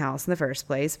back in the house in the first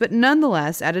place, but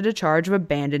nonetheless added a charge of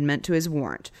abandonment to his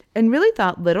warrant, and really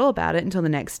thought little about it until the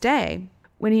next day,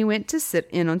 when he went to sit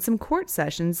in on some court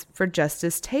sessions for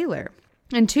Justice Taylor.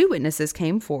 And 2 witnesses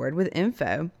came forward with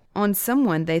info on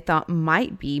someone they thought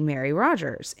might be Mary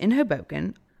Rogers in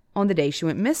Hoboken on the day she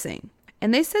went missing.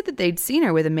 And they said that they'd seen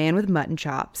her with a man with mutton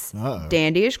chops,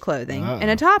 dandyish clothing, and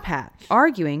a top hat,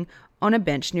 arguing on a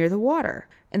bench near the water,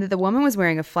 and that the woman was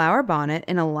wearing a flower bonnet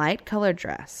and a light-colored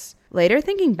dress. Later,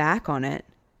 thinking back on it,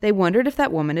 they wondered if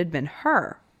that woman had been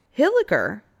her.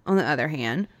 Hilliker, on the other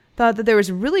hand, thought that there was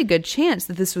a really good chance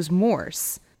that this was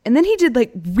Morse. And then he did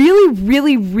like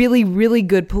really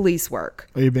good police work.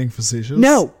 Are you being facetious?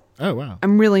 No. Oh, wow.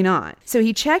 I'm really not. So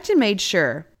he checked and made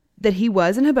sure that he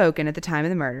was in Hoboken at the time of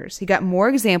the murders. He got more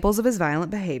examples of his violent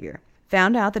behavior.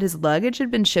 Found out that his luggage had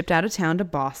been shipped out of town to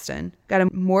Boston. Got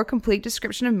a more complete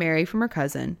description of Mary from her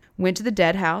cousin. Went to the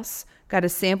dead house. Got a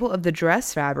sample of the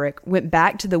dress fabric. Went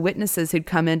back to the witnesses who'd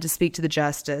come in to speak to the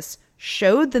justice.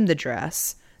 Showed them the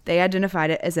dress. They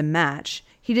identified it as a match.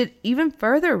 He did even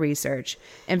further research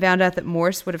and found out that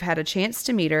Morse would have had a chance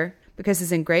to meet her because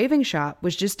his engraving shop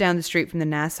was just down the street from the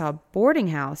Nassau boarding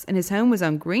house, and his home was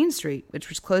on Green Street, which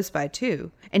was close by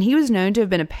too. And he was known to have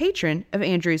been a patron of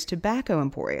Andrew's Tobacco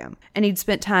Emporium, and he'd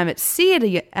spent time at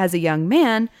sea as a young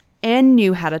man and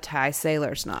knew how to tie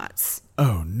sailor's knots.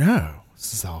 Oh no,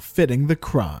 this is all fitting the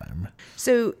crime.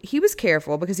 So he was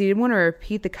careful because he didn't want to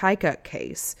repeat the Kykuk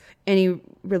case, and he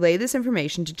relayed this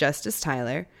information to Justice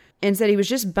Tyler and said he was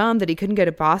just bummed that he couldn't go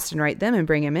to Boston right then and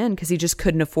bring him in because he just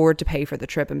couldn't afford to pay for the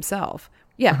trip himself.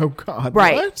 Yeah. Oh, God.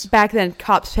 Right. What? Back then,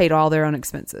 cops paid all their own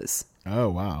expenses. Oh,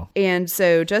 wow. And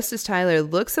so Justice Tyler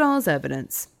looks at all his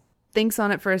evidence, thinks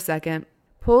on it for a second,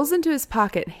 pulls into his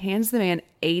pocket, hands the man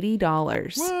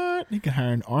 $80. What? He could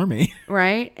hire an army.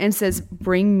 Right? And says,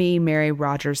 "Bring me Mary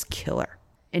Rogers' killer,"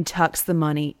 and tucks the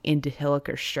money into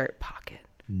Hilliker's shirt pocket.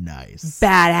 Nice.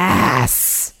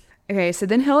 Badass. Okay, so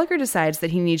then Hilliker decides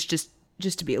that he needs just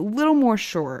to be a little more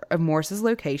sure of Morse's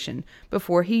location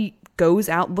before he goes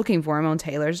out looking for him on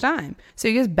Taylor's dime. So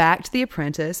he goes back to the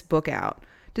apprentice, book out,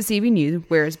 to see if he knew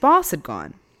where his boss had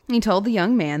gone. He told the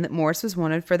young man that Morse was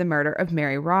wanted for the murder of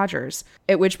Mary Rogers,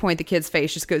 at which point the kid's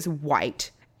face just goes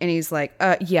white. And he's like,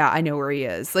 yeah, I know where he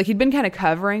is. Like, he'd been kind of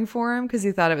covering for him because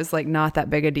he thought it was, like, not that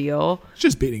big a deal.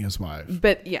 Just beating his wife.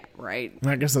 But, yeah, right.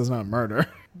 I guess that's not murder.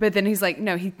 But then he's like,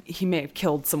 no, he may have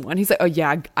killed someone. He's like, oh,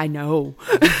 yeah, I know.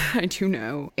 I do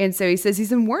know. And so he says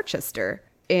he's in Worcester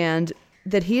and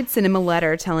that he had sent him a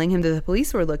letter telling him that the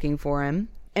police were looking for him.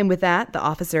 And with that, the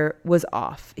officer was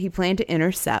off. He planned to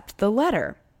intercept the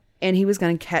letter. And he was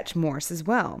going to catch Morse as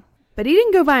well. But he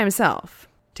didn't go by himself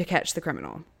to catch the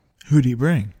criminal. Who'd he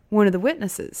bring? One of the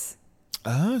witnesses.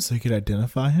 Oh, so he could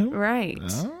identify him? Right.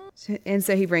 Oh. And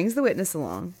so he brings the witness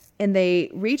along. And they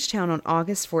reach town on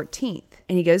August 14th.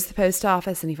 And he goes to the post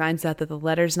office and he finds out that the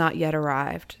letter's not yet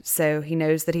arrived. So he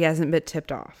knows that he hasn't been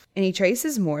tipped off. And he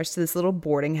traces Morse to this little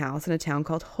boarding house in a town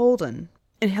called Holden.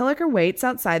 And Hilliker waits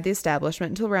outside the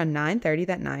establishment until around 9:30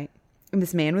 that night. And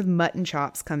this man with mutton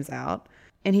chops comes out.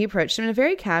 And he approached him in a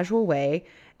very casual way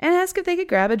and asked if they could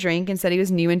grab a drink and said he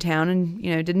was new in town and,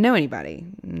 didn't know anybody.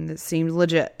 And that seemed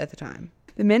legit at the time.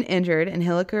 The men entered and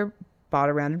Hilliker bought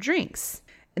a round of drinks.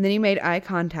 And then he made eye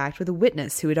contact with a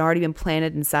witness who had already been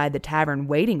planted inside the tavern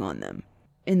waiting on them.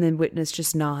 And the witness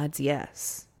just nods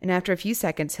yes. And after a few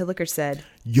seconds, Hilliker said,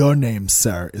 "Your name,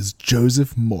 sir, is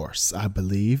Joseph Morse, I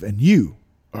believe, and you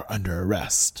are under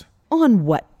arrest." "On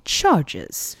what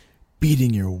charges?"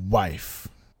 "Beating your wife."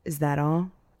 "Is that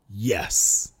all?"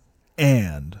 "Yes.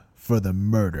 And for the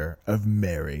murder of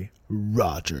Mary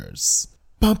Rogers."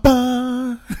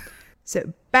 Ba-ba!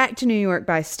 So back to New York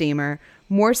by steamer,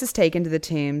 Morse is taken to the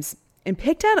tombs and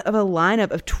picked out of a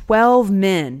lineup of 12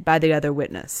 men by the other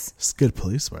witness. It's good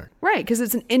police work. Right, because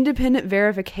it's an independent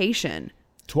verification.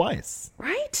 Twice.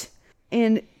 Right?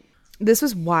 And this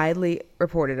was widely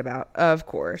reported about, of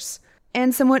course.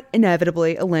 And somewhat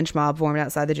inevitably, a lynch mob formed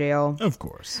outside the jail. Of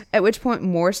course. At which point,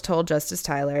 Morse told Justice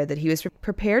Tyler that he was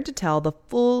prepared to tell the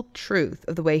full truth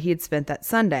of the way he had spent that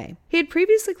Sunday. He had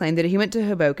previously claimed that he went to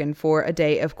Hoboken for a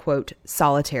day of, quote,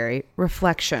 solitary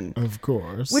reflection. Of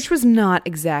course. Which was not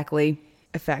exactly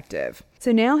effective.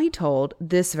 So now he told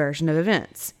this version of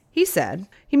events. He said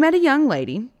he met a young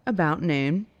lady about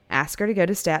noon, asked her to go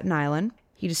to Staten Island.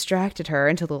 He distracted her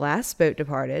until the last boat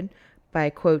departed by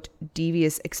a, quote,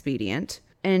 devious expedient,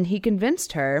 and he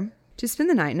convinced her to spend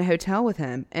the night in a hotel with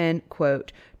him and,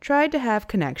 quote, tried to have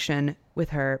connection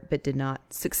with her but did not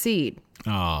succeed.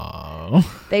 Aww.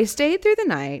 They stayed through the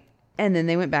night, and then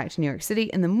they went back to New York City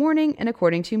in the morning, and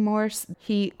according to Morse,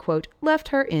 he, quote, left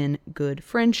her in good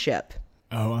friendship.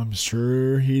 Oh, I'm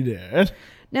sure he did.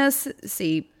 Now,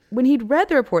 see, when he'd read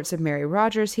the reports of Mary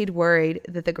Rogers, he'd worried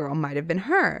that the girl might have been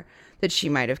her, that she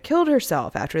might have killed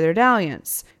herself after their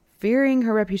dalliance, fearing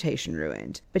her reputation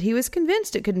ruined. But he was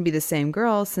convinced it couldn't be the same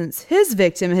girl since his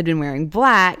victim had been wearing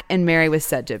black and Mary was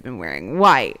said to have been wearing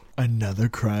white. Another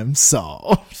crime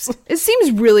solved. It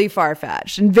seems really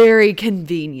far-fetched and very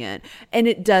convenient, and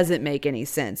it doesn't make any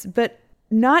sense. But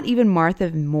not even Martha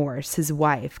Morse, his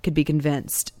wife, could be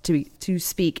convinced to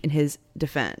speak in his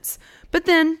defense. But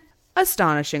then,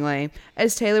 astonishingly,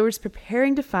 as Taylor was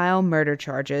preparing to file murder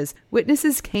charges,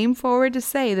 witnesses came forward to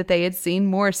say that they had seen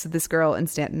Morse with this girl in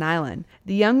Staten Island.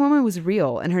 The young woman was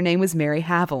real, and her name was Mary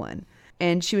Haviland,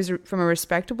 and she was from a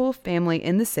respectable family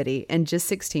in the city and just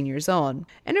 16 years old,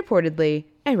 and reportedly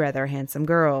a rather handsome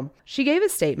girl. She gave a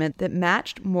statement that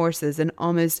matched Morse's in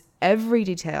almost every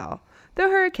detail,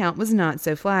 though her account was not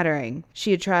so flattering.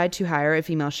 She had tried to hire a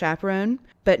female chaperone,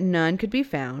 but none could be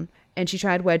found, and she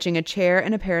tried wedging a chair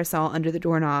and a parasol under the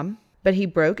doorknob, but he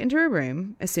broke into her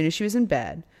room as soon as she was in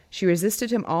bed, She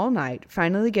resisted him all night,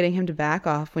 finally getting him to back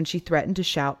off when she threatened to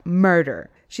shout murder.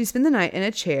 She spent the night in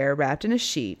a chair wrapped in a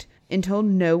sheet and told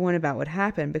no one about what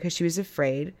happened because she was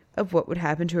afraid of what would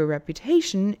happen to her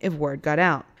reputation if word got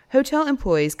out. Hotel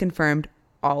employees confirmed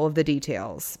all of the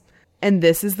details. And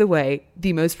this is the way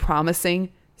the most promising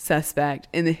suspect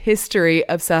in the history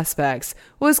of suspects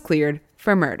was cleared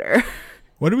for murder.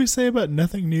 What do we say about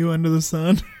nothing new under the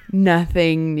sun?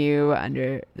 Nothing new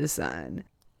under the sun.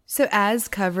 So as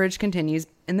coverage continues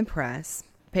in the press,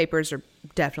 papers are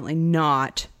definitely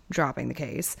not dropping the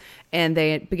case, and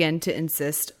they begin to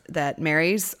insist that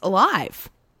Mary's alive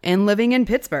and living in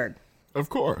Pittsburgh. Of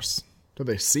course. Did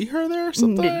they see her there or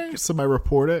something? Somebody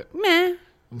report it? Meh.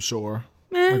 I'm sure.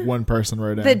 Meh. Like one person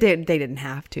wrote it. They didn't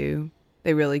have to.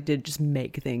 They really did just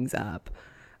make things up.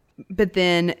 But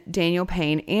then Daniel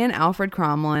Payne and Alfred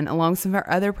Cromwell, along with some of our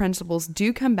other principals,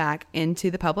 do come back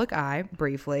into the public eye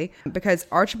briefly because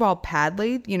Archibald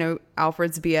Padley,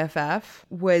 Alfred's BFF,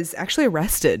 was actually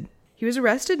arrested. He was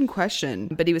arrested and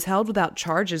questioned, but he was held without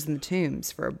charges in the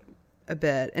Tombs for a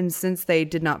bit. And since they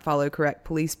did not follow correct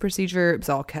police procedure, it was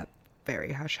all kept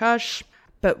very hush-hush.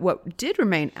 But what did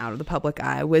remain out of the public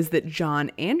eye was that John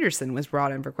Anderson was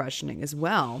brought in for questioning as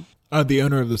well. The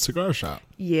owner of the cigar shop.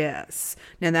 Yes.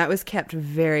 Now that was kept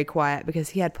very quiet because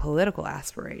he had political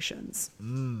aspirations.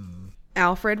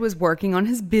 Alfred was working on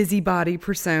his busybody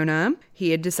persona. He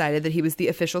had decided that he was the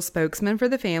official spokesman for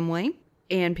the family,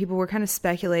 and people were kind of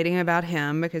speculating about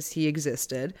him because he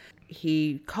existed.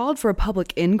 He called for a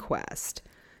public inquest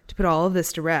to put all of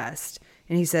this to rest.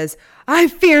 And he says, "I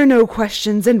fear no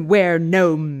questions and wear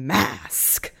no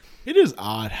mask." It is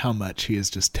odd how much he has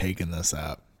just taken this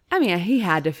up. I mean, he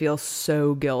had to feel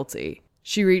so guilty.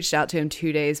 She reached out to him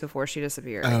 2 days before she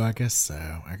disappeared. Oh, I guess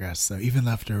so. Even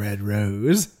left a red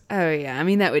rose. Oh, yeah. I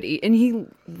mean, that would eat. And he,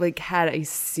 had a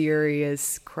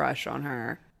serious crush on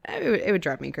her. It would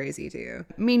drive me crazy, too.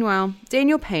 Meanwhile,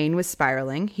 Daniel Payne was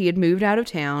spiraling. He had moved out of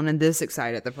town, and this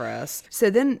excited the press. So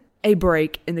then a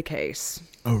break in the case.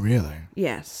 Oh, really?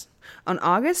 Yes. On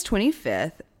August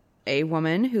 25th, a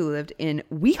woman who lived in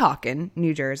Weehawken,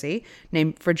 New Jersey,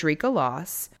 named Frederica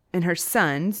Loss, and her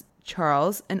sons,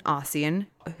 Charles and Ossian,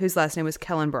 whose last name was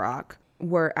Kellenbrock,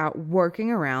 were out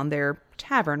working around their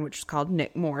tavern, which was called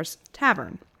Nick Moore's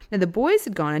Tavern. Now, the boys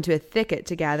had gone into a thicket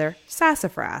to gather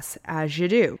sassafras, as you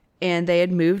do, and they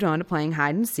had moved on to playing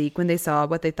hide and seek when they saw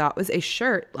what they thought was a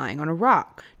shirt lying on a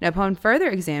rock. Now, upon further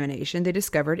examination, they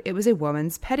discovered it was a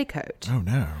woman's petticoat. Oh,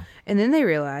 no. And then they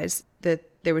realized that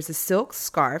there was a silk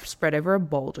scarf spread over a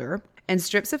boulder and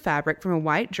strips of fabric from a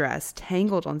white dress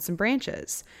tangled on some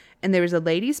branches. And there was a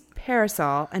lady's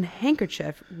parasol and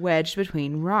handkerchief wedged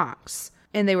between rocks.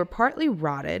 And they were partly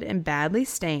rotted and badly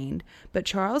stained, but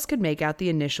Charles could make out the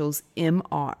initials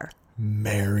M.R.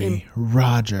 Mary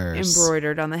Rogers.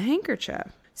 embroidered on the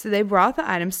handkerchief. So they brought the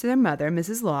items to their mother,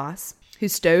 Mrs. Loss, who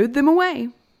stowed them away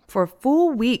for a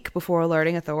full week before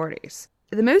alerting authorities.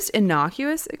 The most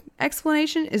innocuous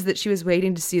explanation is that she was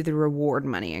waiting to see if the reward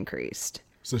money increased.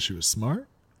 So she was smart?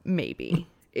 Maybe.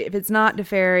 If it's not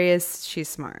nefarious, she's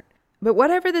smart. But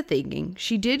whatever the thinking,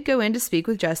 she did go in to speak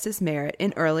with Justice Merritt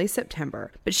in early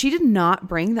September, but she did not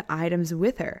bring the items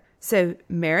with her. So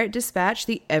Merritt dispatched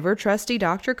the ever-trusty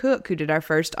Dr. Cook, who did our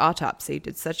first autopsy,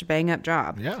 did such a bang-up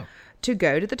job, to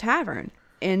go to the tavern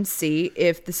and see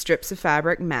if the strips of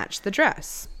fabric matched the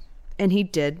dress. And he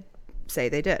did say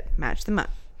they did, match them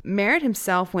up. Merritt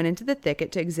himself went into the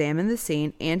thicket to examine the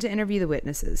scene and to interview the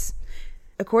witnesses.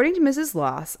 According to Mrs.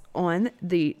 Loss, on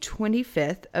the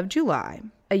 25th of July,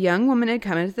 a young woman had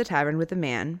come into the tavern with a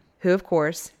man who, of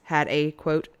course, had a,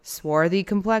 quote, swarthy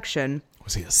complexion.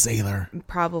 Was he a sailor?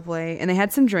 Probably. And they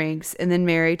had some drinks, and then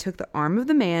Mary took the arm of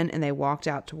the man and they walked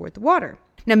out toward the water.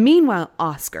 Now, meanwhile,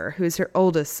 Oscar, who is her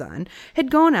oldest son,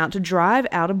 had gone out to drive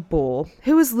out a bull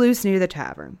who was loose near the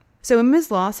tavern. So when Miss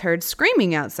Loss heard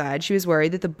screaming outside, she was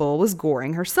worried that the bull was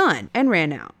goring her son and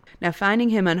ran out. Now, finding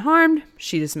him unharmed,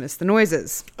 she dismissed the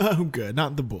noises. Oh, good.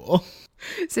 Not the bull.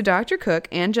 So Dr. Cook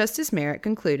and Justice Merritt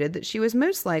concluded that she was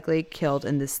most likely killed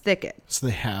in this thicket. So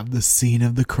they have the scene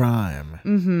of the crime.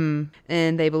 Mm-hmm.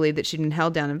 And they believed that she'd been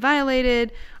held down and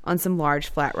violated on some large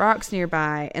flat rocks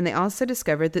nearby. And they also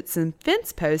discovered that some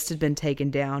fence posts had been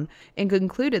taken down and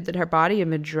concluded that her body had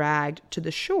been dragged to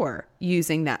the shore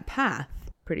using that path.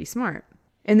 Pretty smart.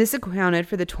 And this accounted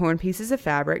for the torn pieces of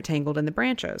fabric tangled in the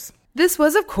branches. This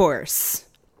was, of course,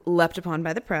 leapt upon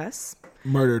by the press.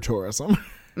 Murder tourism.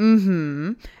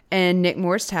 Mm-hmm. And Nick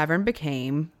Moore's Tavern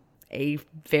became a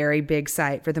very big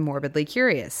site for the morbidly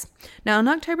curious. Now, on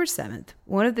October 7th,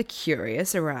 one of the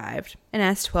curious arrived and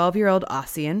asked 12-year-old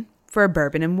Ossian for a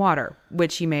bourbon and water,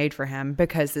 which he made for him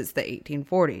because it's the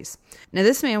 1840s. Now,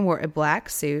 this man wore a black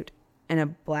suit and a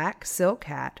black silk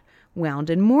hat wound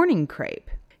in mourning crepe.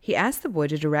 He asked the boy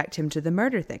to direct him to the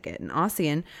murder thicket, and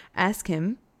Ossian asked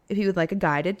him if he would like a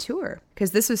guided tour,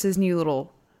 because this was his new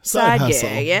little side hustle.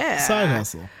 gig. Yeah. Side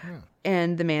hustle. Yeah.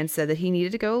 And the man said that he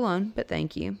needed to go alone, but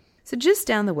thank you. So just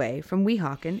down the way from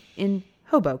Weehawken in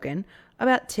Hoboken,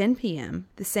 about 10 p.m.,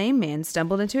 the same man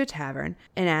stumbled into a tavern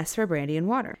and asked for brandy and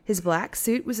water. His black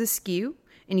suit was askew,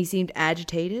 and he seemed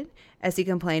agitated as he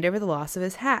complained over the loss of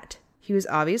his hat. He was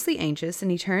obviously anxious, and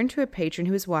he turned to a patron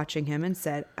who was watching him and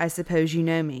said, "I suppose you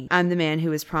know me. I'm the man who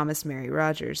was promised Mary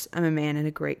Rogers. I'm a man in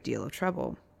a great deal of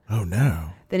trouble." Oh, no.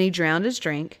 Then he drowned his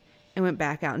drink and went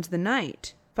back out into the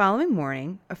night. Following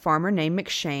morning, a farmer named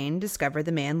McShane discovered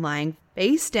the man lying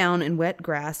face down in wet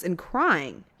grass and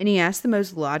crying, and he asked the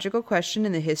most logical question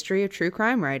in the history of true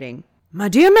crime writing. "My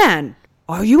dear man,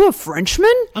 are you a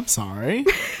Frenchman?" I'm sorry.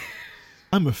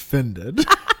 I'm offended.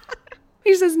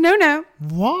 He says, no.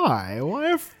 Why? Why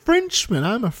a Frenchman?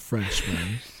 I'm a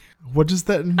Frenchman. What does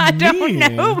that mean? I don't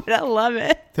know, but I love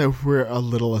it. That we're a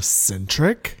little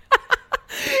eccentric?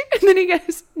 And then he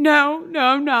goes, no,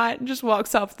 I'm not. And just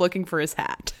walks off looking for his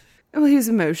hat. Well, he was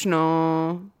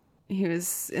emotional. He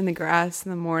was in the grass in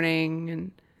the morning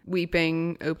and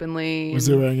weeping openly. Was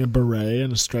he wearing a beret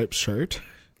and a striped shirt?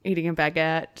 Eating a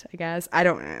baguette, I guess. I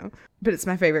don't know. But it's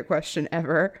my favorite question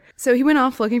ever. So he went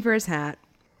off looking for his hat,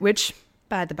 which,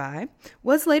 by the by,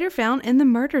 was later found in the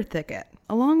murder thicket,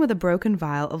 along with a broken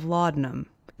vial of laudanum.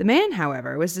 The man,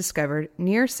 however, was discovered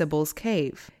near Sybil's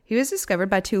cave. He was discovered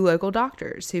by 2 local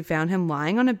doctors who found him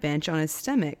lying on a bench on his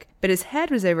stomach, but his head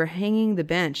was overhanging the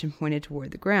bench and pointed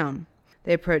toward the ground.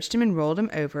 They approached him and rolled him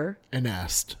over. And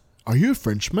asked, "Are you a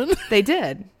Frenchman?" They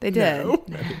did. No,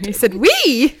 He said,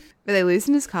 "Oui!" But they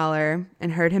loosened his collar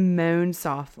and heard him moan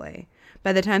softly.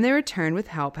 By the time they returned with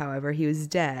help, however, he was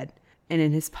dead, and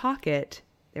in his pocket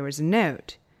there was a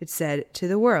note. It said, "To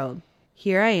the world,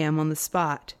 here I am on the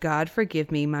spot. God forgive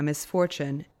me my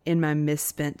misfortune in my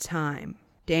misspent time."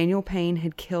 Daniel Payne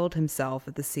had killed himself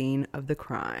at the scene of the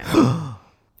crime.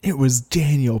 It was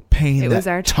Daniel Payne. It was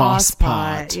our toss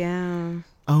pot. Yeah.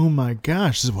 Oh my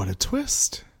gosh, what a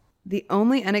twist. The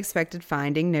only unexpected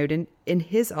finding noted in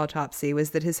his autopsy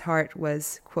was that his heart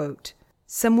was, quote,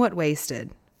 somewhat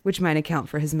wasted, which might account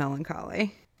for his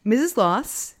melancholy. Mrs.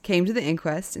 Loss came to the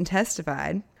inquest and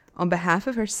testified on behalf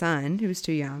of her son, who was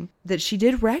too young, that she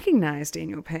did recognize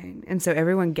Daniel Payne, and so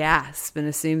everyone gasped and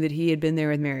assumed that he had been there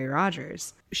with Mary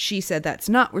Rogers. She said that's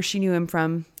not where she knew him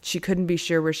from. She couldn't be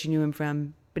sure where she knew him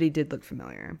from, but he did look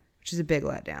familiar, which is a big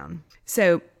letdown.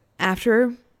 So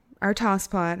after our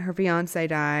tosspot, her fiance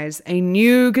dies, a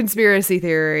new conspiracy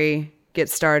theory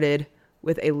gets started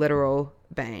with a literal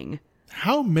bang.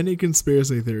 How many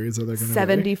conspiracy theories are there going to be?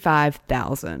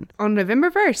 75,000. On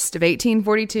November 1st of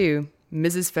 1842,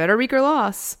 Mrs. Frederica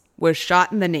Loss was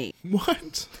shot in the knee.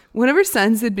 What? One of her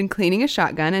sons had been cleaning a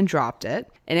shotgun and dropped it,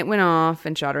 and it went off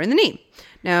and shot her in the knee.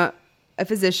 Now, a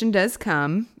physician does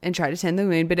come and try to tend the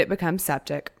wound, but it becomes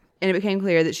septic, and it became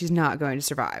clear that she's not going to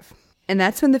survive. And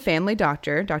that's when the family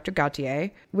doctor, Dr.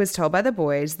 Gautier, was told by the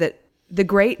boys that the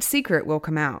great secret will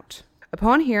come out.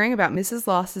 Upon hearing about Mrs.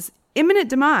 Loss's imminent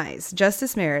demise,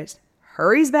 Justice Merritt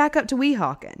hurries back up to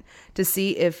Weehawken to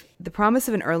see if the promise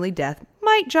of an early death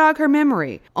might jog her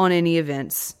memory on any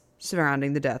events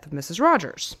surrounding the death of Mrs.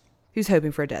 Rogers, who's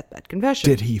hoping for a deathbed confession.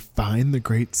 Did he find the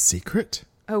great secret?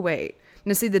 Oh, wait.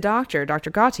 Now, see, the doctor, Dr.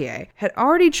 Gautier, had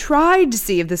already tried to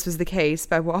see if this was the case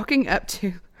by walking up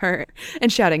to her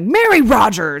and shouting, "Mary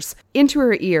Rogers!" into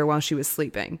her ear while she was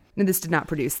sleeping. And this did not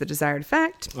produce the desired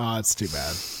effect. Oh, it's too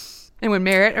bad. And when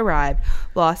Merritt arrived,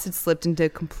 Loss had slipped into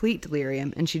complete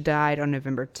delirium, and she died on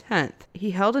November 10th. He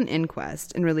held an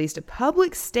inquest and released a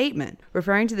public statement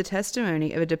referring to the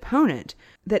testimony of a deponent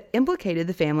that implicated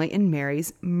the family in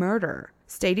Mary's murder,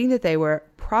 stating that they were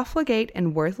profligate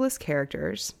and worthless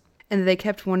characters, and that they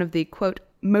kept one of the, quote,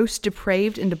 most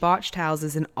depraved and debauched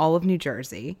houses in all of New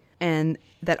Jersey, and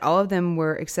that all of them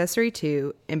were accessory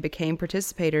to and became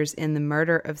participators in the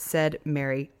murder of said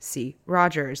Mary C.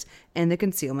 Rogers and the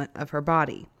concealment of her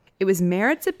body. It was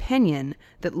Merritt's opinion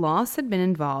that Loss had been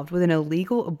involved with an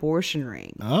illegal abortion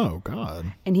ring. Oh,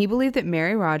 God. And he believed that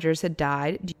Mary Rogers had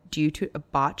died due to a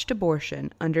botched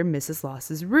abortion under Mrs.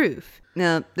 Loss's roof.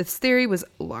 Now, this theory was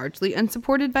largely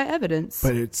unsupported by evidence.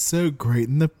 But it's so great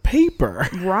in the paper.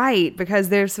 Right, because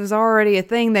this was already a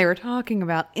thing they were talking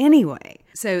about anyway.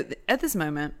 So at this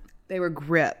moment, they were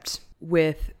gripped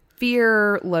with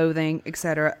fear, loathing,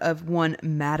 etc. of one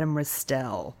Madame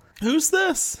Restell. Who's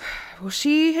this? Well,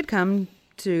 she had come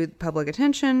to public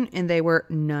attention, and they were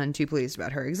none too pleased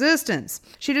about her existence.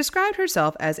 She described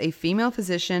herself as a female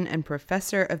physician and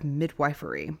professor of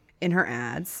midwifery in her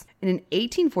ads. And in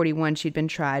 1841, she'd been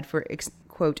tried for,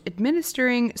 quote,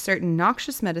 administering certain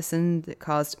noxious medicine that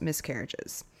caused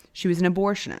miscarriages. She was an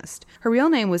abortionist. Her real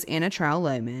name was Anna Trowell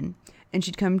Lohman, and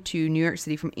she'd come to New York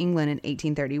City from England in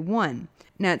 1831.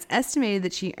 Now, it's estimated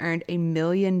that she earned $1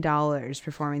 million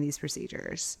performing these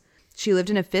procedures. She lived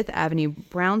in a Fifth Avenue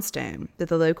brownstone that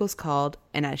the locals called,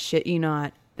 and I shit you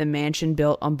not, the mansion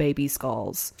built on baby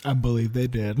skulls. I believe they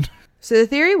did. So the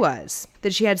theory was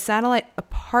that she had satellite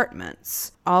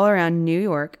apartments all around New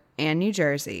York and New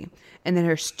Jersey, and that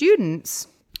her students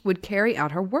would carry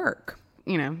out her work,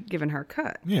 given her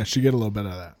cut. Yeah, she'd get a little bit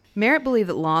of that. Merritt believed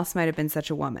that Loss might have been such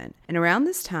a woman, and around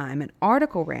this time, an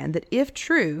article ran that, if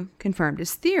true, confirmed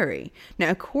his theory. Now,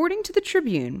 according to the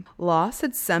Tribune, Loss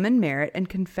had summoned Merritt and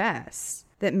confessed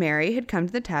that Mary had come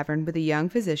to the tavern with a young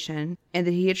physician and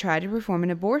that he had tried to perform an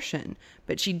abortion,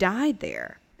 but she died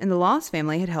there, and the Loss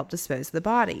family had helped dispose of the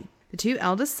body. The two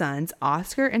eldest sons,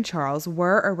 Oscar and Charles,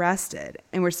 were arrested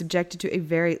and were subjected to a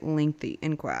very lengthy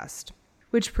inquest,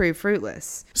 which proved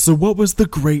fruitless. So what was the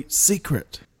great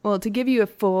secret? Well, to give you a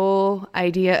full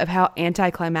idea of how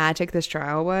anticlimactic this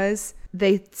trial was,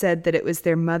 they said that it was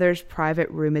their mother's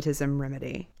private rheumatism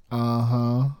remedy.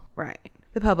 Uh-huh. Right.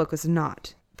 The public was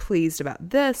not pleased about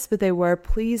this, but they were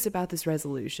pleased about this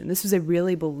resolution. This was a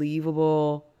really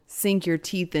believable, sink your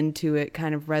teeth into it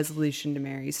kind of resolution to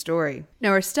Mary's story.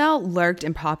 Now, Estelle lurked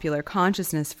in popular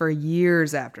consciousness for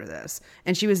years after this,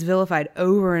 and she was vilified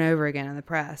over and over again in the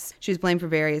press. She was blamed for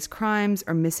various crimes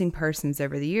or missing persons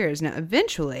over the years. Now,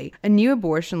 eventually, a new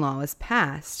abortion law was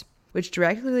passed, which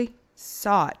directly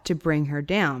sought to bring her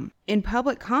down. In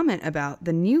public comment about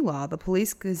the new law, the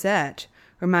Police Gazette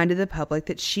reminded the public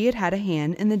that she had had a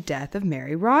hand in the death of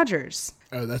Mary Rogers.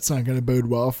 Oh, that's not going to bode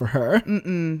well for her.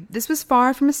 This was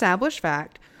far from established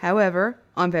fact. However,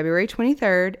 on February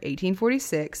 23rd,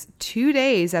 1846, 2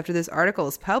 days after this article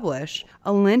was published,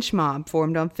 a lynch mob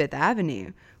formed on Fifth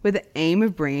Avenue with the aim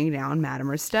of bringing down Madame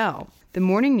Restell. The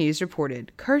Morning News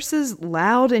reported, curses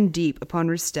loud and deep upon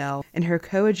Restell and her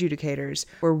coadjudicators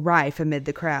were rife amid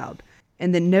the crowd,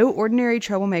 and that no ordinary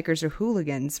troublemakers or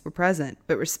hooligans were present,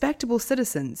 but respectable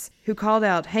citizens who called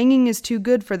out, hanging is too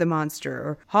good for the monster,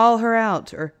 or haul her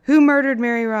out, or who murdered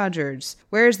Mary Rogers?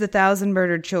 Where's the 1,000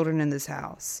 murdered children in this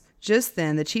house? Just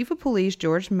then, the chief of police,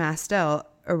 George Mastel,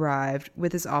 arrived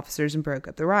with his officers and broke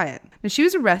up the riot. Now, she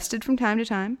was arrested from time to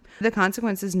time. The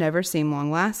consequences never seemed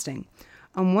long-lasting.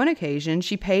 On one occasion,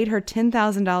 she paid her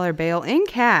 $10,000 bail in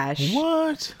cash.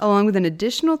 What? Along with an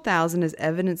additional $1,000 as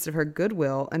evidence of her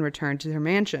goodwill and returned to her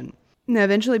mansion. Now,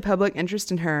 eventually, public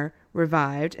interest in her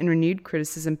revived and renewed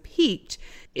criticism peaked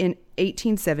in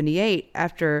 1878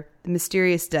 after the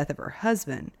mysterious death of her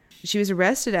husband. She was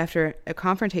arrested after a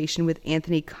confrontation with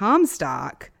Anthony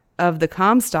Comstock of the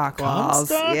Comstock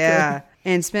laws. Yeah.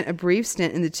 And spent a brief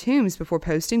stint in the Tombs before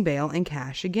posting bail in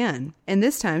cash again. And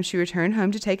this time she returned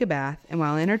home to take a bath, and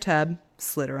while in her tub,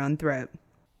 slit her own throat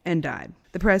and died.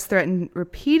 The press threatened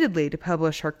repeatedly to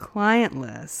publish her client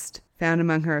list found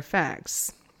among her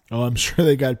effects. Oh, I'm sure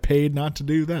they got paid not to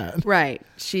do that. Right.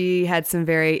 She had some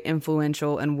very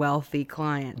influential and wealthy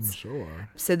clients. I'm sure.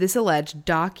 So this alleged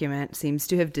document seems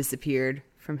to have disappeared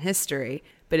from history.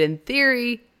 But in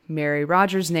theory, Mary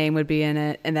Rogers' name would be in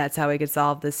it, and that's how we could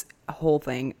solve this whole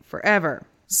thing forever.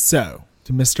 So,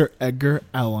 to Mr. Edgar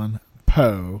Allan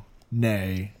Poe,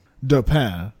 nay,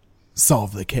 Dupin,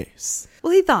 solve the case.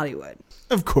 Well, he thought he would.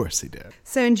 Of course he did.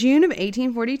 So in June of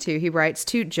 1842, he writes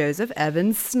to Joseph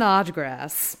Evans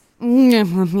Snodgrass. You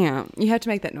have to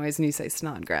make that noise when you say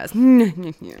Snodgrass.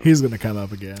 He's going to come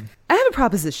up again. I have a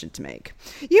proposition to make.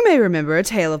 You may remember a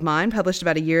tale of mine published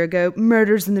about a year ago,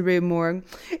 Murders in the Rue Morgue.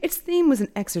 Its theme was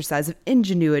an exercise of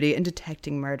ingenuity in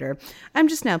detecting murder. I'm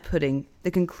just now putting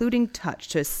the concluding touch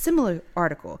to a similar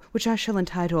article, which I shall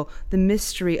entitle The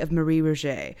Mystery of Marie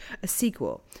Roget, a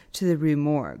sequel to the Rue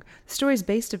Morgue. The story is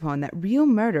based upon that real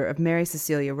murder of Mary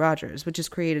Cecilia Rogers, which has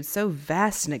created so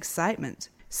vast an excitement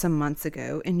some months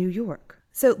ago in New York.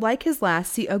 So, like his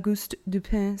last C. Auguste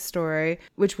Dupin story,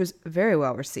 which was very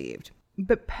well received,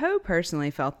 but Poe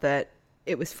personally felt that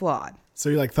it was flawed. So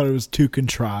you thought it was too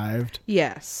contrived?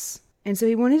 Yes. And so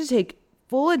he wanted to take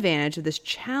full advantage of this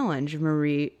challenge of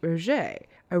Marie Roget,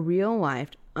 a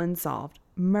real-life unsolved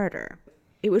murder.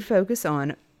 It would focus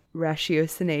on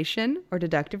ratiocination, or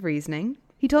deductive reasoning.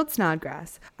 He told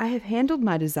Snodgrass, I have handled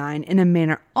my design in a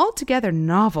manner altogether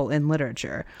novel in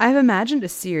literature. I have imagined a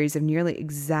series of nearly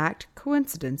exact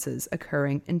coincidences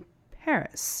occurring in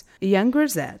Paris. A young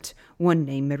grisette, one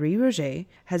named Marie Roget,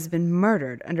 has been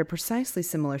murdered under precisely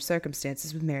similar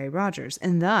circumstances with Mary Rogers,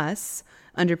 and thus,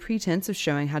 under pretense of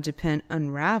showing how Dupin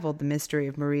unraveled the mystery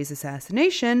of Marie's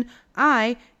assassination,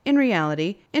 I, in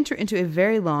reality, enter into a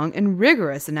very long and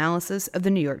rigorous analysis of the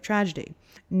New York tragedy.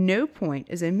 No point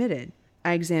is omitted.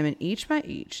 I examine each by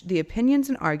each. The opinions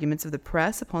and arguments of the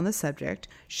press upon the subject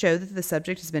show that the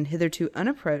subject has been hitherto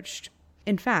unapproached.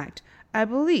 In fact, I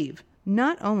believe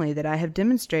not only that I have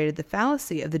demonstrated the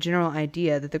fallacy of the general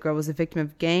idea that the girl was a victim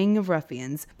of a gang of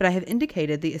ruffians, but I have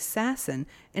indicated the assassin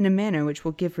in a manner which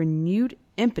will give renewed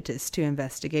impetus to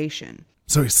investigation.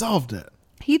 So he solved it.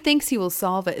 He thinks he will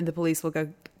solve it and the police will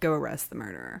go arrest the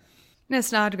murderer. Now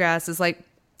Snodgrass is like,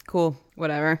 cool,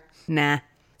 whatever. Nah.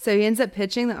 So he ends up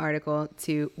pitching the article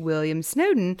to William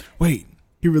Snowden. Wait,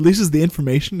 he releases the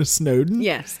information to Snowden?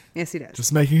 Yes he does.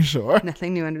 Just making sure.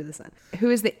 Nothing new under the sun.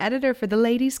 Who is the editor for the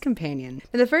Ladies' Companion.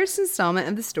 Now, the first installment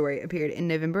of the story appeared in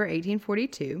November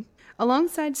 1842,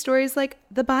 alongside stories like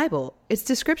The Bible, its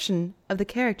description of the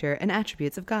character and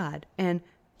attributes of God, and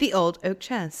The Old Oak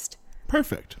Chest.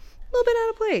 Perfect. A little bit out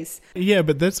of place. Yeah,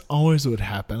 but that's always what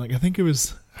happened. Like, I think it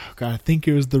was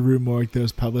the Rue Morgue that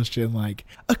was published in, like,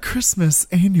 a Christmas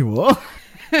annual.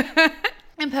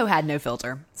 And Poe had no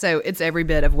filter, so it's every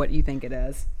bit of what you think it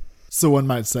is. So one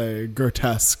might say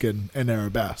grotesque and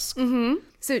arabesque. Mm-hmm.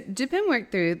 So Dupin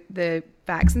worked through the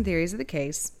facts and theories of the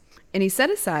case, and he set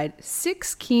aside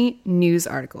 6 key news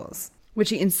articles,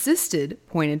 which he insisted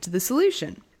pointed to the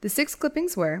solution. The 6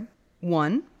 clippings were: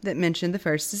 1, that mentioned the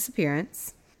first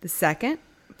disappearance. The second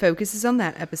focuses on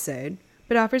that episode,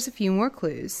 but offers a few more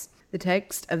clues. The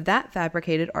text of that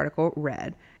fabricated article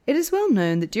read, "It is well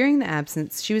known that during the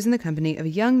absence she was in the company of a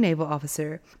young naval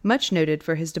officer, much noted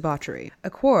for his debauchery. A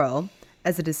quarrel,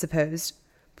 as it is supposed,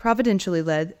 providentially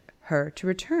led her to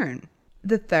return."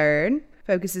 The third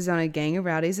focuses on a gang of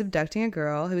rowdies abducting a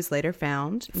girl who was later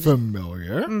found.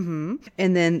 Familiar. Mm-hmm.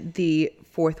 And then the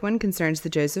fourth one concerns the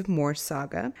Joseph Morse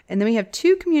saga. And then we have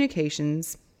 2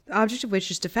 communications, the object of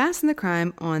which is to fasten the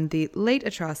crime on the late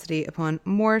atrocity upon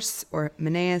Morse or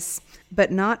Menaeus,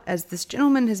 but not as this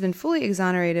gentleman has been fully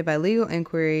exonerated by legal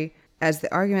inquiry, as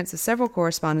the arguments of several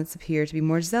correspondents appear to be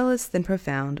more zealous than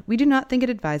profound. We do not think it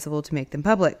advisable to make them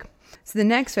public. So the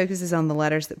next focuses on the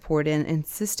letters that poured in,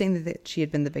 insisting that she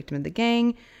had been the victim of the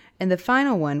gang. And the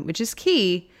final one, which is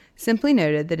key, simply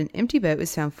noted that an empty boat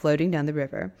was found floating down the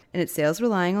river, and its sails were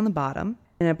lying on the bottom,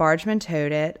 and a bargeman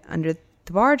towed it under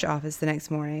the barge office the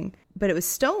next morning, but it was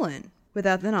stolen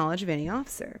without the knowledge of any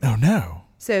officer. Oh, no.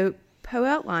 So Poe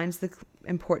outlines the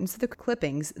importance of the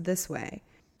clippings this way.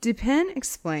 Dupin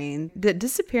explained that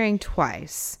disappearing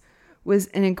twice was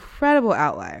an incredible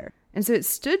outlier, and so it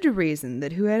stood to reason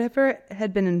that whoever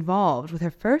had been involved with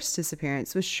her first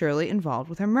disappearance was surely involved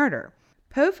with her murder.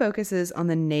 Poe focuses on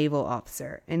the naval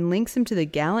officer and links him to the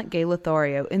gallant gay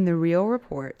Lothario in the real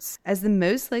reports as the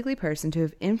most likely person to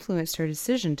have influenced her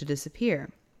decision to disappear.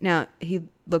 Now, he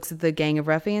looks at the gang of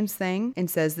ruffians thing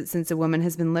and says that since a woman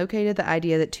has been located, the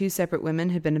idea that 2 separate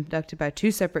women had been abducted by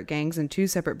 2 separate gangs and 2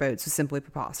 separate boats was simply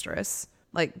preposterous.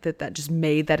 Like, that just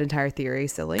made that entire theory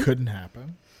silly. Couldn't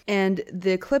happen. And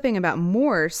the clipping about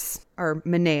Morse, or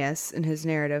Menaeus in his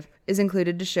narrative, is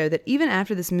included to show that even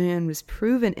after this man was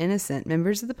proven innocent,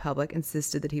 members of the public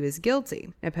insisted that he was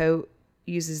guilty. Now, Poe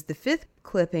uses the 5th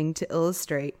clipping to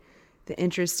illustrate the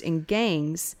interest in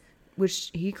gangs,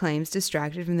 which he claims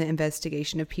distracted from the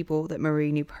investigation of people that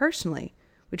Marie knew personally,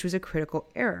 which was a critical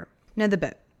error. Now, the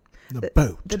boat.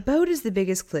 The boat is the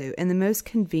biggest clue and the most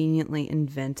conveniently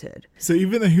invented. So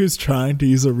even though he was trying to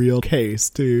use a real case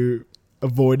to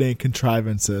avoid any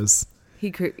contrivances,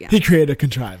 he created a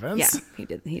contrivance. Yeah,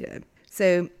 he did.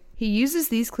 So he uses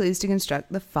these clues to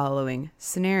construct the following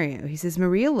scenario. He says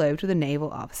Marie eloped with a naval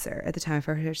officer at the time of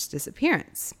her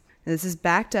disappearance. Now, this is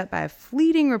backed up by a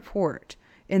fleeting report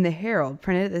in the Herald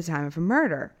printed at the time of her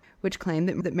murder, which claimed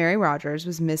that Mary Rogers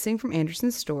was missing from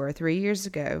Anderson's store 3 years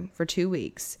ago for 2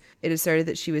 weeks. It asserted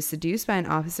that she was seduced by an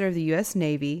officer of the U.S.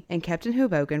 Navy and kept in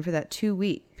Hoboken for that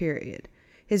 2-week period.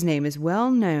 His name is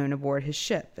well known aboard his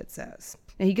ship, it says.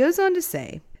 Now, he goes on to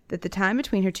say that the time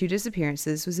between her 2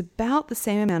 disappearances was about the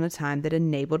same amount of time that a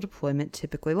naval deployment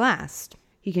typically lasts.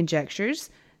 He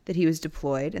conjectures that he was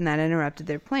deployed and that interrupted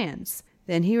their plans.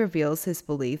 Then he reveals his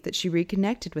belief that she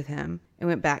reconnected with him and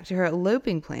went back to her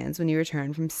eloping plans when he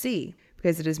returned from sea,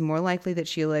 because it is more likely that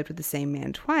she eloped with the same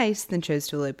man twice than chose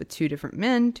to elope with 2 different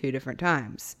men 2 different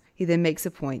times. He then makes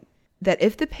a point that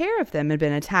if the pair of them had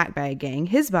been attacked by a gang,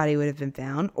 his body would have been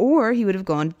found, or he would have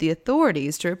gone to the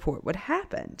authorities to report what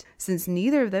happened. Since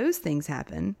neither of those things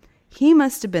happened, he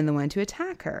must have been the one to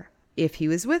attack her. if he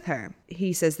was with her.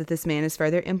 He says that this man is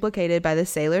further implicated by the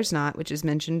sailor's knot, which is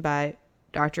mentioned by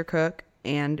Dr. Cook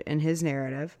and in his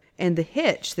narrative, and the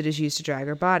hitch that is used to drag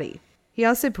her body. He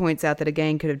also points out that a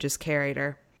gang could have just carried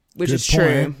her, which is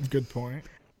true. Good point.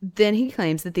 Then he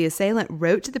claims that the assailant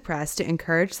wrote to the press to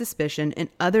encourage suspicion in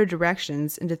other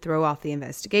directions and to throw off the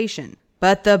investigation.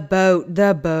 But the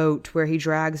boat where he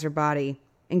drags her body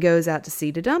and goes out to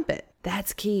sea to dump it.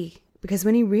 That's key, because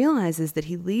when he realizes that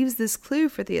he leaves this clue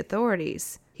for the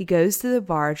authorities, he goes to the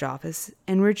barge office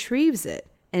and retrieves it,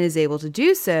 and is able to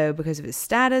do so because of his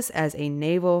status as a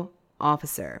naval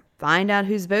officer. Find out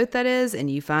whose boat that is, and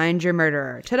you find your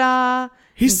murderer. Ta-da!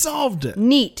 He solved it.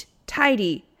 Neat.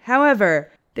 Tidy.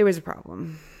 However, there was a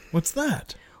problem. What's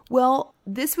that? Well,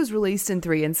 this was released in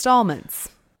 3 installments.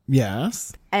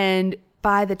 Yes. And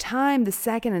by the time the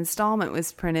second installment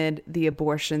was printed, the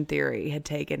abortion theory had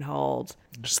taken hold.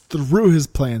 Just threw his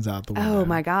plans out the window. Oh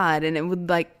my God. And it would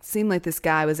seem like this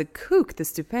guy was a kook.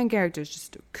 This Dupin character is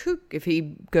just a kook if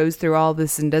he goes through all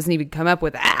this and doesn't even come up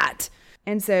with that.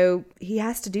 And so he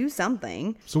has to do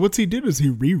something. So what's he do? Does he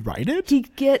rewrite it? He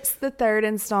gets the 3rd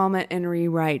installment and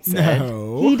rewrites it.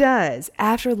 No. He does.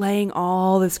 After laying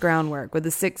all this groundwork with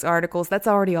the 6 articles, that's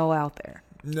already all out there.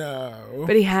 No.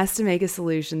 But he has to make a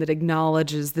solution that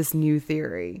acknowledges this new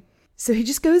theory. So he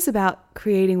just goes about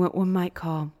creating what one might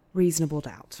call reasonable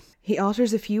doubt. He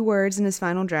alters a few words in his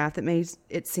final draft that made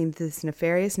it seem that this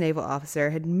nefarious naval officer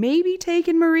had maybe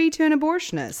taken Marie to an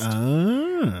abortionist.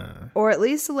 Or at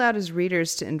least allowed his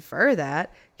readers to infer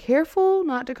that, careful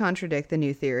not to contradict the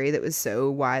new theory that was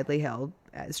so widely held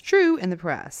as true in the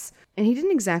press. And he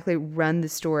didn't exactly run the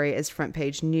story as front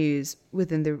page news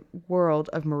within the world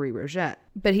of Marie Roget.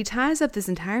 But he ties up this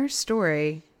entire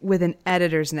story with an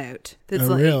editor's note. That's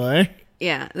really?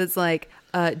 Yeah, that's like,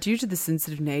 due to the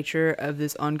sensitive nature of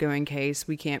this ongoing case,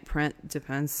 we can't print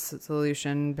defense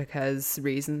solution because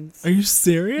reasons. Are you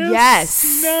serious?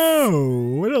 Yes.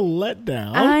 No. What a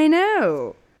letdown. I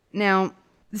know. Now,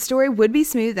 the story would be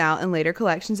smoothed out in later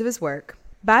collections of his work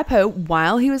by Poe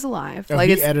while he was alive.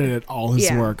 He edited all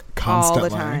his work constantly. All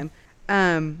the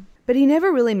time. But he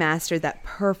never really mastered that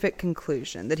perfect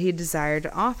conclusion that he desired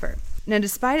to offer. Now,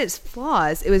 despite its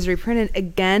flaws, it was reprinted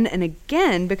again and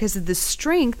again because of the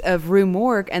strength of Rue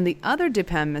Morgue and the other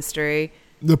Dupin mystery,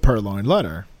 The Purloined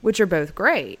Letter, which are both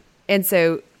great. And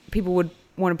so people would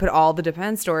want to put all the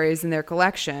Dupin stories in their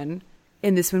collection,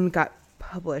 and this one got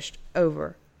published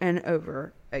over and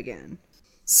over again.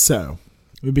 So,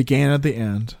 we began at the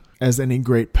end, as any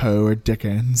great Poe or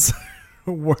Dickens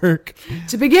work.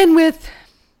 To begin with,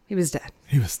 he was dead.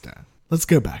 He was dead. Let's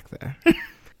go back there.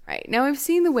 Right. Now, we've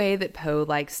seen the way that Poe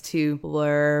likes to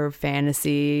blur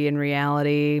fantasy and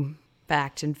reality,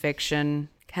 fact and fiction,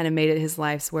 kind of made it his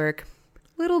life's work.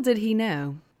 Little did he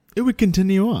know. It would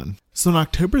continue on. So on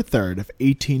October 3rd of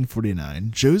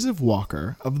 1849, Joseph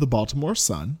Walker of the Baltimore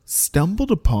Sun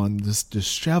stumbled upon this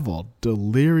disheveled,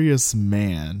 delirious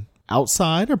man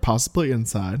outside or possibly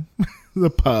inside the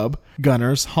pub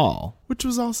Gunner's Hall, which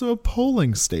was also a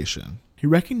polling station. He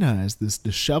recognized this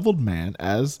disheveled man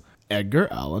as Edgar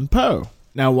Allan Poe.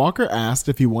 Now, Walker asked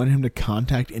if he wanted him to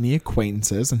contact any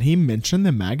acquaintances, and he mentioned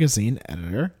the magazine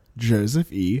editor, Joseph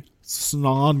E.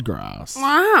 Snodgrass.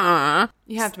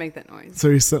 You have to make that noise. So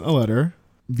he sent a letter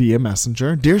via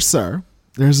messenger. Dear sir,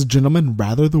 there's a gentleman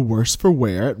rather the worse for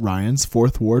wear at Ryan's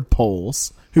 4th Ward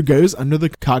polls who goes under the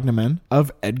cognomen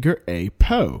of Edgar A.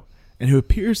 Poe and who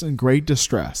appears in great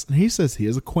distress, and he says he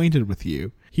is acquainted with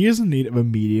you. He is in need of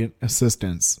immediate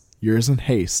assistance. Yours in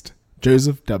haste,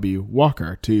 Joseph W.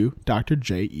 Walker, to Dr.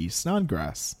 J. E.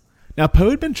 Snodgrass. Now,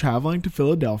 Poe had been traveling to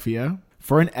Philadelphia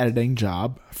for an editing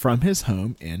job from his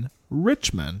home in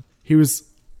Richmond. He was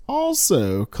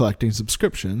also collecting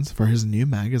subscriptions for his new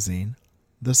magazine,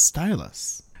 The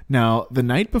Stylus. Now, the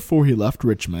night before he left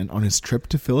Richmond on his trip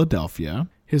to Philadelphia,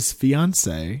 his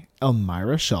fiancée,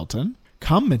 Elmira Shelton,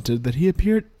 commented that he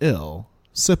appeared ill.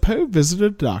 So Poe visited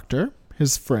a doctor,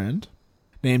 his friend,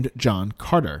 named John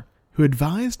Carter, who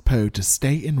advised Poe to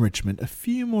stay in Richmond a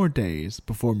few more days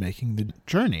before making the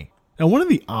journey. Now, one of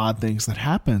the odd things that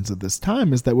happens at this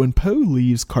time is that when Poe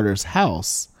leaves Carter's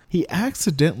house, he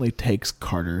accidentally takes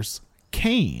Carter's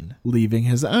cane, leaving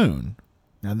his own.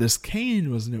 Now, this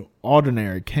cane was no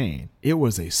ordinary cane. It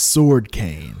was a sword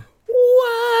cane.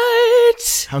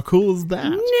 What? How cool is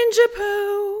that? Ninja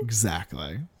Poe.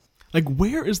 Exactly. Like,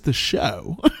 where is the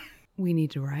show? We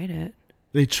need to write it.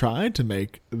 They tried to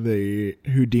make the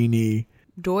Houdini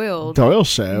Doyle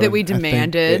show that we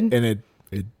demanded, and it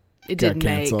got didn't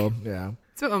canceled. make. Yeah,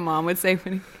 that's what my mom would say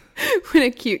when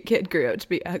a cute kid grew up to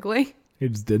be ugly. It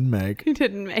just didn't make. He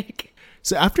didn't make.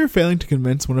 So after failing to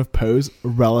convince one of Poe's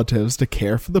relatives to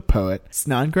care for the poet,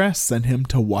 Snodgrass sent him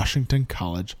to Washington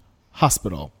College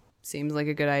Hospital. Seems like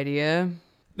a good idea.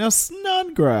 Now,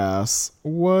 Snodgrass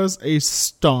was a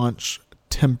staunch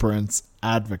temperance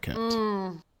advocate.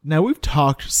 Now, we've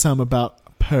talked some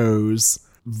about Poe's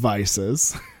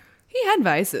vices. He had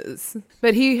vices,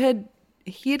 but he had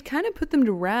kind of put them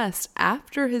to rest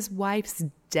after his wife's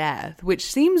death,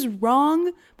 which seems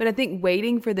wrong, but I think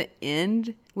waiting for the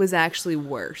end was actually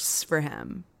worse for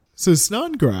him. So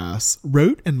Snodgrass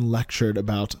wrote and lectured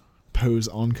about Poe's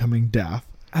oncoming death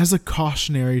as a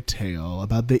cautionary tale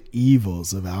about the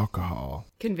evils of alcohol.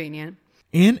 Convenient.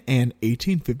 In an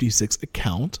 1856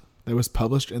 account that was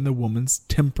published in the Woman's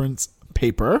Temperance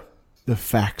paper, The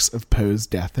Facts of Poe's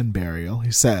Death and Burial,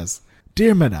 he says,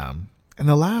 "Dear Madame, in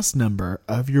the last number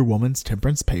of your Woman's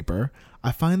Temperance paper,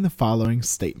 I find the following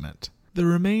statement. The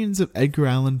remains of Edgar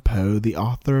Allan Poe, the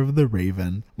author of The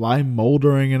Raven, lie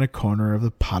moldering in a corner of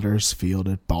the Potter's Field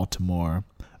at Baltimore.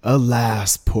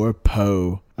 Alas, poor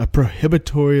Poe, a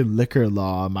prohibitory liquor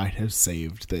law might have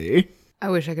saved thee." I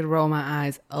wish I could roll my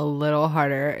eyes a little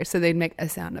harder so they'd make a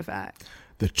sound effect.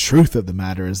 "The truth of the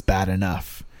matter is bad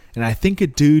enough, and I think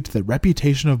it due to the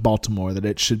reputation of Baltimore that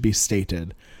it should be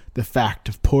stated, the fact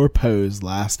of poor Poe's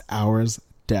last hour's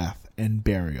death and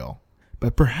burial.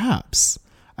 But perhaps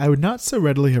I would not so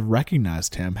readily have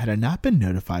recognized him had I not been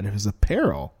notified of his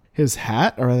apparel. His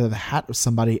hat, or rather the hat of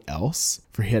somebody else,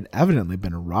 for he had evidently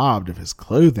been robbed of his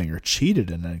clothing or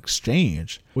cheated in an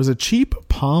exchange, was a cheap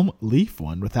palm leaf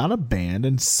one without a band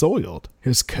and soiled.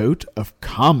 His coat of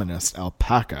commonest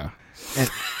alpaca,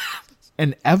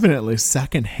 and evidently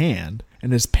second hand,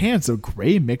 and his pants of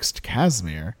gray mixed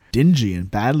cashmere, dingy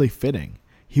and badly fitting.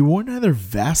 He wore neither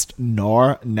vest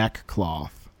nor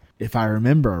neckcloth, if I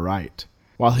remember right.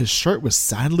 While his shirt was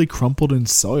sadly crumpled and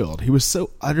soiled, he was so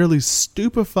utterly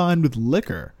stupefied with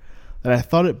liquor that I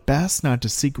thought it best not to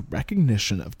seek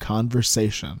recognition of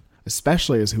conversation,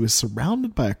 especially as he was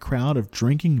surrounded by a crowd of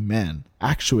drinking men,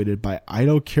 actuated by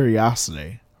idle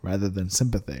curiosity rather than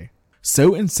sympathy.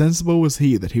 So insensible was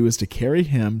he that he was to carry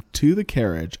him to the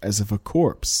carriage as if a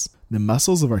corpse. The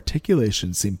muscles of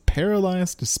articulation seemed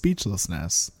paralyzed to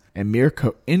speechlessness, and mere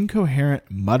incoherent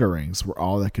mutterings were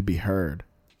all that could be heard.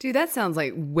 Dude, that sounds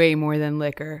like way more than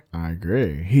liquor. I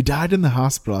agree. He died in the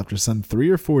hospital after some 3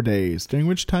 or 4 days, during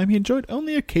which time he enjoyed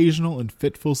only occasional and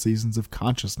fitful seasons of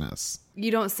consciousness. You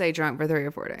don't stay drunk for 3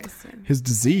 or 4 days. So. His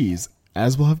disease,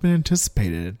 as will have been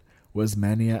anticipated, was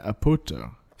mania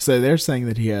apoto. So they're saying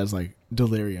that he has like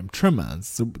delirium tremens.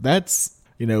 So that's,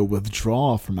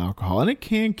 withdrawal from alcohol, and it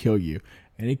can kill you.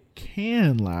 And it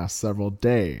can last several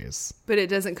days. But it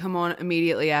doesn't come on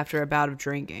immediately after a bout of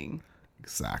drinking.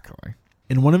 Exactly.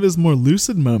 In one of his more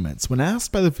lucid moments, when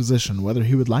asked by the physician whether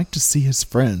he would like to see his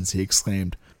friends, he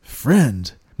exclaimed,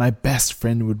 "Friend, my best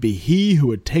friend would be he who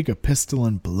would take a pistol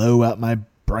and blow out my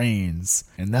brains,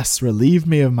 and thus relieve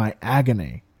me of my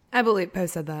agony." I believe Poe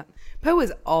said that. Poe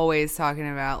was always talking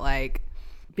about,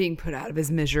 being put out of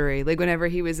his misery. Whenever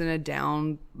he was in a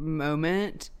down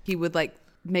moment, he would,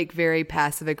 make very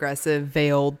passive-aggressive,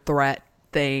 veiled threat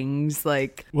things.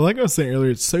 Like I was saying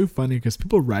earlier, it's so funny because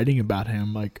people writing about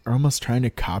him, are almost trying to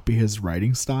copy his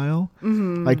writing style.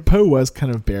 Mm-hmm. Poe was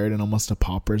kind of buried in almost a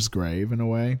pauper's grave in a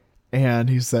way. And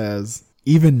he says,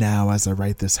 "Even now, as I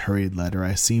write this hurried letter,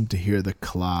 I seem to hear the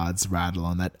clods rattle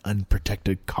on that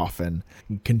unprotected coffin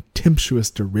in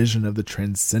contemptuous derision of the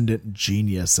transcendent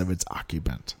genius of its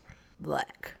occupant."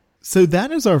 Black. So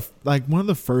that is our, one of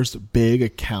the first big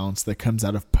accounts that comes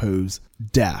out of Poe's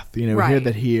death. We hear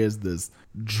that he is this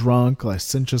drunk,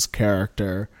 licentious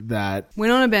character that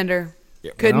went on a bender,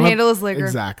 couldn't handle his liquor.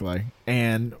 Exactly.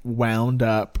 And wound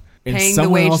up in paying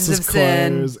someone the wages else's of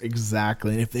clothes. sin.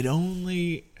 Exactly. And if they'd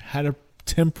only had a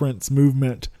temperance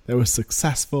movement that was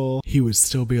successful, he would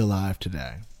still be alive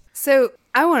today. So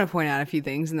I want to point out a few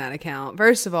things in that account.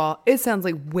 First of all, it sounds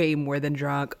like way more than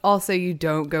drunk. Also, you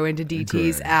don't go into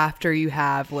DTs after you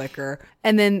have liquor.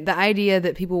 And then the idea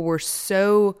that people were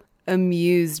so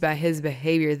amused by his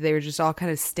behavior that they were just all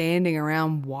kind of standing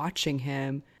around watching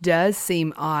him does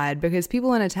seem odd, because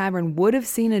people in a tavern would have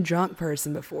seen a drunk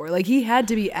person before. He had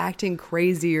to be acting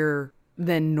crazier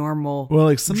than normal.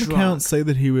 Well, some accounts say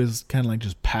that he was kind of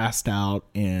just passed out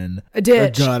in a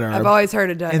ditch. A gutter. I've always heard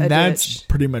a ditch. And that's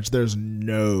pretty much, there's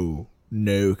no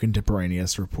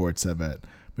contemporaneous reports of it.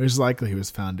 Most likely he was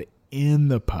found in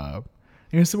the pub.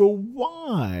 And you say, well,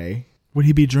 why would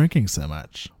he be drinking so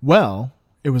much? Well,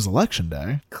 it was election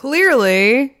day.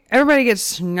 Clearly, everybody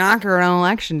gets knackered on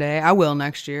election day. I will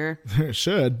next year. It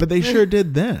should, but they sure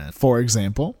did then. For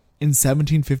example, in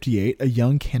 1758, a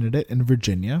young candidate in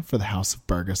Virginia for the House of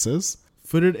Burgesses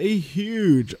footed a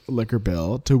huge liquor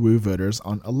bill to woo voters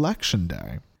on Election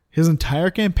Day. His entire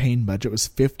campaign budget was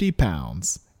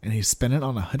 £50, and he spent it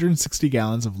on 160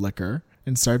 gallons of liquor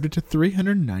and served it to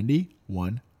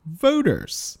 391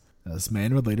 voters. This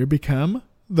man would later become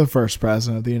the first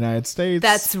president of the United States.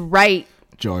 That's right.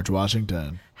 George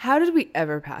Washington. How did we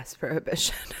ever pass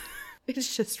prohibition?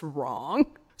 It's just wrong.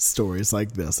 Stories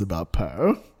like this about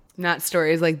Poe. Not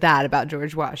stories like that about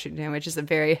George Washington, which is a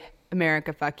very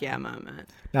America fuck yeah moment.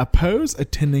 Now, Poe's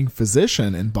attending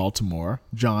physician in Baltimore,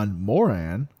 John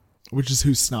Moran, which is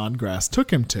who Snodgrass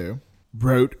took him to,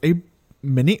 wrote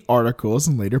many articles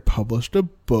and later published a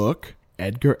book,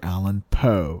 Edgar Allan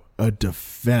Poe, A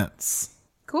Defense.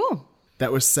 Cool.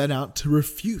 That was set out to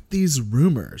refute these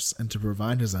rumors and to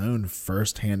provide his own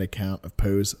first-hand account of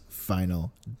Poe's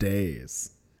final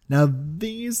days. Now,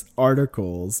 these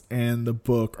articles and the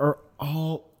book are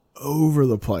all over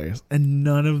the place, and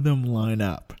none of them line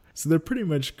up. So they're pretty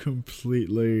much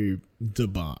completely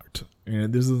debunked.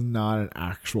 And this is not an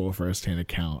actual first-hand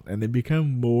account. And they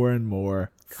become more and more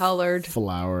colored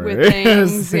flowery with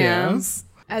things. Yes.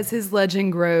 As his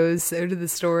legend grows, so do the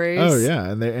stories. Oh,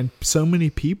 yeah. And so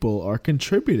many people are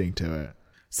contributing to it.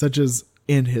 Such as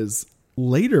in his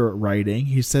later writing,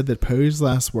 he said that Poe's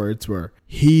last words were,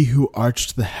 "He who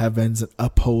arched the heavens and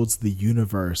upholds the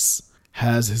universe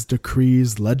has his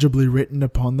decrees legibly written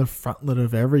upon the frontlet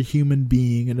of every human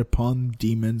being and upon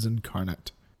demons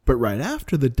incarnate." But right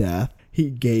after the death, he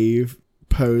gave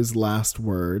Poe's last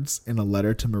words in a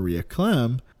letter to Maria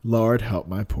Clem, "Lord, help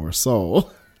my poor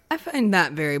soul." I find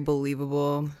that very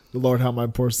believable. The Lord, help my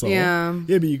poor soul. Yeah.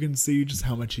 Yeah, but you can see just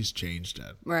how much he's changed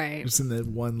it. Right. Just in that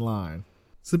one line.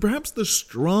 So perhaps the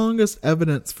strongest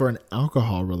evidence for an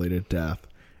alcohol-related death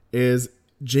is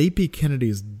J.P.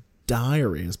 Kennedy's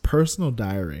diary, his personal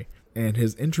diary, and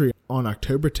his entry on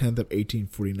October 10th of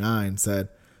 1849 said,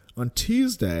 "On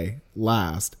Tuesday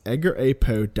last, Edgar A.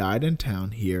 Poe died in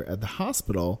town here at the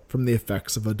hospital from the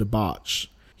effects of a debauch.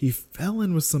 He fell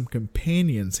in with some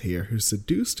companions here who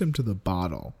seduced him to the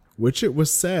bottle, which it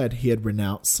was said he had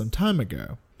renounced some time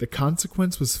ago. The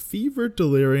consequence was fever,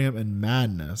 delirium, and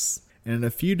madness, and in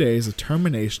a few days a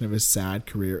termination of his sad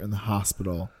career in the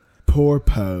hospital. Poor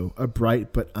Poe, a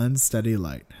bright but unsteady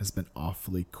light, has been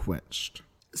awfully quenched."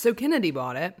 So Kennedy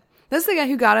bought it. That's the guy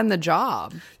who got him the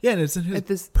job. Yeah, and it's in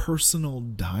his personal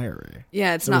diary.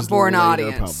 Yeah, it's not for an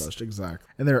audience. Published, exactly.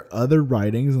 And there are other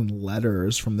writings and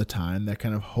letters from the time that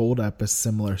kind of hold up a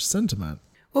similar sentiment.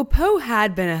 Well, Poe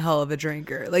had been a hell of a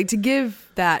drinker. Like, to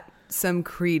give that some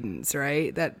credence,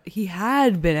 right? That he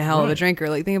had been a hell of a drinker.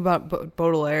 Like, think about what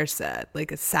Baudelaire said.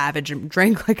 Like, a savage,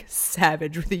 drank like a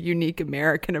savage with a unique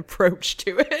American approach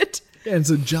to it. Yeah, and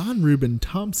so John Reuben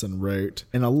Thompson wrote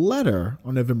in a letter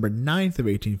on November 9th of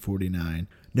 1849,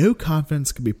 "No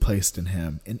confidence could be placed in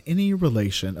him in any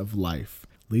relation of life,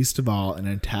 least of all an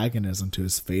antagonism to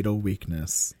his fatal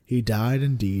weakness. He died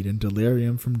indeed in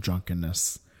delirium from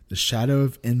drunkenness. The shadow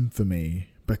of infamy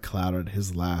beclouded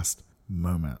his last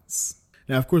moments."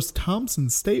 Now, of course,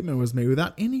 Thompson's statement was made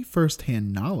without any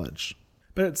first-hand knowledge.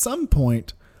 But at some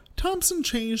point, Thompson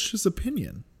changed his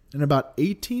opinion. In about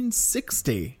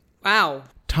 1860... Wow.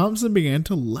 Thompson began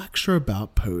to lecture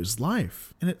about Poe's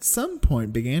life, and at some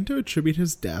point began to attribute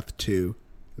his death to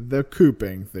the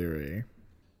cooping theory.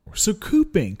 So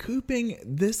cooping,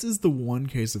 this is the one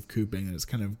case of cooping that has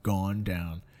kind of gone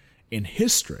down in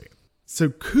history. So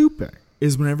cooping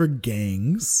is whenever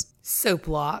gangs, soap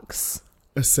blocks,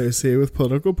 associated with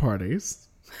political parties,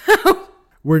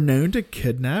 were known to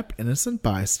kidnap innocent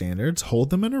bystanders,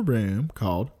 hold them in a room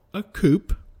called a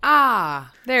coop.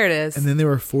 Ah, there it is. And then they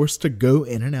were forced to go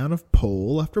in and out of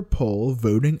poll after poll,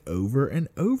 voting over and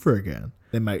over again.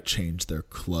 They might change their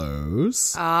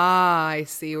clothes. Ah, I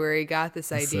see where he got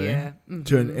this idea.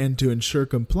 Mm-hmm. And to ensure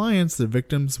compliance, the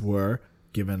victims were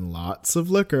given lots of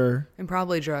liquor. And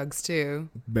probably drugs, too.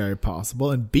 Very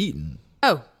possible. And beaten.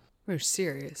 Oh, we're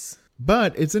serious.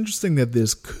 But it's interesting that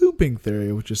this cooping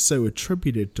theory, which is so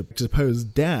attributed to Poe's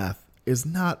death, is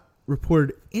not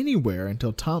reported anywhere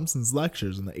until Thompson's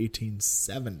lectures in the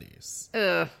 1870s.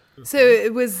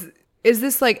 So is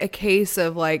this like a case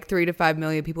of like 3 to 5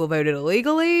 million people voted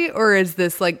illegally, or is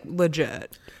this like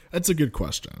legit? That's a good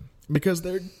question, because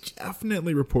there are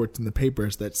definitely reports in the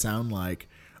papers that sound like,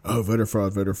 oh, voter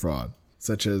fraud,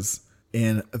 such as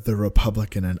in The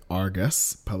Republican and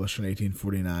Argus, published in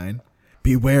 1849,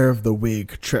 "Beware of the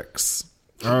Whig tricks.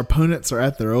 Our opponents are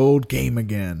at their old game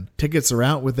again. Tickets are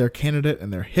out with their candidate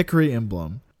and their hickory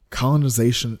emblem.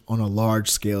 Colonization on a large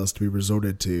scale is to be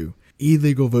resorted to.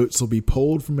 Illegal votes will be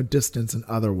polled from a distance and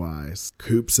otherwise.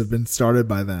 Coups have been started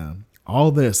by them.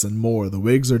 All this and more the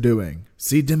Whigs are doing.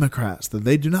 See Democrats that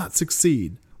they do not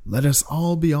succeed. Let us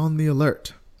all be on the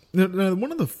alert. Now,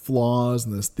 one of the flaws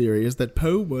in this theory is that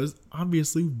Poe was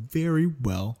obviously very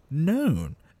well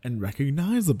known and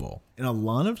recognizable. And a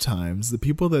lot of times, the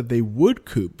people that they would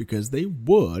coop, because they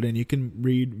would, and you can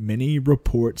read many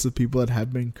reports of people that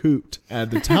have been cooped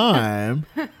at the time,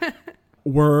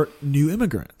 were new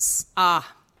immigrants.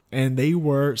 And they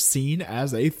were seen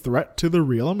as a threat to the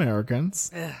real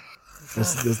Americans.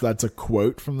 That's a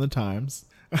quote from the Times.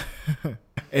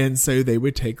 And so they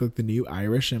would take like the new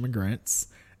Irish immigrants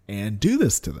and do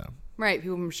this to them. Right,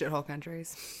 people from shithole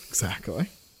countries. Exactly.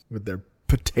 With their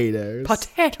potatoes.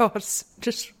 Potatoes.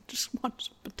 Just want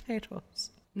some potatoes.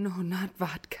 No, not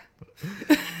vodka.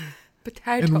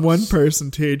 Potatoes. And one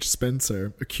person, T.H.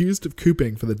 Spencer, accused of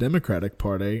cooping for the Democratic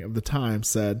Party of the time,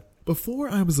 said, "Before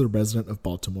I was a resident of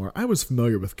Baltimore, I was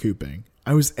familiar with cooping.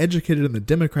 I was educated in the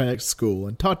Democratic school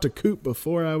and taught to coop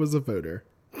before I was a voter."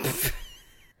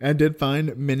 I did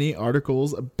find many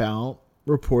articles about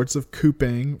reports of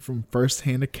cooping from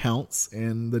first-hand accounts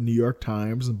in the New York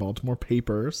Times and Baltimore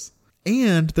papers.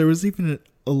 And there was even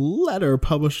a letter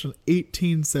published in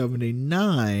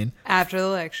 1879 after the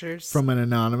lectures from an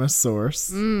anonymous source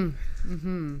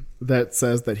that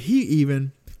says that he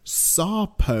even saw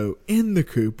Poe in the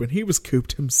coop when he was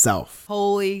cooped himself.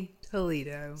 Holy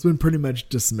Toledo. It's been pretty much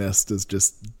dismissed as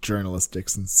just journalistic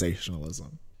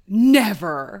sensationalism.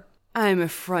 Never. I'm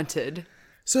affronted.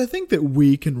 So I think that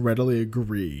we can readily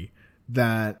agree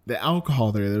that the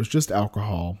alcohol there was just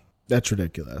alcohol. That's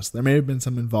ridiculous. There may have been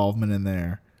some involvement in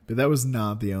there, but that was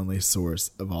not the only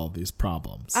source of all these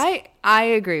problems. I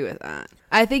agree with that.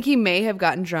 I think he may have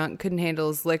gotten drunk, couldn't handle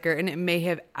his liquor, and it may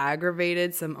have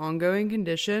aggravated some ongoing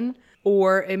condition,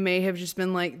 or it may have just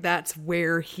been like that's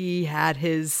where he had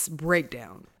his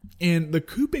breakdown. And the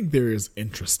cooping theory is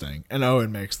interesting, and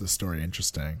Owen makes the story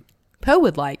interesting. Poe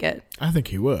would like it. I think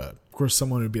he would. Of course,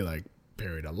 someone would be like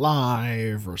buried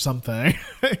alive or something.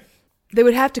 They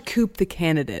would have to coop the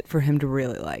candidate for him to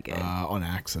really like it. On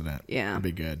accident. Yeah. That'd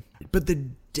be good. But the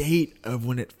date of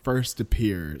when it first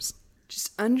appears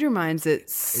just undermines it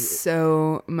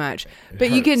so much.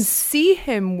 But you can see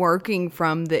him working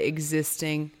from the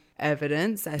existing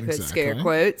evidence. I put scare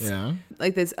quotes. Yeah.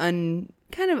 Like those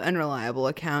kind of unreliable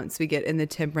accounts we get in the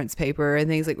temperance paper and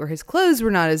things like where his clothes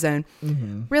were not his own.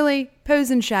 Mm-hmm. Really?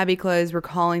 Poe's in shabby clothes. We're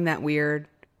calling that weird.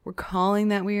 We're calling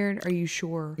that weird? Are you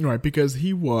sure? Right, because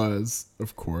he was,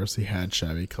 of course, he had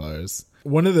shabby clothes.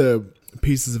 One of the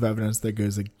pieces of evidence that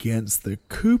goes against the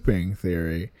cooping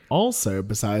theory, also,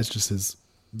 besides just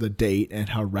the date and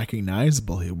how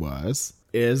recognizable he was,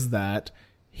 is that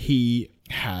he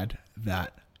had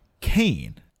that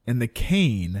cane. And the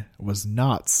cane was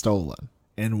not stolen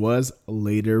and was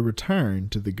later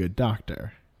returned to the good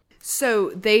doctor. So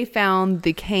they found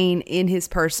the cane in his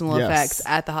personal effects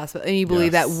at the hospital. And you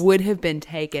believe that would have been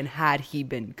taken had he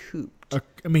been cooped.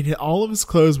 I mean, all of his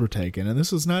clothes were taken. And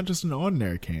this was not just an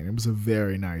ordinary cane. It was a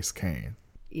very nice cane.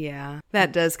 Yeah,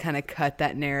 that does kind of cut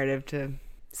that narrative to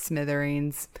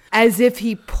smithereens. As if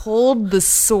he pulled the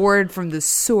sword from the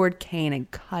sword cane and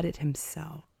cut it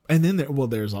himself. And then,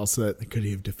 there's also that could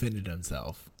he have defended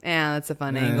himself? Yeah, that's a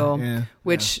fun angle.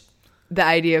 The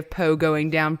idea of Poe going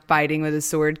down fighting with a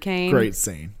sword cane. Great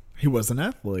scene. He was an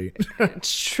athlete.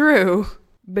 It's true.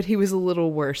 But he was a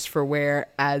little worse for wear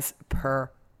as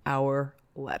per our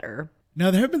letter.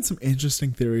 Now, there have been some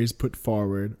interesting theories put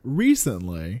forward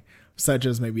recently, such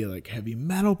as maybe like heavy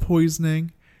metal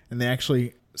poisoning. And they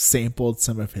actually sampled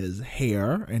some of his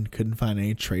hair and couldn't find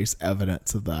any trace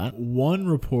evidence of that. One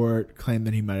report claimed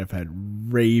that he might have had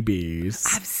rabies.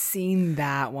 I've seen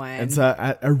that one. And so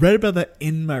I read about that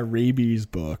in my rabies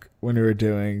book when we were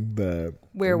doing the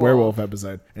werewolf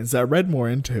episode. And so I read more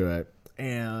into it.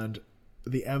 And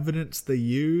the evidence they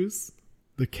use,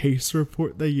 the case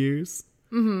report they use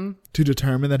to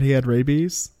determine that he had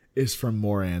rabies is from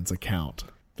Moran's account.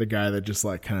 The guy that just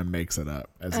like kind of makes it up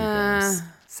as he goes.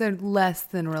 So less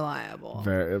than reliable.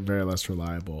 Very, very less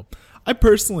reliable. I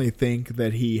personally think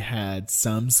that he had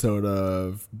some sort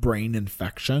of brain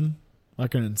infection,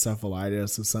 like an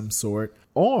encephalitis of some sort.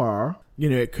 Or,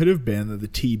 it could have been that the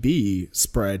TB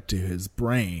spread to his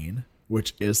brain,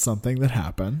 which is something that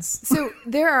happens. So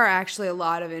there are actually a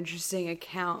lot of interesting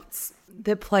accounts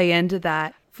that play into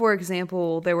that. For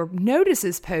example, there were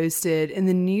notices posted in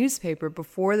the newspaper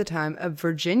before the time of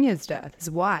Virginia's death, his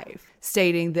wife,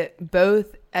 stating that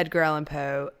both Edgar Allan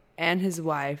Poe and his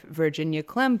wife, Virginia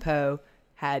Clem Poe,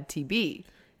 had TB.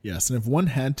 Yes, and if one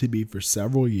had TB for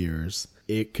several years,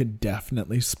 it could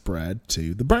definitely spread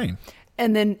to the brain.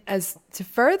 And then as to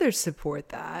further support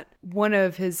that, one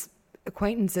of his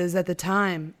acquaintances at the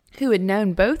time who had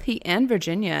known both he and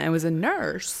Virginia and was a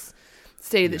nurse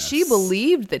stated that she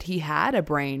believed that he had a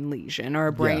brain lesion or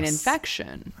a brain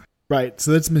infection. Right.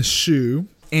 So that's Miss Shue.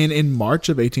 And in March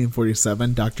of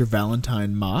 1847, Dr.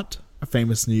 Valentine Mott, a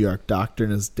famous New York doctor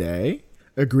in his day,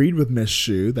 agreed with Miss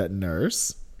Shue, that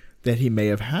nurse, that he may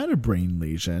have had a brain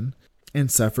lesion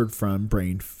and suffered from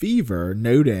brain fever,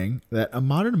 noting that a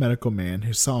modern medical man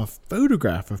who saw a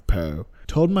photograph of Poe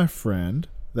told my friend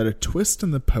that a twist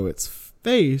in the poet's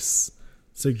face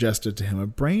suggested to him a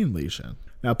brain lesion.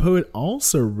 Now, Poe had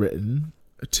also written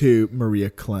to Maria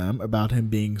Clem about him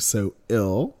being so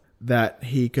ill that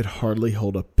he could hardly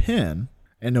hold a pen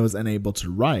and was unable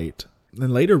to write.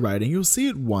 In later writing, you'll see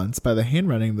at once by the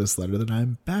handwriting of this letter that I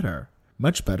am better,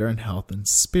 much better in health and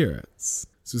spirits.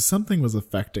 So something was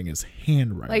affecting his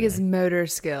handwriting. Like his motor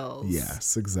skills.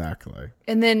 Yes, exactly.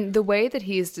 And then the way that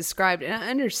he's described, and I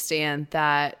understand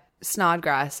that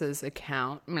Snodgrass's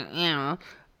account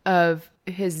of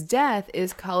his death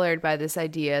is colored by this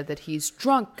idea that he's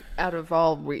drunk out of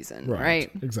all reason,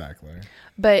 right? Exactly.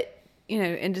 But,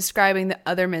 in describing the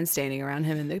other men standing around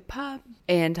him in the pub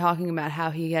and talking about how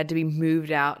he had to be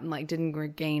moved out and didn't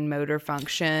regain motor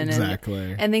function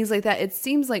and things like that, it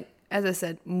seems like, as I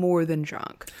said, more than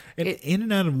drunk. And in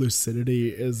and out of lucidity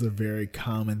is a very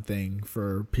common thing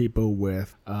for people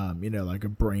with, like a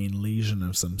brain lesion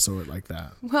of some sort like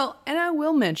that. Well, and I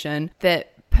will mention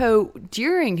that Poe,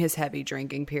 during his heavy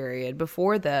drinking period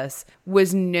before this,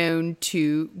 was known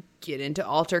to get into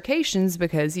altercations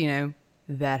because,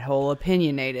 that whole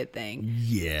opinionated thing.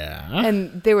 Yeah.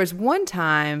 And there was one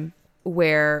time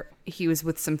where he was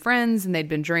with some friends and they'd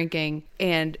been drinking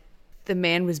and the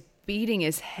man was beating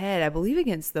his head, I believe,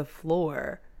 against the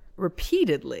floor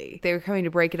repeatedly. They were coming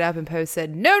to break it up and Poe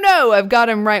said, no, I've got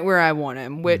him right where I want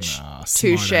him, which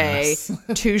touche,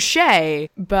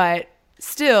 but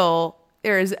still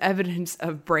there is evidence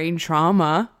of brain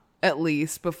trauma, at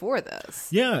least before this.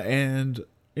 Yeah, and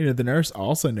the nurse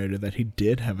also noted that he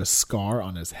did have a scar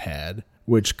on his head,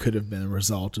 which could have been a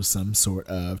result of some sort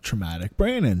of traumatic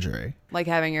brain injury. Like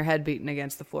having your head beaten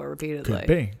against the floor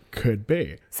repeatedly. Could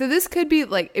be. So this could be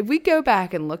if we go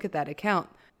back and look at that account,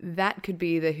 that could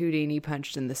be the Houdini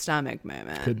punched in the stomach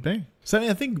moment. Could be. So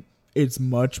I think it's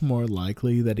much more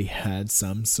likely that he had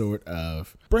some sort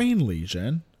of brain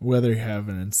lesion, whether he had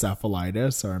an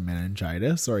encephalitis or a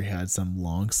meningitis, or he had some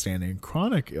long-standing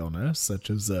chronic illness, such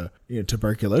as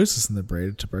tuberculosis in the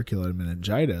brain, tubercular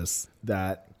meningitis,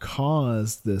 that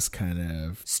caused this kind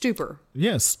of stupor.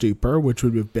 Yeah, stupor, which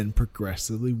would have been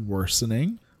progressively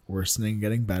worsening,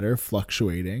 getting better,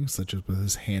 fluctuating, such as with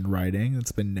his handwriting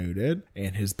that's been noted,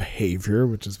 and his behavior,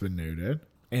 which has been noted.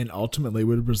 And ultimately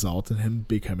would result in him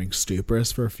becoming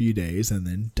stuporous for a few days and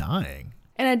then dying.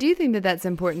 And I do think that that's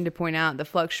important to point out, the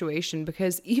fluctuation,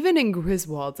 because even in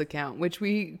Griswold's account, which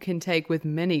we can take with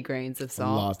many grains of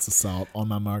salt. Lots of salt on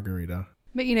my margarita.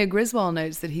 But, Griswold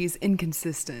notes that he's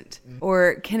inconsistent.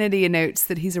 Or Kennedy notes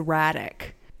that he's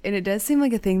erratic. And it does seem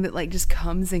like a thing that just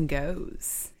comes and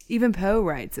goes. Even Poe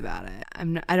writes about it.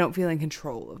 I don't feel in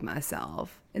control of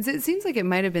myself. And so it seems like it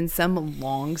might have been some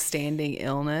long-standing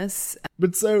illness.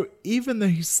 But so, even though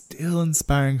he's still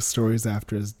inspiring stories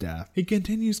after his death, he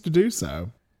continues to do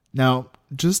so. Now,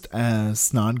 just as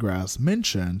Snodgrass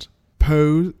mentioned,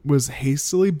 Poe was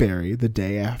hastily buried the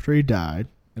day after he died.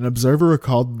 An observer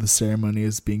recalled the ceremony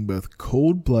as being both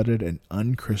cold-blooded and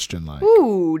un-Christian-like.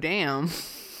 Ooh, damn.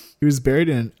 He was buried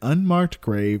in an unmarked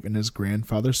grave in his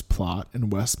grandfather's plot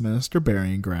in Westminster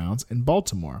Burying Grounds in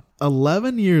Baltimore.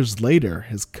 11 years later,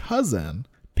 his cousin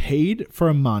paid for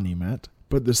a monument,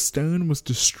 but the stone was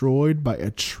destroyed by a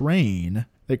train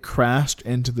that crashed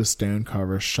into the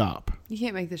stonecarver's shop. You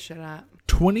can't make this shit up.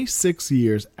 26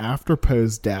 years after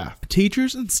Poe's death,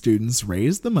 teachers and students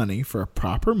raised the money for a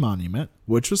proper monument,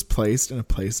 which was placed in a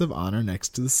place of honor next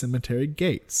to the cemetery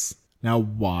gates. Now,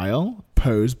 while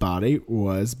Poe's body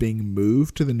was being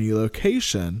moved to the new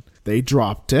location, they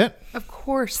dropped it. Of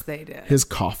course they did. His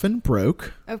coffin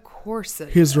broke. Of course they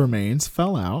did. His remains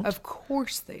fell out. Of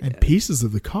course they did. And pieces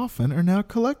of the coffin are now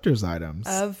collector's items.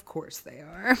 Of course they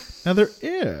are. Now, there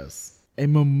is a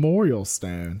memorial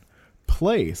stone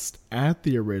placed at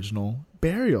the original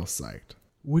burial site,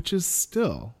 which is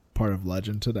still part of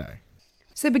legend today.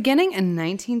 So beginning in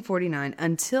 1949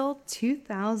 until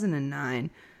 2009,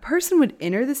 a person would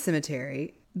enter the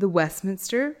cemetery, the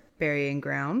Westminster Burying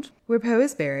Ground, where Poe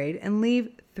is buried, and leave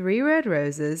 3 red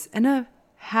roses and a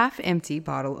half-empty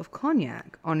bottle of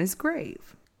cognac on his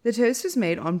grave. The toast is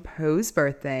made on Poe's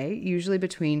birthday, usually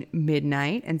between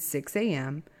midnight and 6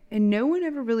 a.m., and no one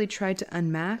ever really tried to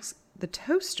unmask the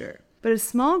toaster. but a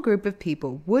small group of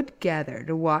people would gather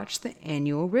to watch the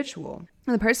annual ritual.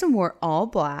 And the person wore all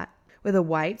black with a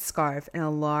white scarf and a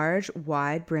large,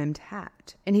 wide-brimmed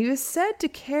hat. And he was said to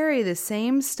carry the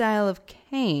same style of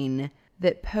cane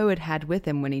that Poe had with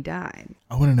him when he died.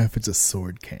 I want to know if it's a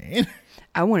sword cane.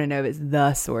 I want to know if it's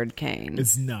the sword cane.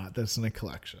 It's not. That's in a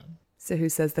collection. So who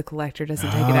says the collector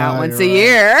doesn't take it out once a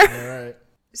year? You're right.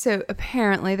 So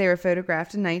apparently they were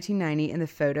photographed in 1990, and the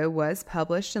photo was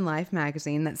published in Life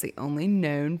magazine. That's the only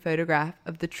known photograph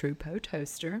of the true Poe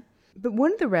toaster. But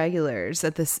one of the regulars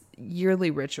at this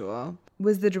yearly ritual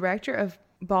was the director of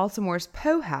Baltimore's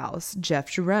Poe House,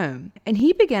 Jeff Jerome, and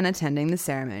he began attending the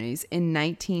ceremonies in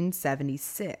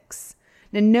 1976.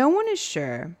 Now, no one is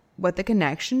sure what the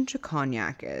connection to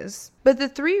cognac is, but the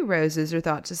 3 roses are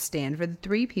thought to stand for the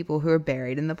 3 people who are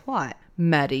buried in the plot: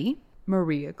 Muddy,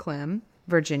 Maria Clem,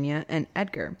 Virginia, and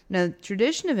Edgar. Now, the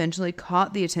tradition eventually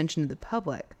caught the attention of the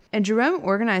public, and Jerome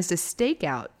organized a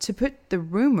stakeout to put the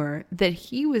rumor that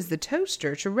he was the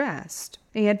toaster to rest.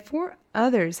 He had 4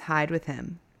 others hide with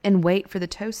him and wait for the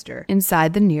toaster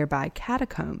inside the nearby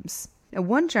catacombs. Now,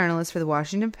 one journalist for the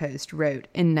Washington Post wrote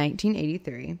in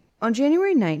 1983, "On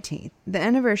January 19th, the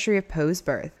anniversary of Poe's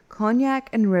birth, cognac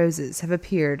and roses have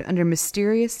appeared under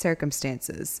mysterious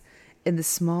circumstances in the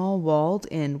small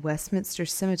walled-in Westminster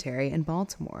Cemetery in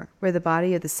Baltimore, where the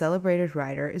body of the celebrated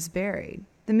writer is buried.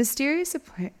 The mysterious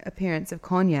appearance of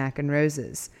cognac and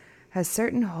roses has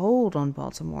certain hold on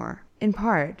Baltimore, in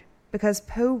part because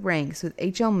Poe ranks with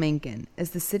H.L. Mencken as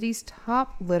the city's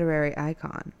top literary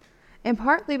icon, and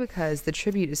partly because the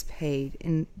tribute is paid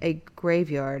in a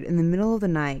graveyard in the middle of the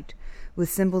night with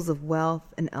symbols of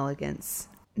wealth and elegance."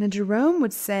 Now, Jerome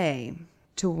would say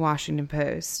to Washington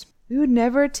Post, "We would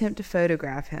never attempt to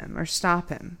photograph him or stop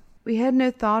him. We had no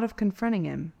thought of confronting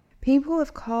him. People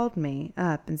have called me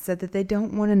up and said that they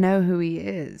don't want to know who he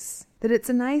is, that it's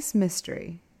a nice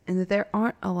mystery, and that there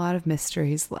aren't a lot of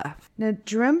mysteries left." Now,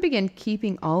 Jerome began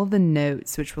keeping all of the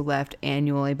notes which were left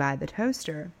annually by the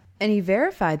toaster, and he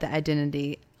verified the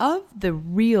identity of the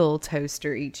real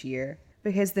toaster each year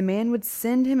because the man would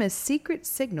send him a secret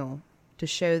signal to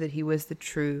show that he was the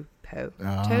true Poe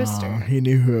toaster. He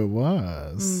knew who it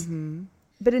was. Mm-hmm.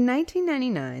 But in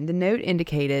 1999, the note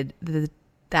indicated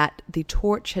that the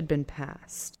torch had been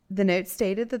passed. The note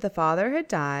stated that the father had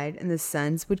died and the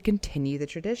sons would continue the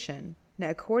tradition. Now,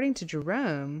 according to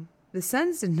Jerome, the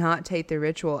sons did not take the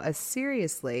ritual as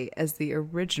seriously as the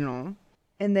original,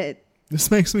 and that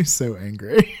this makes me so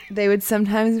angry. They would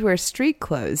sometimes wear street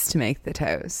clothes to make the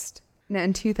toast. Now,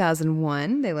 in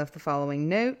 2001, they left the following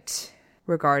note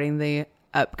regarding the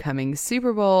upcoming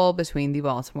Super Bowl between the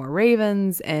Baltimore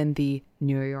Ravens and the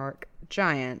New York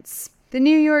Giants. "The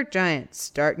New York Giants,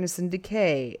 darkness and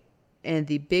decay, and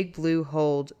the Big Blue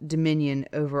hold dominion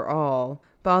over all.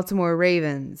 Baltimore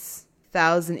Ravens,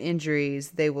 1,000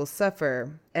 injuries they will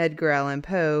suffer. Edgar Allan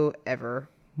Poe,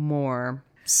 Evermore."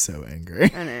 So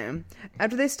angry. I know.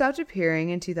 After they stopped appearing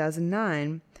in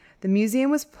 2009, the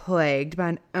museum was plagued by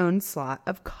an onslaught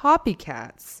of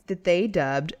copycats that they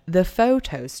dubbed the faux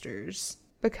toasters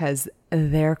because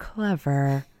they're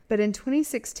clever. But in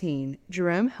 2016,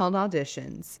 Jerome held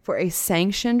auditions for a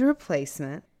sanctioned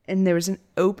replacement, and there was an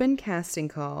open casting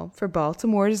call for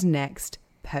Baltimore's next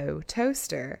Poe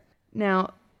toaster.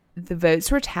 Now, the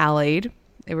votes were tallied.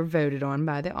 They were voted on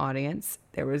by the audience.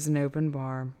 There was an open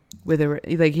bar with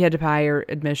you had to pay your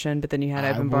admission, but then you had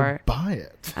open bar. Buy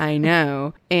it. I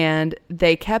know. And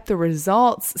they kept the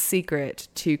results secret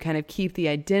to kind of keep the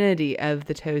identity of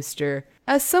the toaster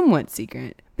somewhat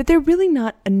secret. But they're really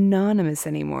not anonymous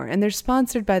anymore, and they're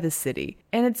sponsored by the city.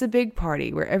 And it's a big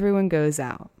party where everyone goes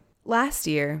out. Last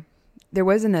year, there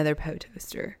was another Poe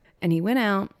toaster, and he went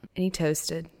out and he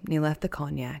toasted, and he left the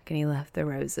cognac, and he left the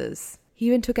roses. He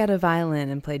even took out a violin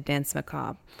and played Dance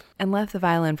Macabre and left the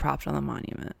violin propped on the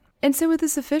monument. And so with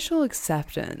this official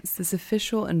acceptance, this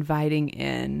official inviting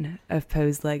in of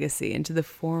Poe's legacy into the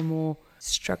formal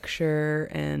structure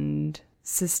and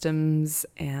systems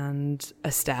and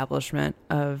establishment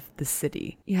of the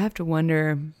city, you have to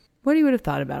wonder what he would have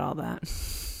thought about all that.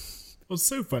 Well, it's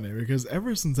so funny because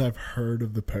ever since I've heard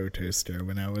of the Poe toaster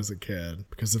when I was a kid,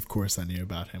 because of course I knew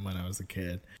about him when I was a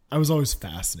kid, I was always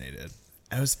fascinated.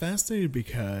 I was fascinated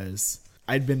because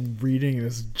I'd been reading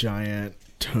this giant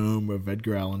tome of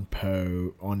Edgar Allan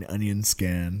Poe on onion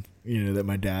skin, that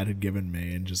my dad had given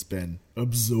me, and just been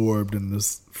absorbed in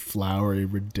this flowery,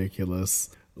 ridiculous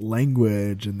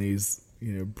language and these,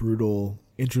 brutal,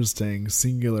 interesting,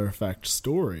 singular effect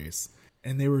stories.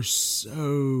 And they were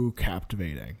so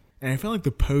captivating. And I felt like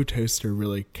the Poe toaster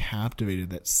really captivated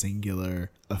that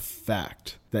singular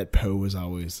effect that Poe was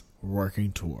always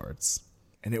working towards.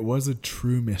 And it was a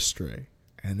true mystery.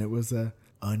 And it was a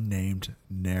unnamed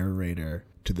narrator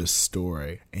to the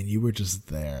story. And you were just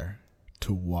there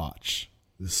to watch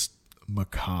this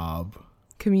macabre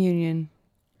communion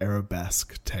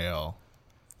arabesque tale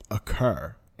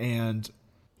occur. And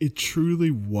it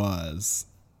truly was,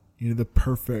 the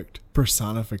perfect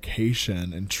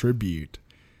personification and tribute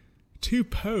to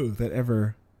Poe that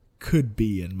ever could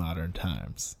be in modern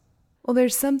times. Well,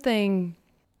 there's something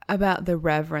about the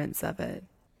reverence of it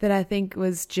that I think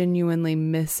was genuinely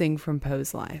missing from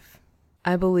Poe's life.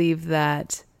 I believe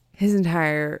that his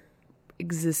entire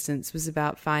existence was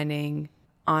about finding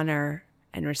honor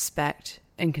and respect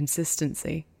and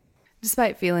consistency.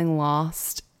 Despite feeling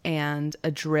lost and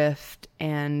adrift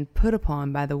and put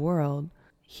upon by the world,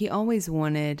 he always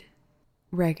wanted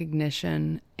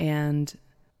recognition and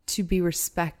to be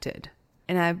respected.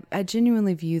 And I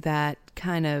genuinely view that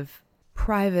kind of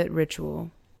private ritual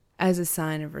as a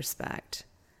sign of respect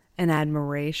and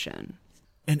admiration.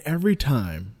 And every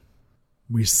time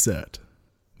we sit,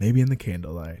 maybe in the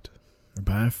candlelight or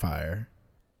by a fire,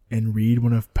 and read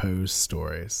one of Poe's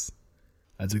stories,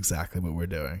 that's exactly what we're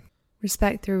doing.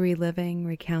 Respect through reliving,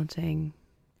 recounting,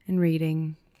 and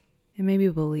reading, and maybe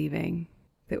believing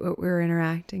that what we're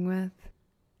interacting with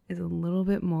is a little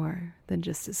bit more than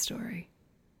just a story.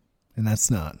 And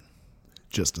that's not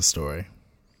just a story.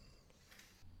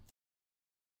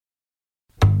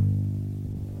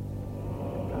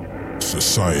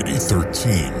 Society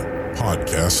 13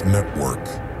 Podcast Network.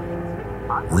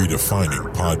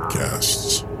 Redefining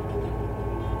podcasts.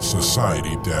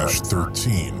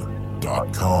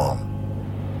 Society-13.com.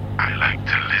 I like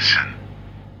to listen.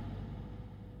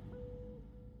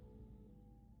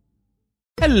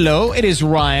 Hello, it is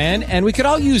Ryan, and we could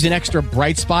all use an extra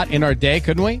bright spot in our day,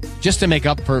 couldn't we? Just to make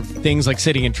up for things like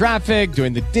sitting in traffic,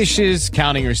 doing the dishes,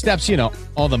 counting your steps,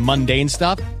 all the mundane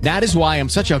stuff. That is why I'm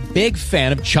such a big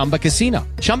fan of Chumba Casino.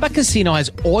 Chumba Casino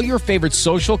has all your favorite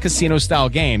social casino-style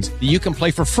games that you can play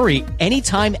for free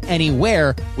anytime,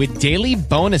 anywhere with daily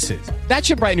bonuses. That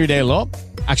should brighten your day a little.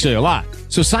 Actually, a lot.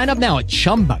 So sign up now at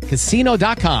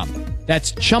ChumbaCasino.com.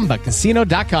 That's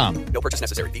ChumbaCasino.com. No purchase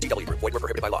necessary. VGW Group. Void where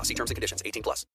prohibited by law. See terms and conditions. 18+.